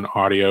record their own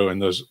audio in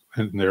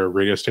their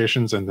radio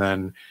stations, and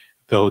then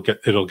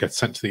it'll get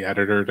sent to the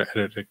editor to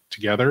edit it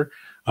together.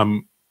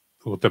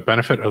 The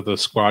benefit of the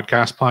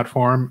Squadcast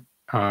platform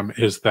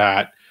is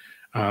that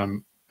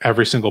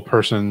every single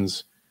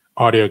person's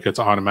audio gets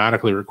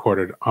automatically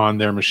recorded on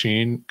their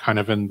machine, kind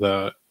of in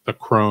the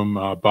Chrome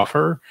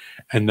buffer,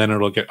 and then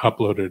it'll get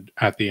uploaded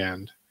at the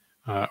end,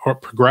 or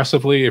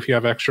progressively if you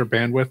have extra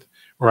bandwidth,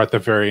 or at the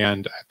very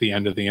end, at the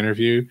end of the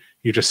interview,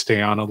 you just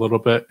stay on a little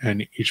bit,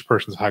 and each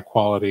person's high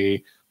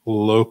quality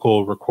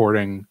local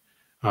recording,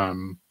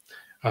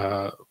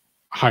 high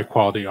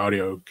quality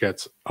audio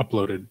gets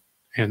uploaded,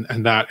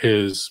 and that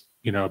is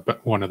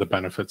one of the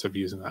benefits of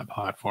using that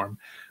platform.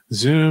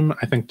 Zoom,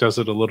 I think, does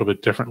it a little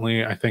bit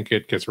differently. I think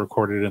it gets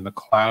recorded in the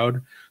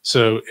cloud.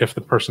 So if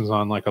the person's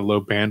on like a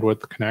low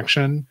bandwidth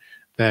connection,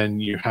 then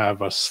you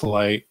have a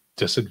slight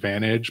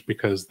disadvantage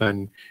because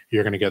then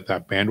you're going to get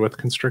that bandwidth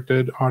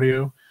constricted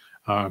audio.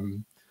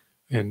 And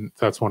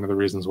that's one of the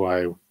reasons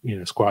why,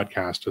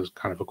 Squadcast is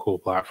kind of a cool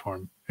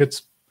platform.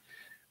 It's,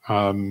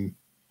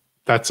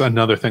 that's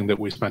another thing that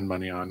we spend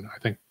money on. I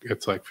think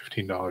it's like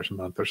 $15 a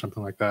month or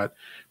something like that.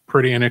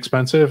 Pretty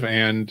inexpensive.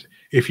 And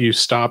if you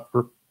stop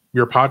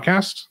your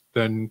podcast,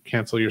 then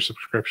cancel your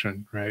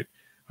subscription, right?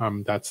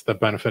 That's the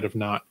benefit of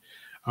not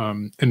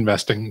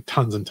investing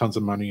tons and tons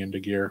of money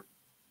into gear.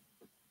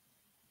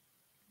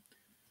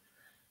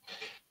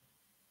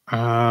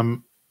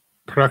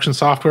 Production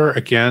software,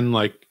 again,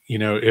 like,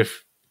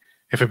 if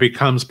it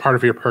becomes part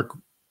of your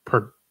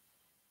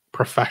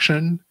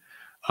profession,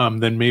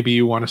 then maybe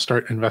you want to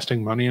start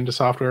investing money into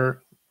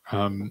software.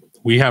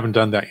 We haven't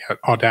done that yet.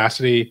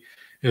 Audacity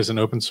is an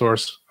open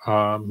source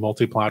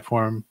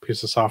multi-platform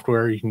piece of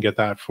software. You can get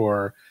that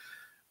for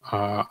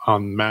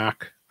on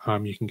Mac.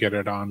 You can get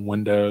it on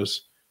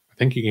Windows. I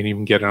think you can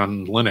even get it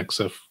on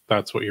Linux if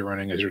that's what you're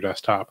running as your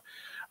desktop.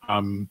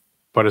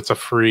 But it's a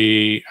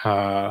free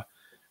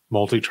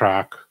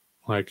multi-track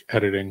like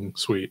editing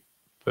suite.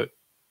 But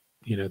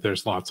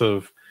there's lots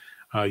of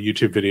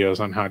YouTube videos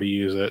on how to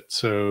use it.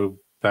 So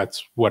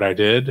that's what I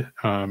did.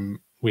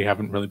 We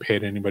haven't really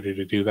paid anybody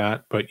to do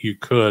that, but you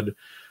could,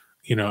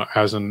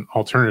 as an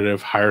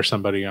alternative, hire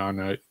somebody on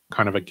a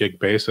kind of a gig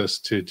basis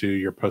to do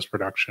your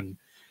post-production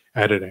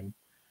editing.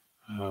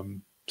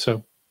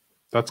 So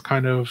that's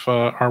kind of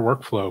our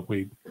workflow.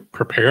 We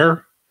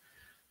prepare,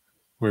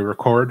 we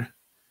record,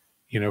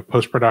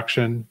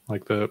 post-production,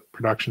 like the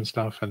production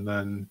stuff, and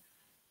then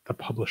the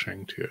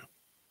publishing too.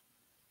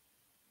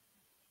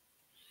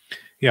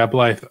 Yeah,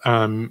 Blythe.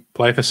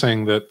 Blythe is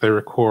saying that they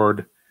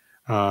record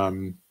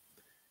 2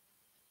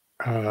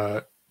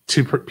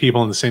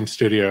 people in the same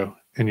studio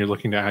and you're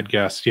looking to add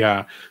guests.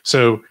 Yeah.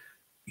 So,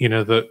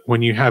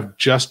 when you have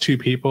just 2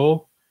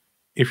 people,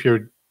 if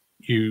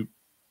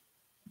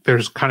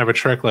there's kind of a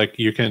trick, like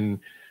you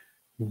can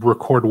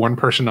record one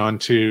person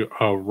onto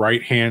a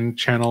right-hand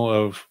channel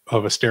of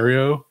a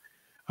stereo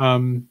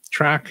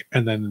track,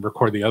 and then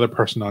record the other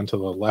person onto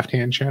the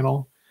left-hand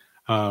channel.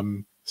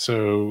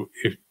 So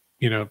if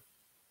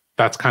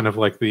that's kind of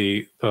like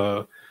the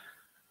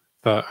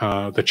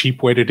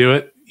cheap way to do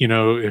it.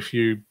 If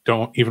you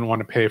don't even want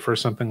to pay for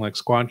something like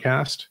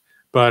Squadcast,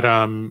 but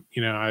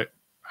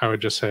I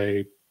would just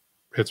say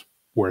it's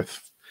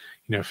worth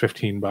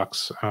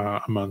 $15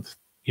 a month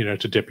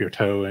to dip your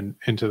toe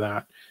into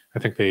that. I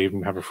think they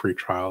even have a free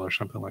trial or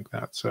something like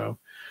that. So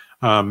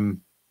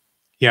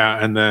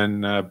yeah, and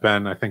then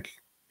Ben, I think,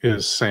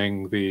 is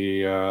saying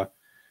the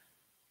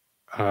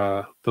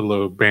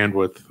low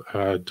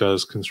bandwidth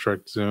does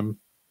constrict Zoom.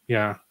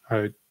 Yeah,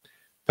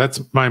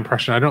 that's my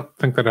impression. I don't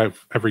think that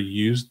I've ever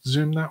used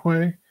Zoom that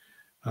way,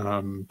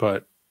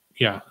 but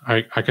yeah,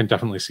 I can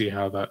definitely see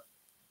how that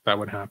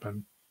would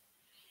happen.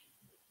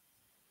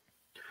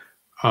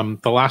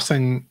 The last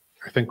thing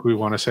I think we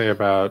want to say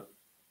about,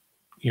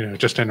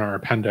 just in our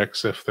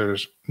appendix, if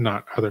there's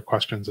not other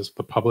questions, is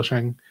the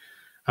publishing.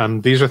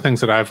 These are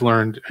things that I've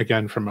learned,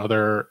 again, from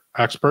other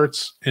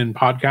experts in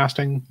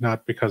podcasting,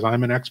 not because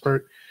I'm an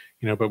expert,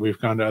 but we've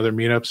gone to other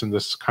meetups, and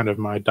this is kind of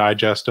my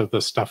digest of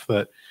the stuff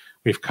that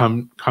we've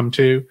come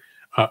to.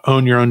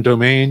 Own your own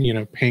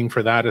domain, paying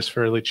for that is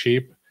fairly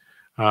cheap.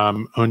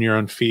 Own your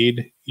own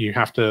feed. You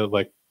have to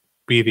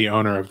be the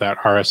owner of that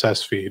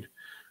RSS feed.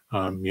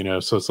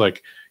 So it's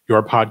like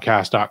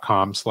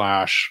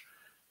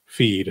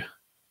yourpodcast.com/feed.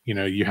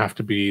 You have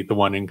to be the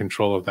one in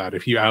control of that.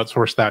 If you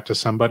outsource that to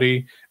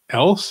somebody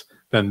else,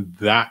 then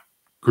that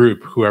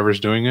group, whoever's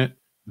doing it,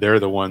 they're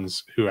the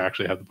ones who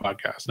actually have the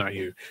podcast, not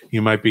you.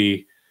 You might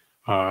be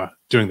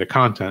doing the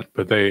content,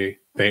 but they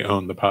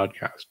own the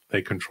podcast.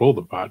 They control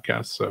the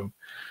podcast. So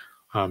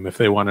if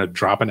they want to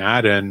drop an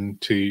ad in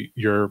to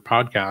your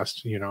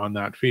podcast, on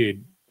that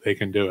feed, they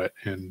can do it,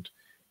 and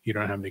you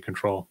don't have any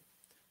control.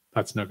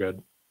 That's no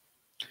good.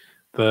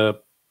 The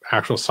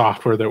actual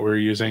software that we're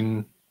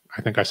using,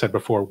 I think I said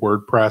before,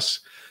 WordPress.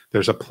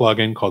 There's a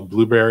plugin called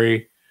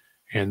Blueberry,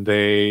 and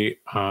they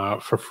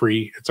for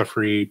free. It's a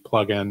free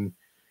plugin,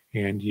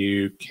 and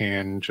you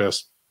can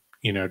just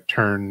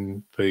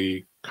turn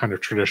the kind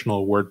of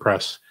traditional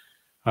WordPress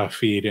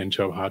feed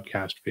into a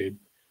podcast feed.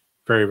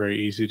 Very, very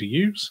easy to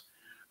use.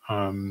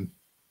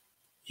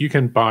 You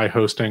can buy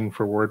hosting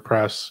for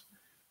WordPress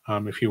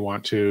if you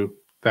want to.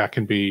 That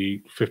can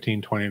be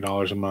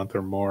 $15-20 a month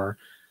or more.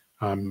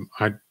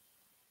 I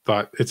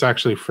thought it's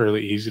actually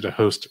fairly easy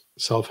to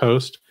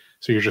self-host.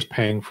 So you're just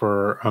paying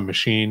for a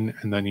machine,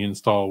 and then you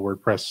install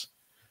WordPress.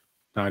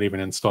 Not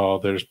even install.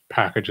 There's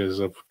packages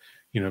of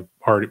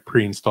already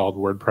pre-installed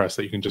WordPress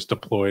that you can just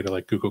deploy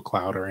to Google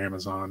Cloud or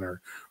Amazon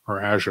or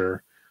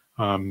Azure,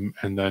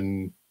 and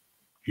then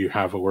you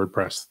have a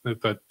WordPress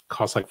that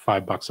costs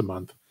 $5 a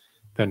month.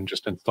 Then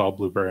just install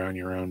Blueberry on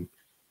your own.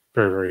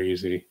 Very, very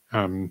easy.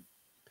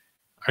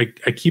 I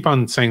keep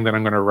on saying that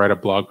I'm going to write a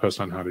blog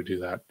post on how to do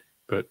that,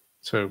 but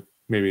so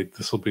maybe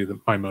this will be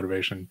my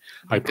motivation.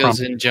 It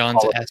goes in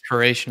John's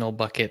aspirational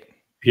bucket.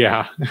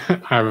 Yeah, I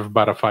have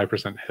about a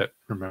 5% hit.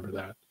 Remember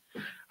that.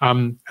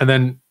 And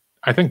then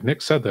I think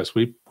Nick said this.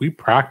 We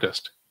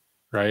practiced,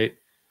 right?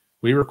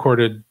 We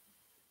recorded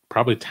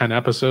probably 10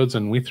 episodes,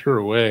 and we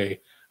threw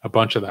away a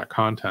bunch of that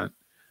content.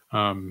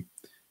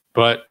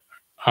 But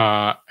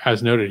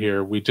as noted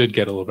here, we did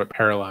get a little bit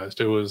paralyzed.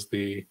 It was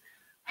the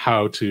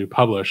how to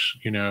publish,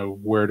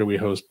 where do we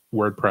host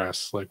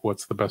WordPress?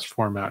 What's the best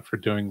format for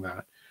doing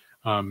that?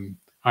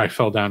 I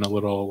fell down a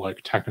little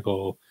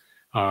technical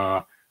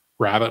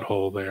rabbit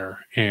hole there,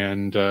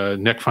 and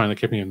Nick finally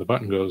kicked me in the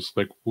butt and goes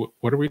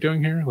what are we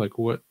doing here?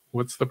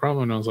 What's the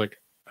problem? And I was like,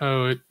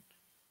 no,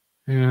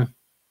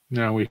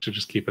 we should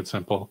just keep it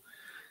simple.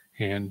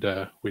 And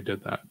we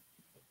did that.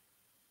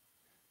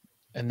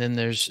 And then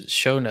there's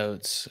show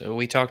notes.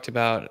 We talked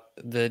about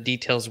the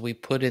details we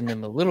put in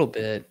them a little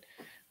bit,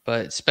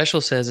 but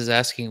Special Says is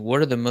asking, what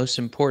are the most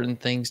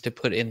important things to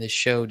put in the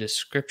show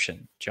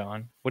description,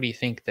 John? What do you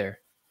think there?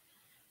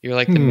 You're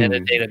like the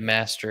metadata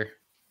master.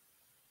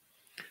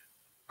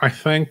 I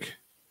think,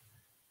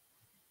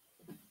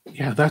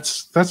 yeah,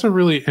 that's a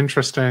really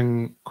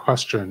interesting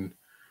question.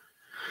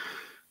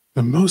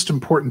 The most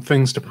important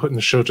things to put in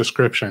the show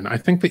description. I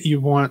think that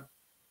you want,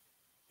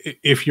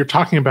 if you're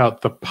talking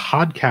about the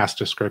podcast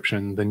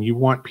description, then you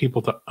want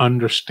people to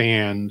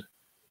understand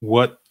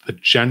what the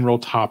general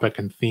topic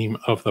and theme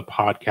of the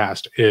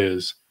podcast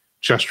is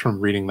just from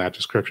reading that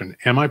description.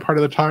 Am I part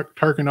of the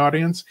target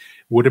audience?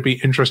 Would it be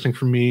interesting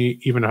for me,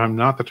 even if I'm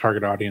not the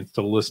target audience,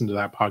 to listen to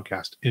that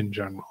podcast in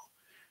general,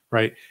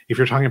 right? If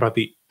you're talking about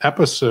the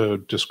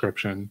episode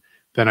description,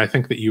 then I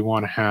think that you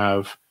want to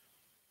have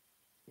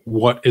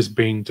what is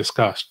being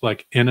discussed,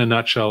 in a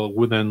nutshell,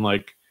 within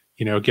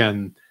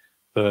again,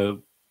 the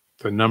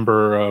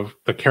number of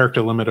the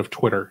character limit of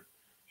Twitter.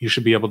 You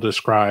should be able to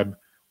describe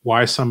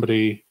why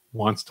somebody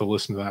wants to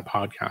listen to that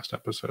podcast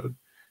episode.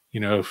 You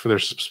know, if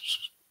there's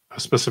a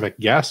specific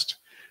guest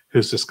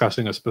who's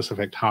discussing a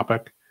specific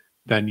topic,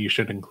 then you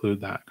should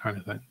include that kind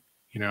of thing.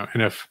 You know,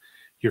 and if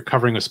you're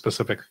covering a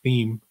specific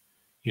theme,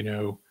 you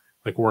know,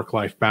 like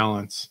work-life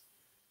balance,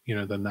 you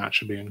know, then that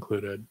should be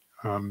included.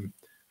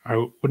 I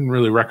wouldn't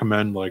really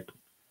recommend like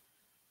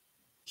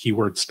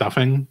keyword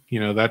stuffing. You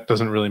know, that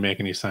doesn't really make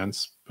any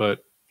sense.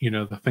 But, you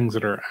know, the things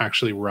that are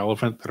actually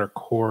relevant, that are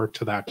core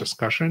to that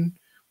discussion,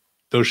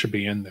 those should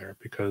be in there,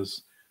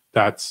 because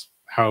that's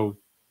how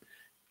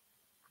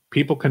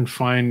people can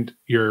find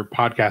your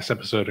podcast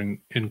episode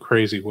in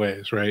crazy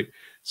ways, right?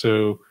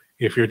 So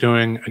if you're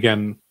doing,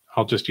 again,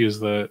 I'll just use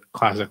the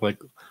classic like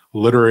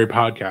literary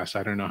podcast.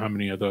 I don't know how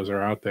many of those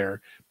are out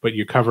there, but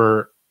you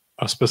cover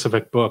a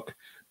specific book,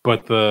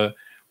 but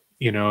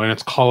you know, and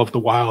it's Call of the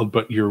Wild,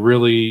 but you're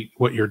really,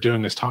 what you're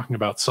doing is talking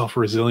about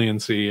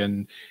self-resiliency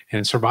and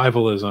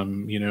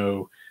survivalism, you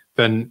know,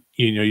 then,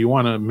 you know, you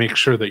want to make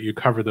sure that you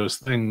cover those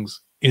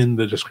things in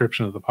the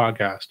description of the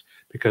podcast,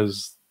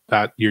 because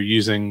that you're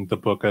using the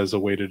book as a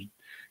way to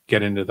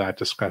get into that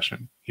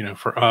discussion. You know,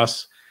 for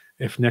us,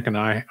 if Nick and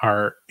I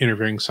are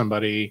interviewing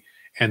somebody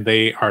and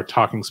they are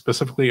talking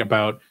specifically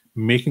about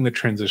making the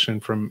transition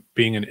from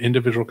being an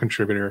individual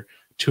contributor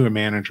to a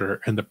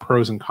manager and the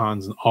pros and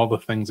cons and all the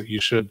things that you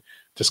should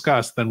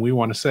discuss, then we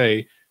want to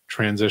say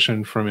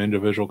transition from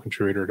individual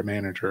contributor to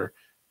manager,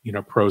 you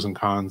know, pros and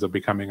cons of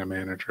becoming a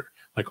manager.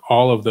 Like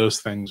all of those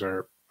things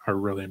are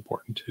really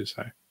important to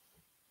say.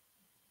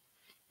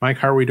 Mike,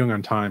 how are we doing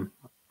on time?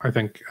 I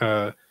think,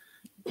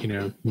 you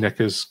know, Nick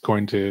is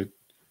going to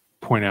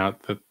point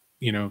out that,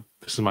 you know,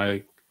 this is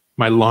my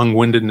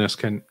long-windedness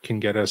can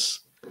get us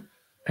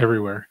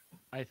everywhere.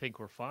 I think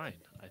we're fine.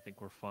 I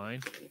think we're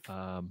fine.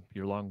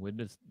 Your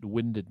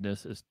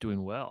long-windedness is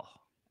doing well.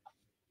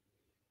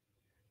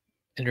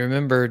 And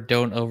remember,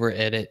 don't over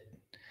edit.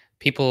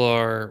 People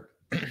are,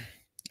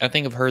 I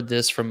think I've heard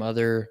this from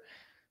other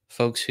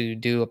folks who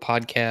do a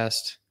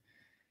podcast.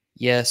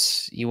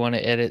 Yes, you want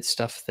to edit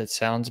stuff that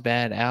sounds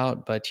bad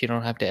out, but you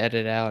don't have to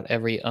edit out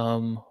every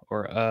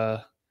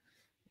or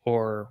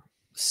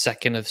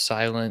second of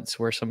silence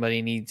where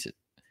somebody needs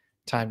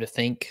time to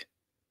think.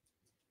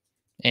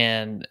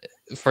 And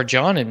for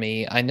John and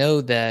me, I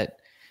know that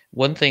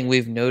one thing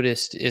we've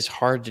noticed is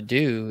hard to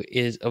do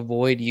is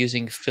avoid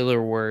using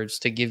filler words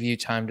to give you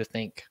time to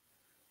think.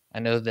 I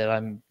know that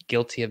I'm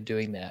guilty of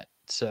doing that.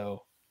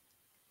 So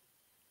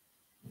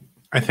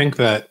I think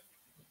that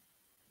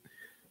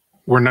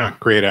we're not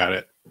great at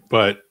it,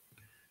 but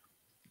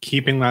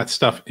keeping that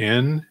stuff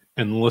in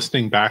and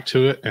listening back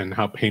to it and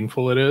how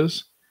painful it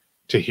is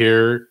to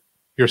hear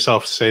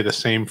yourself say the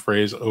same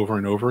phrase over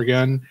and over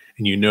again,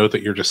 and you know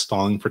that you're just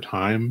stalling for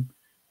time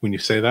when you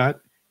say that,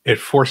 it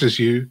forces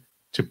you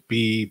to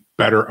be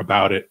better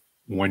about it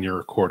when you're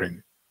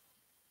recording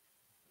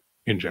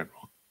in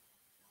general,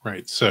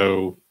 right?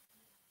 So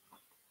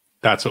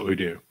that's what we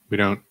do. We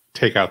don't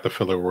take out the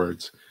filler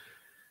words.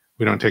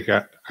 We don't take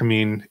out, I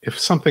mean, if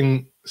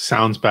something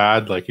sounds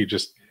bad, like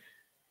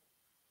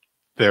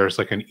there's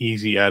like an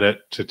easy edit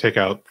to take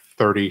out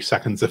 30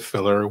 seconds of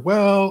filler.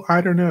 Well,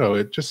 I don't know.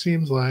 It just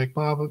seems like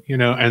blah, blah, you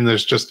know, and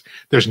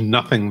there's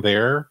nothing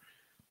there,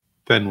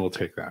 then we'll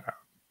take that out.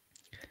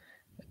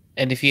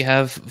 And if you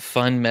have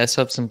fun mess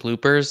ups and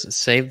bloopers,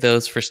 save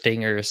those for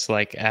stingers,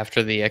 like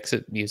after the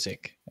exit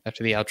music,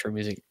 after the outro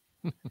music.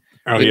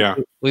 Yeah.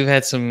 We've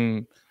had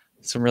some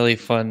really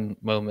fun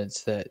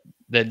moments that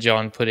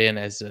John put in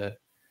as a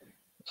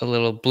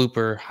little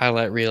blooper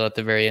highlight reel at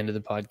the very end of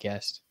the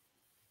podcast.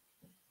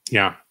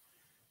 Yeah.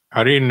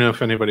 I don't even know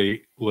if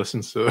anybody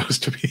listens to those,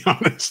 to be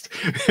honest.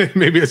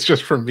 Maybe it's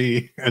just for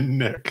me and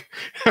Nick.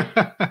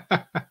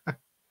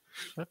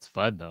 That's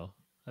fun, though.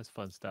 That's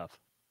fun stuff.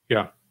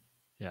 Yeah.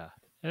 Yeah.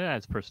 And it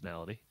adds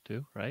personality,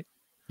 too, right?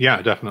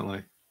 Yeah,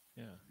 definitely.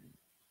 Yeah.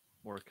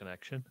 More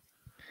connection.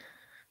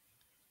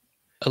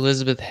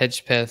 Elizabeth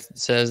Hedgepeth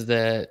says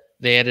that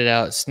they edit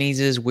out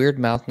sneezes, weird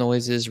mouth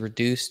noises,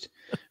 reduce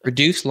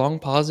long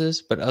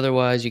pauses, but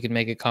otherwise you can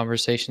make a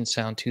conversation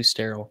sound too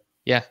sterile.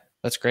 Yeah,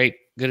 that's great.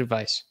 Good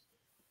advice.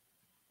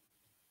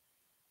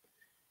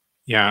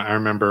 Yeah, I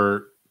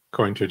remember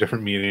going to a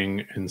different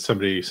meeting and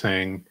somebody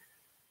saying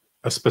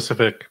a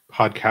specific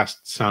podcast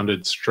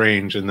sounded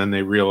strange, and then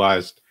they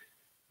realized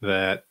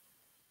that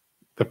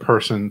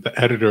the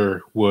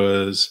editor,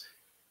 was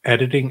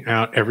editing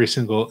out every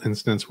single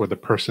instance where the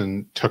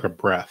person took a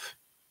breath.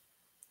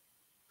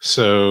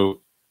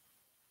 So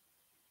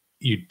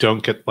you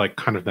don't get like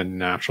kind of the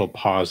natural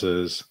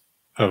pauses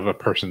of a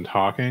person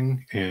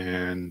talking,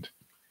 and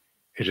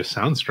it just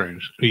sounds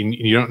strange. I mean,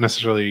 you don't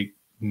necessarily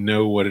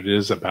know what it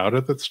is about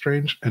it that's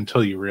strange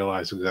until you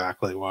realize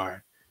exactly why.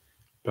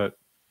 But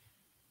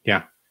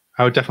yeah,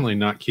 I would definitely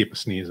not keep a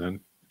sneeze in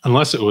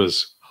unless it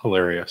was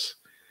hilarious.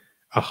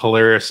 A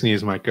hilarious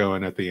sneeze might go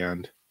in at the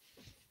end.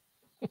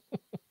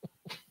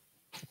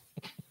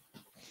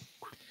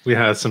 We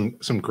had some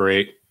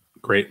great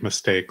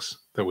mistakes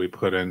that we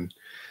put in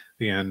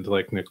the end,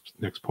 like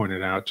Nick's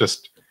pointed out.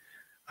 Just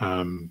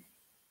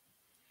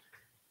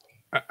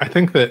I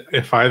think that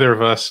if either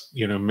of us,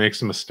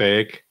 makes a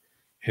mistake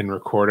in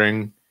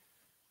recording,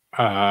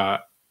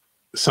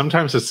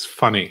 sometimes it's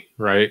funny,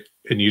 right?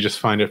 And you just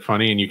find it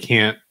funny and you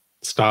can't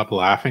stop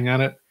laughing at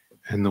it.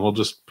 And then we'll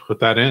just put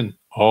that in,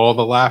 all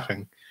the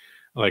laughing,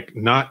 like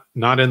not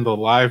in the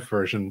live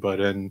version, but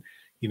in,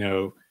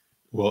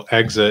 we'll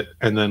exit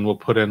and then we'll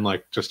put in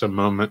like just a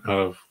moment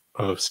of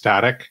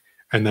static,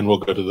 and then we'll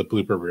go to the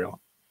blooper reel.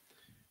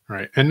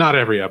 Right. And not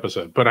every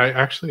episode, but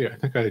I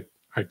think I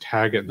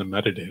tag it in the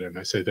metadata and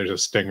I say there's a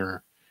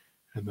stinger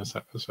in this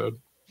episode.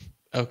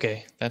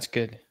 Okay, that's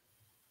good.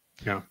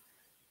 Yeah.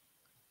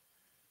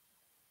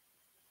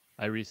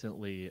 I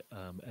recently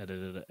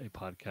edited a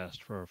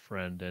podcast for a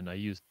friend, and I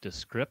used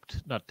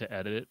Descript, not to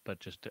edit it,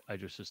 but I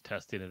just was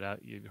testing it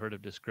out. You heard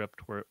of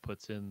Descript, where it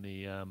puts in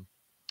the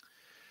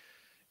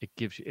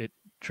it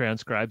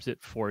transcribes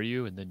it for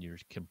you, and then you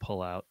can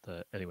pull out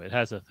anyway. It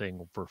has a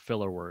thing for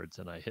filler words,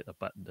 and I hit a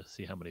button to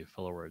see how many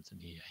filler words,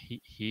 and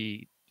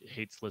he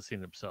hates listening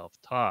to himself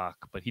talk,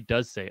 but he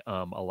does say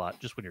a lot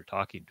just when you're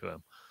talking to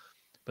him.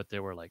 But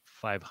there were like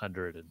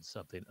 500 and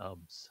something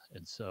ums,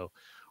 and so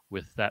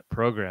with that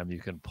program you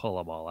can pull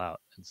them all out.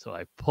 And so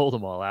I pulled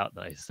them all out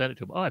and I sent it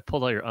to him. Oh, I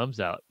pulled all your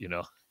ums out, and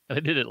I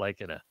did it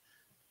like in a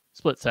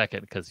split second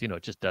because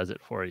it just does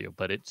it for you,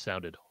 but it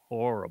sounded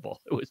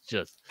horrible. It was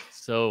just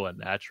so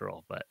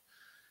unnatural. But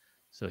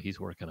so he's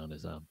working on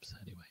his ums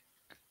anyway.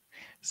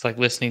 It's like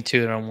listening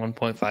to it on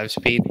 1.5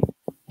 speed.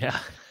 Yeah.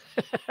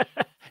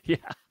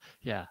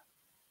 yeah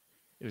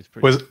It was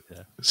pretty good.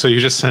 So you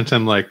just sent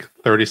him like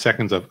 30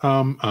 seconds of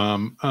no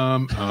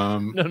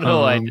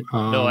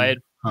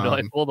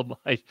I pulled them.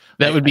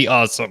 That would be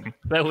awesome.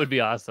 That would be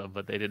awesome,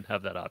 but they didn't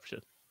have that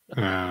option.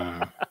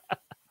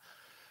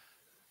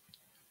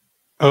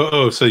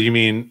 So you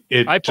mean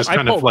they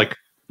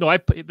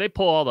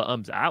pull all the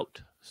ums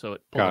out, so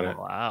it pulled them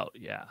all out.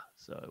 Yeah,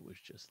 so it was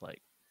just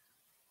like.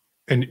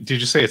 And did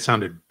you say it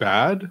sounded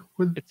bad?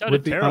 It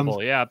sounded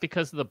terrible, yeah,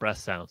 because of the breath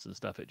sounds and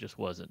stuff. It just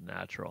wasn't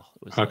natural.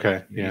 It was okay,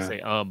 like, you say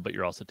but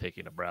you're also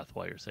taking a breath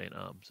while you're saying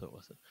so it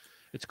wasn't.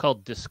 It's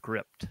called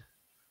Descript.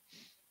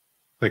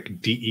 Like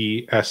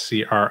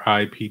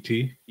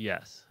DESCRIPT?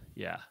 Yes,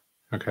 yeah.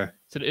 Okay.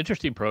 It's an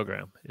interesting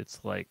program. It's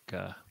like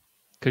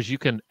because you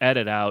can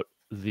edit out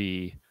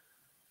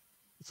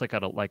it's like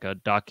a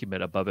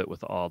document above it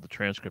with all the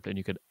transcript, and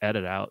you can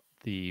edit out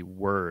the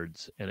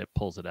words, and it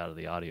pulls it out of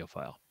the audio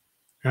file.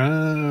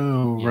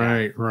 Oh,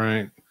 yeah.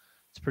 Right.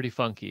 It's pretty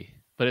funky,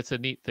 but it's a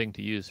neat thing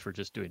to use for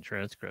just doing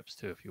transcripts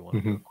too, if you want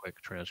to do a quick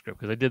transcript.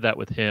 Because I did that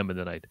with him, and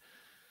then I'd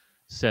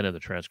send him the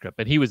transcript,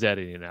 and he was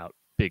editing out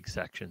big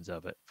sections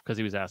of it because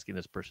he was asking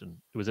this person.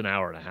 It was an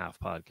 1.5-hour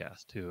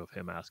podcast too of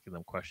him asking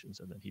them questions,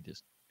 and then he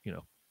just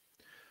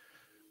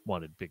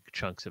wanted big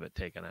chunks of it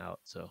taken out.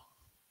 So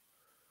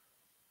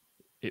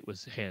it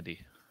was handy.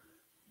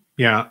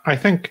 Yeah, I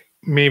think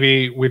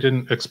maybe we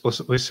didn't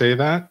explicitly say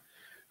that.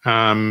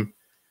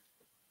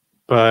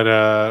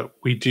 But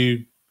we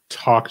do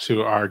talk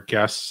to our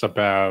guests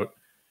about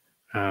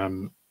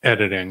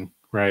editing,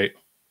 right?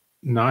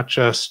 Not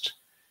just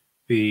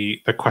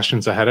the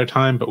questions ahead of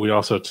time, but we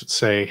also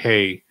say,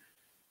 hey,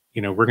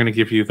 we're going to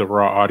give you the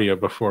raw audio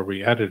before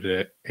we edit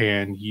it,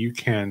 and you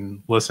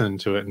can listen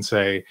to it and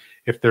say,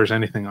 if there's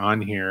anything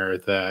on here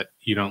that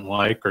you don't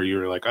like, or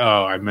you're like,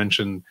 oh, I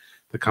mentioned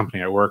the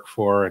company I work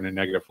for in a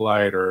negative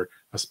light, or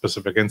a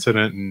specific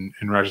incident, and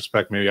in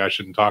retrospect, maybe I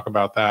shouldn't talk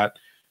about that.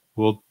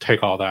 We'll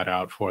take all that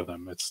out for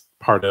them. It's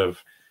part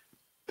of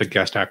the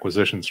guest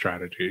acquisition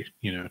strategy,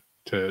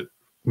 to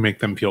make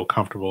them feel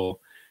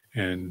comfortable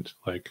and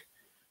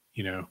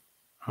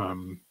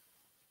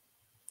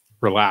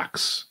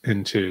relax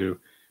into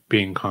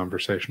being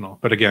conversational.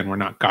 But again, we're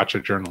not gotcha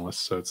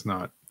journalists, so it's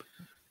not,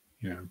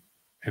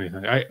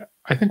 anything.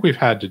 I think we've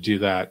had to do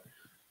that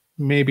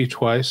maybe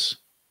twice.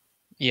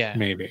 Yeah.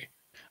 Maybe.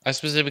 I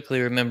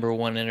specifically remember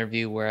one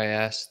interview where I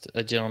asked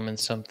a gentleman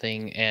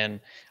something, and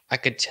I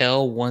could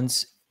tell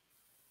once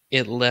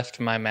it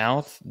left my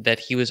mouth that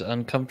he was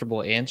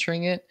uncomfortable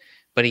answering it,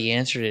 but he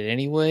answered it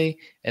anyway.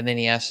 And then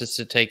he asked us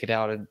to take it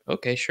out, and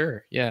okay,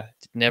 sure. Yeah.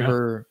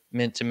 Never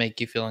meant to make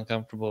you feel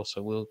uncomfortable.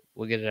 So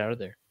we'll get it out of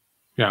there.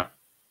 Yeah.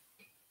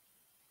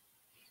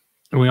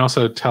 And we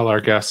also tell our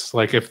guests,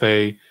 like, if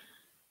they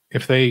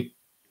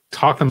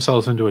talk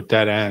themselves into a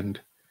dead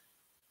end,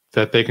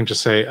 that they can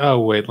just say, oh,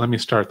 wait, let me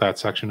start that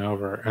section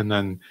over. And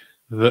then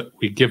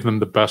we give them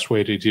the best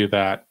way to do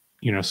that,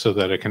 so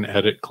that it can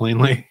edit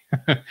cleanly,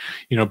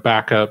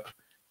 back up,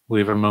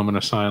 leave a moment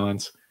of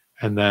silence,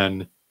 and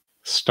then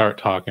start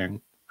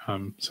talking.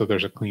 So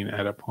there's a clean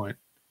edit point.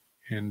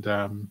 And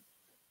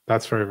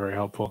that's very, very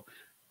helpful.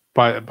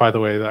 By the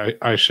way,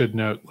 I should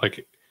note,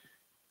 like,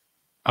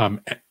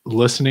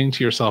 listening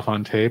to yourself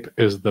on tape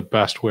is the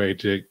best way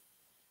to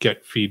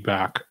get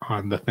feedback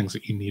on the things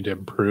that you need to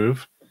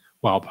improve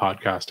while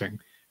podcasting,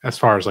 as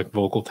far as like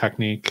vocal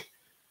technique,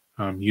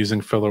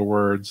 using filler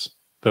words,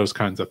 those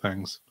kinds of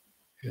things.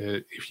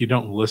 If you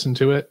don't listen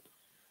to it,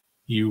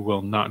 you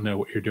will not know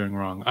what you're doing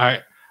wrong.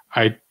 I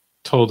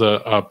told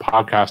a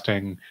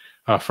podcasting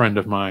friend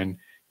of mine,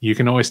 you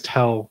can always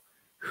tell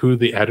who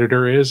the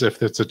editor is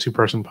if it's a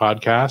 2-person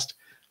podcast,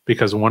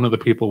 because one of the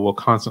people will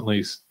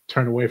constantly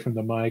turn away from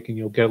the mic, and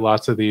you'll get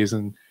lots of these,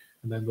 and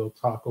then they'll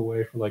talk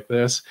away for like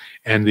this,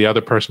 and the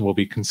other person will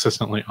be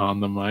consistently on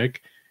the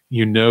mic.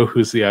 You know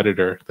who's the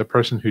editor. The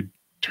person who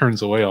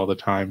turns away all the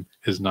time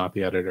is not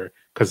the editor,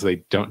 because they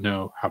don't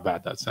know how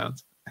bad that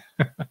sounds.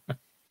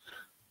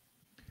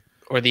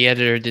 Or the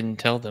editor didn't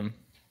tell them.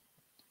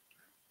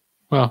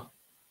 Well,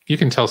 you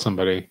can tell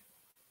somebody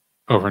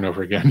over and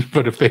over again,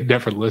 but if they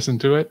never listen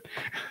to it,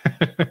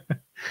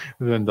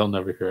 then they'll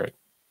never hear it.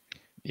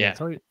 Yeah.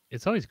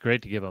 It's always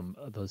great to give them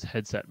those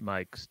headset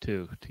mics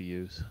too to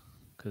use,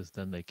 because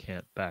then they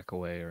can't back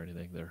away or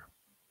anything.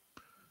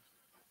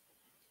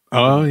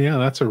 Oh yeah,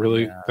 that's a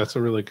really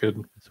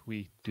good.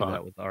 We do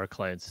that with our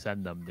clients.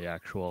 Send them the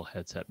actual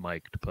headset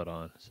mic to put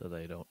on, so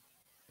they don't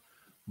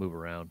move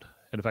around.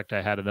 And in fact,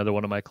 I had another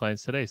one of my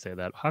clients today say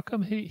that. How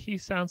come he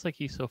sounds like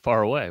he's so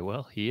far away?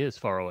 Well, he is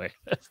far away.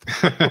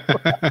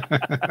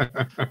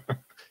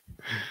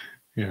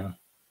 Yeah.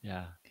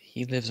 Yeah.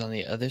 He lives on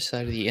the other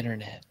side of the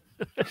internet.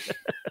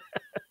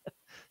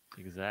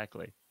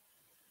 Exactly.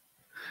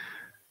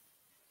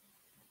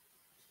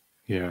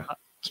 Yeah.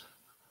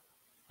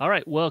 All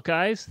right. Well,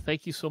 guys,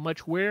 thank you so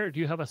much. Where do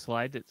you have a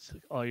slide that's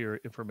all your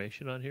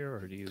information on here,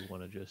 or do you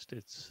want to just?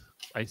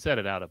 I set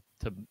it out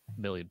to a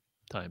million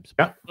times.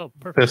 Yeah. Oh,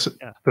 perfect.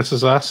 This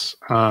is us.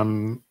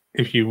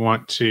 If you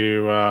want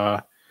to,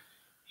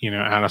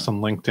 add us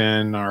on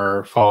LinkedIn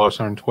or follow us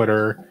on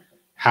Twitter,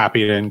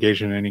 happy to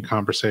engage in any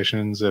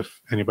conversations. If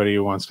anybody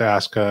wants to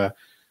ask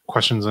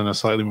questions in a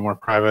slightly more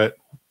private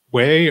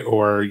way,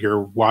 or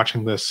you're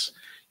watching this,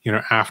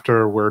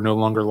 after we're no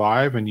longer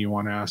live and you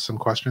want to ask some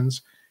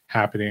questions,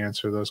 happy to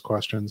answer those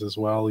questions as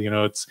well.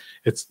 It's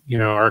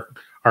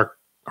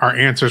our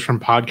answers from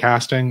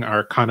podcasting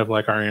are kind of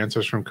like our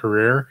answers from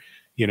career.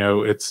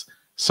 It's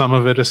some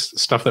of it is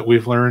stuff that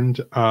we've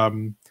learned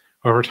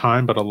over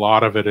time, but a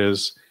lot of it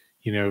is,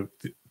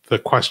 the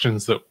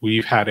questions that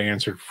we've had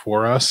answered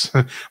for us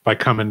by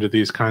coming to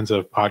these kinds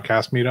of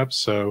podcast meetups.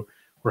 So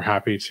we're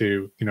happy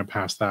to,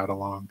 pass that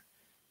along,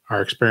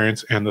 our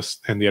experience and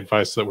the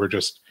advice that we're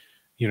just,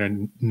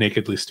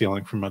 nakedly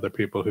stealing from other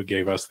people who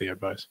gave us the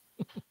advice.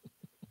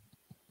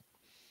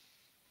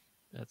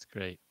 That's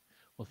great.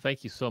 Well,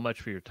 thank you so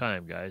much for your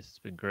time, guys. It's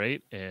been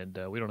great, and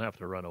we don't have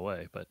to run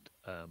away, but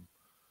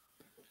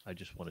I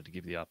just wanted to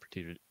give you the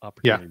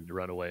opportunity to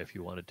run away if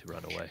you wanted to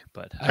run away.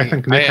 But I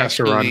think Nick has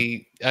to run.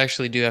 I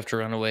actually do have to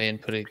run away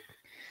and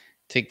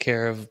take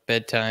care of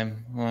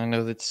bedtime. Well, I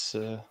know that's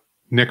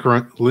Nick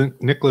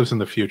lives in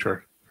the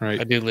future, right?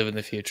 I do live in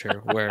the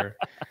future where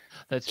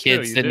that's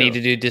kids that need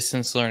to do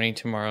distance learning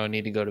tomorrow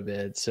need to go to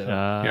bed. So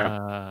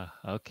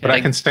okay. But I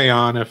can stay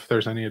on if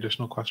there's any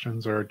additional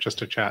questions or just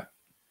to chat.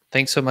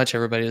 Thanks so much,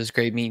 everybody. It was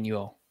great meeting you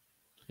all.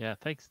 Yeah,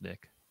 thanks,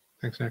 Nick.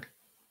 Thanks, Nick.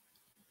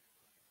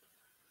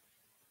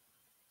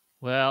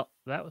 Well,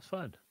 that was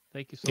fun.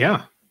 Thank you so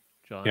much,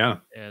 John. Yeah.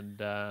 And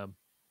I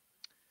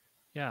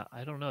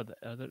don't know.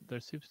 There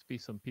seems to be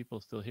some people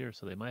still here,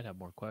 so they might have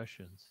more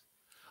questions.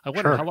 I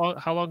wonder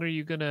how long are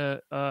you gonna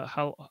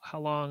how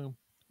long,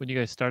 when you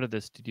guys started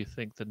this, did you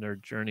think the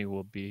nerd journey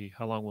will be?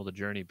 How long will the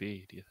journey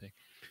be, do you think?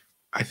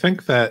 I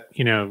think that,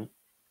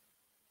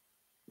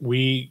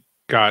 we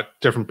got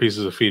different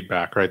pieces of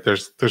feedback, right?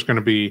 There's going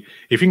to be,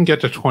 if you can get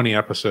to 20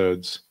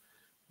 episodes,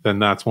 then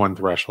that's one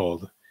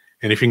threshold.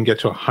 And if you can get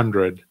to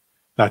 100,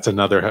 that's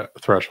another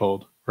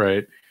threshold,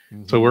 right?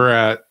 Mm-hmm. So we're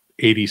at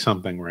 80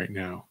 something right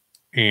now.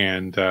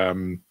 And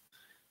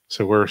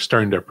so we're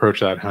starting to approach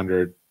that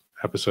 100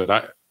 episode.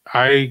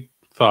 I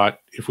thought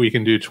if we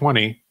can do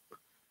 20,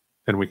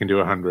 then we can do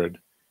 100.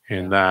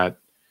 And that,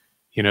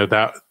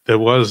 that there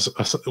was,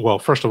 well,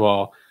 first of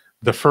all,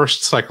 the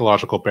first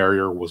psychological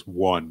barrier was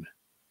 1.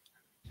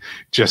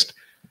 Just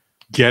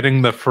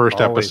getting the first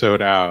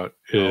episode out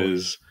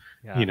is,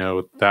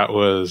 that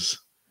was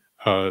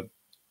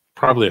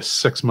probably a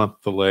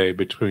 6-month delay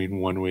between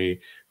when we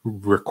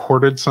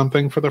recorded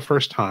something for the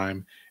first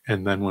time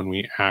and then when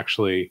we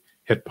actually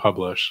hit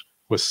publish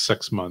was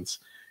 6 months.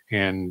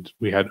 And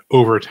we had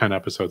over 10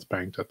 episodes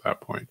banked at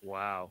that point.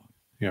 Wow.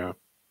 Yeah.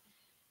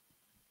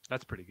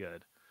 That's pretty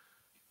good.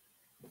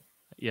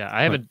 Yeah,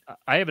 I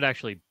haven't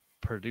actually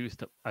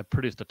I've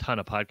produced a ton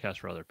of podcasts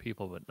for other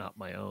people, but not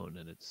my own.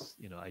 And it's,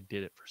 I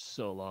did it for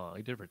so long.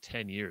 I did it for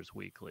 10 years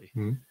weekly.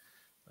 Mm-hmm.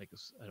 I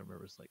don't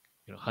remember, it's like,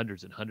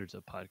 hundreds and hundreds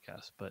of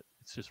podcasts, but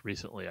it's just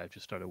recently I've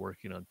just started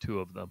working on 2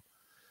 of them.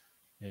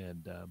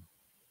 And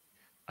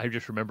I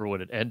just remember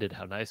when it ended,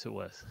 how nice it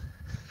was.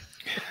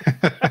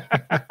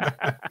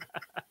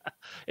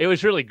 It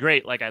was really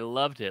great. Like, I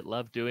loved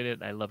doing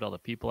it. I loved all the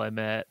people I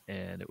met,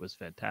 and it was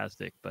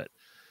fantastic. But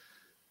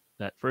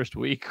that first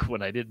week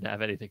when I didn't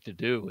have anything to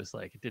do was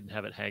like, it didn't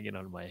have it hanging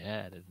on my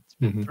head. And it's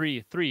been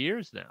 3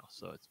 years now.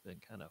 So it's been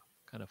kind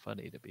of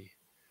funny to be,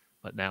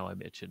 but now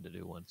I'm itching to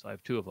do one. So I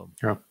have 2 of them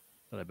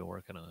that I've been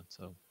working on.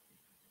 So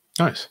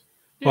nice.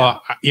 Yeah.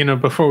 Well,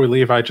 before we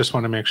leave, I just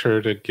want to make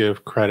sure to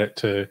give credit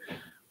to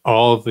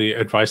all of the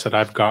advice that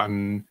I've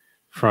gotten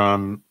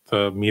from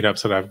the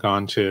meetups that I've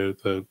gone to,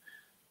 the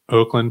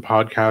Oakland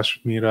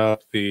podcast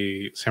meetup,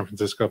 the San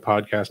Francisco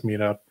podcast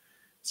meetup.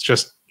 It's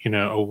just,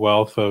 a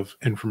wealth of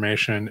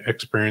information,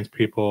 experienced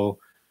people,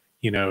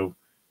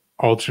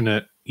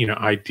 alternate,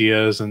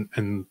 ideas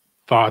and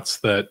thoughts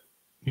that,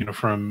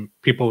 from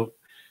people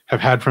have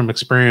had from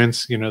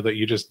experience, that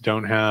you just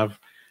don't have.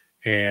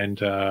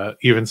 And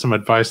even some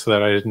advice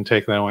that I didn't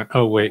take that I went,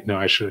 oh, wait, no,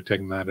 I should have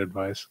taken that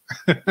advice.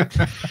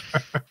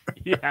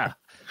 Yeah.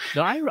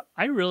 No,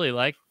 I really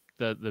like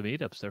the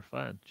meetups. They're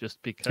fun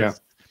just because,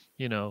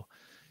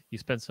 you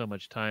spend so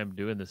much time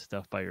doing this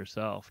stuff by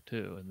yourself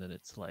too. And then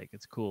it's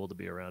cool to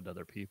be around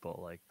other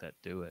people like that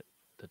do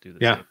the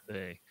same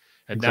thing.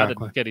 And now that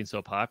it's getting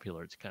so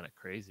popular, it's kind of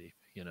crazy,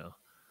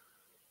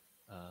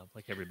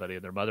 like everybody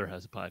and their mother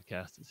has a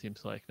podcast, it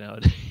seems like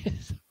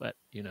nowadays, but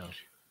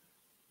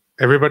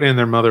everybody and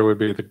their mother would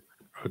be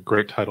a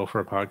great title for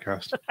a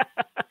podcast.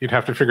 You'd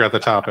have to figure out the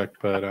topic,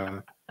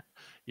 but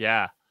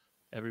yeah,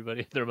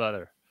 everybody and their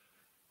mother.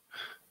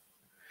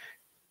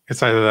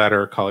 It's either that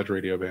or a college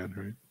radio band,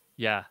 right?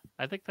 Yeah,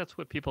 I think that's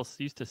what people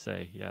used to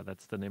say. Yeah,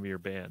 that's the name of your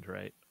band,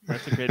 right?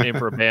 That's a great name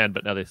for a band,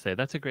 but now they say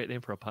that's a great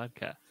name for a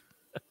podcast.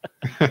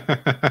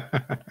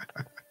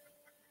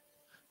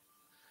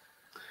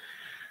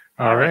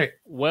 All right.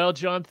 Well,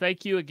 John,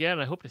 thank you again.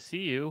 I hope to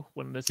see you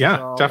when this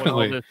definitely.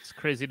 when all this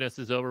craziness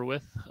is over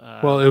with.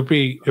 Well, it would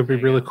be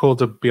really cool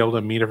to be able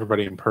to meet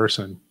everybody in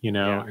person,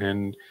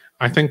 and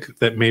I think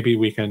that maybe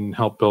we can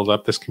help build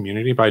up this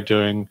community by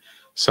doing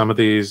some of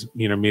these,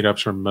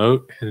 meetups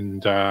remote,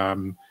 and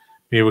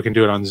maybe we can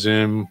do it on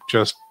Zoom,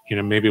 just,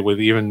 maybe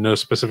with even no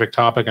specific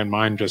topic in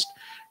mind, just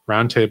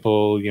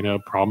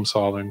roundtable, problem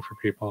solving for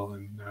people.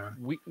 And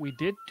we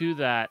did do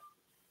that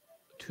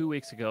 2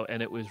 weeks ago,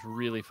 and it was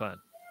really fun.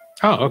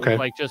 Oh, okay.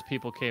 Like just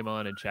people came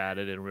on and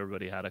chatted, and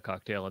everybody had a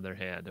cocktail in their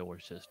hand, and we're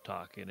just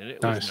talking, and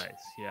it was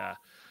nice. Yeah,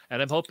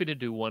 and I'm hoping to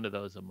do one of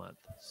those a month.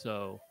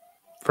 So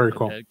very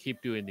cool.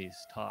 Keep doing these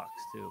talks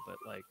too, but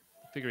like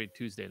figuring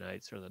Tuesday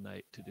nights are the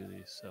night to do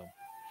these. So.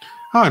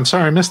 Oh, I'm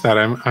sorry, I missed that.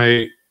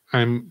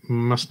 I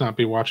must not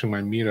be watching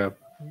my meetup.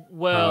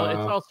 Well,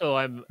 it's also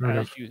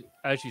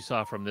as you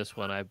saw from this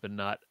one, I've been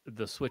the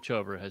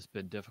switchover has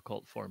been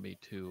difficult for me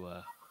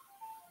to.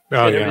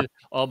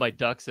 All my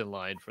ducks in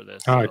line for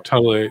this. Oh, so.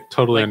 I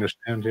totally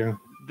understand. Yeah.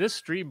 This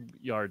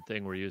StreamYard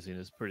thing we're using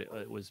is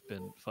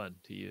been fun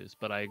to use,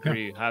 but I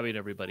agree having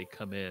everybody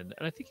come in,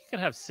 and I think you can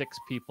have 6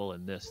 people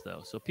in this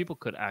though, so people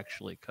could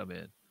actually come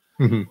in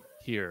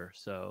here.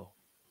 So,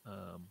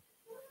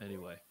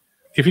 anyway,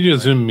 if you do a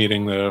Zoom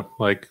meeting though,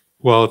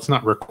 it's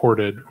not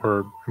recorded,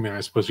 or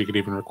I suppose you could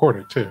even record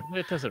it too.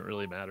 It doesn't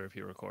really matter if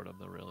you record them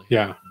though, really.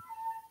 Yeah,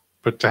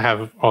 but to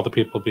have all the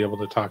people be able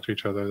to talk to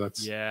each other,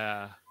 that's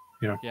Yeah,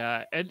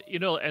 and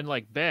and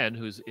like Ben,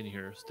 who's in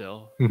here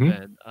still,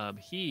 Ben,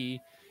 he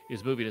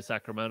is moving to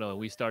Sacramento, and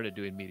we started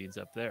doing meetings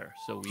up there.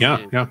 So we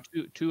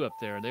did two up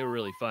there, and they were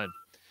really fun.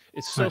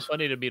 It's so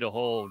funny to meet a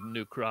whole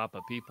new crop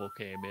of people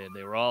came in.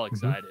 They were all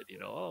excited,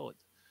 it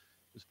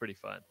was pretty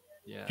fun.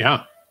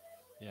 Yeah.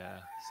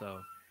 So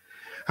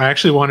I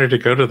actually wanted to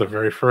go to the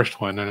very first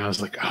one, and I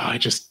was like, oh, I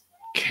just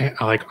can't.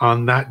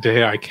 On that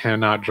day, I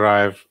cannot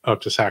drive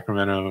up to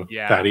Sacramento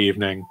that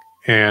evening.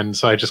 And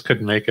so I just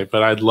couldn't make it,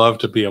 but I'd love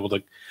to be able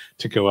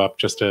to go up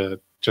just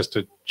to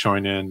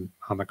join in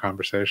on the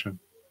conversation.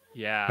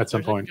 Yeah, at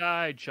some point. A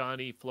guy,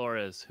 Johnny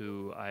Flores,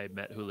 who I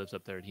met, who lives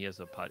up there, and he has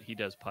he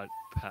does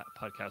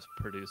podcast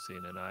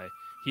producing, and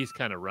he's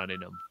kind of running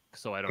them,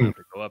 so I don't have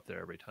to go up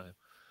there every time.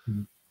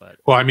 But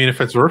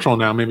if it's virtual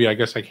now, maybe I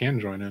guess I can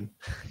join in.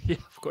 Yeah,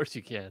 of course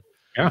you can.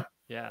 Yeah.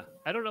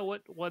 I don't know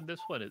what one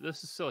this one is.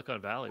 This is Silicon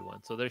Valley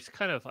one, so there's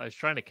I was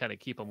trying to kind of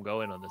keep them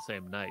going on the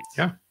same nights.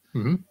 Yeah.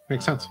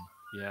 Makes sense.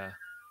 Yeah,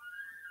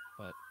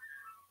 but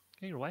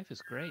your wife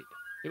is great.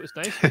 It was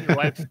nice when your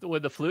wife,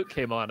 when the flute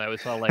came on, I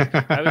was all like,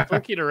 I was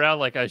looking around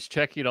like I was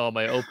checking all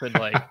my open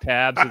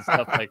tabs and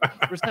stuff. Like,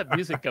 where's that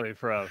music coming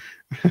from?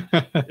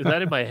 Is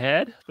that in my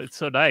head? But it's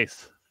so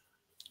nice.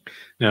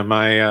 Now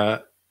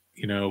my,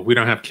 we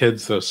don't have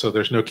kids though, so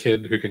there's no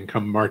kid who can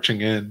come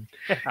marching in.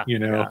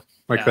 That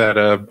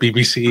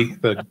BBC,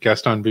 the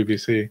guest on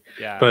BBC.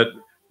 Yeah. But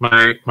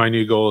my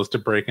new goal is to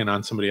break in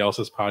on somebody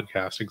else's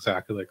podcast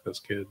exactly like those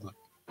kids.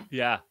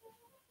 Yeah,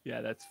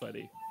 that's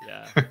funny.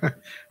 Yeah,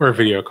 or a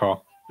video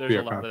call. There's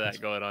a lot of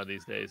that going on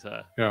these days,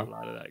 huh? Yeah, a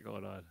lot of that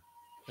going on.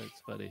 That's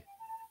funny.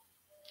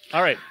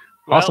 All right,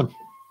 well, awesome.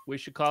 We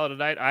should call it a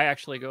night. I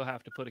actually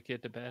have to put a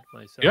kid to bed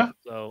myself. Yeah,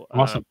 so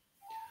awesome.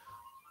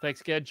 Thanks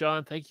again,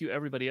 John. Thank you,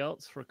 everybody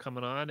else, for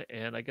coming on.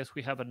 And I guess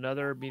we have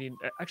another meeting.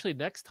 Actually,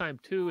 next time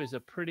too is a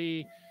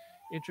pretty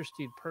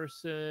interesting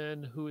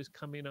person who is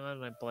coming on,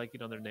 and I'm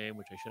blanking on their name,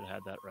 which I should have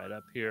had that right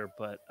up here,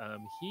 but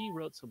he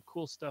wrote some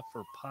cool stuff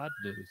for Pod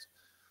News.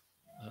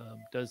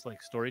 Does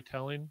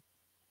storytelling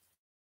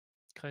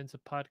kinds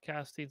of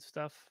podcasting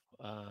stuff,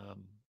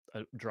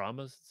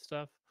 dramas and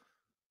stuff,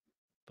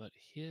 but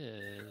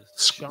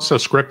so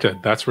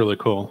scripted. That's really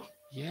cool.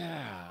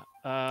 Yeah.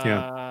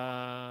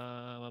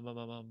 I'm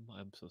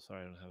so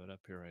sorry I don't have it up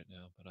here right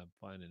now, but I'm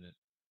finding it.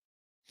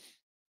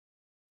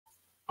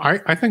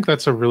 I think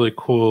that's a really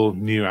cool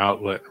new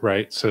outlet,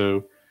 right?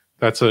 So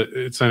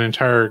it's an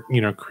entire,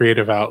 you know,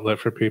 creative outlet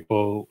for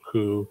people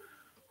who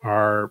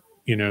are,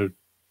 you know,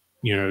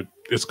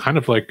 it's kind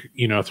of like,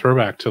 you know, a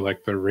throwback to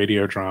like the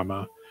radio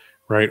drama,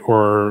 right?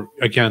 Or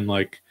again,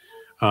 like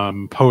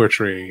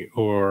poetry,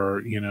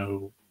 or you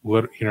know,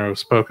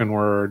 spoken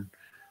word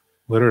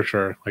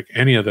literature, like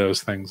any of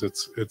those things.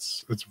 It's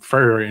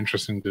very, very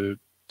interesting to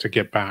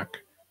get back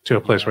to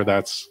a place where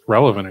that's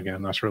relevant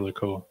again. That's really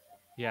cool.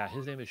 Yeah,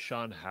 his name is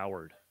Sean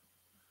Howard,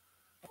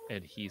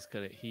 and he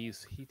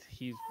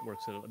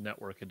works at a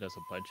network and does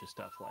a bunch of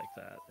stuff like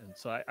that. And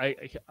so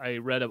I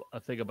read a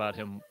thing about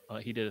him.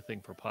 He did a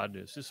thing for Pod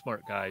News. Just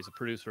smart guy. He's a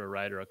producer, a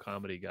writer, a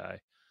comedy guy,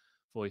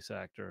 voice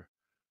actor.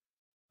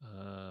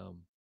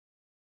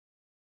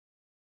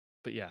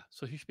 But yeah,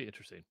 so he should be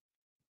interesting.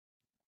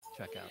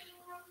 Check out.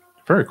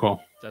 Very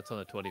cool. That's on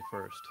the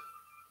 21st.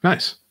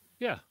 Nice.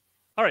 Yeah.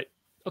 All right.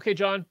 Okay,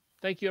 John.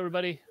 Thank you,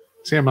 everybody.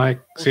 See you,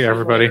 Mike. See you,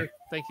 everybody.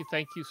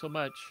 Thank you so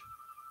much.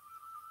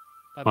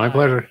 Bye-bye. My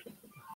pleasure.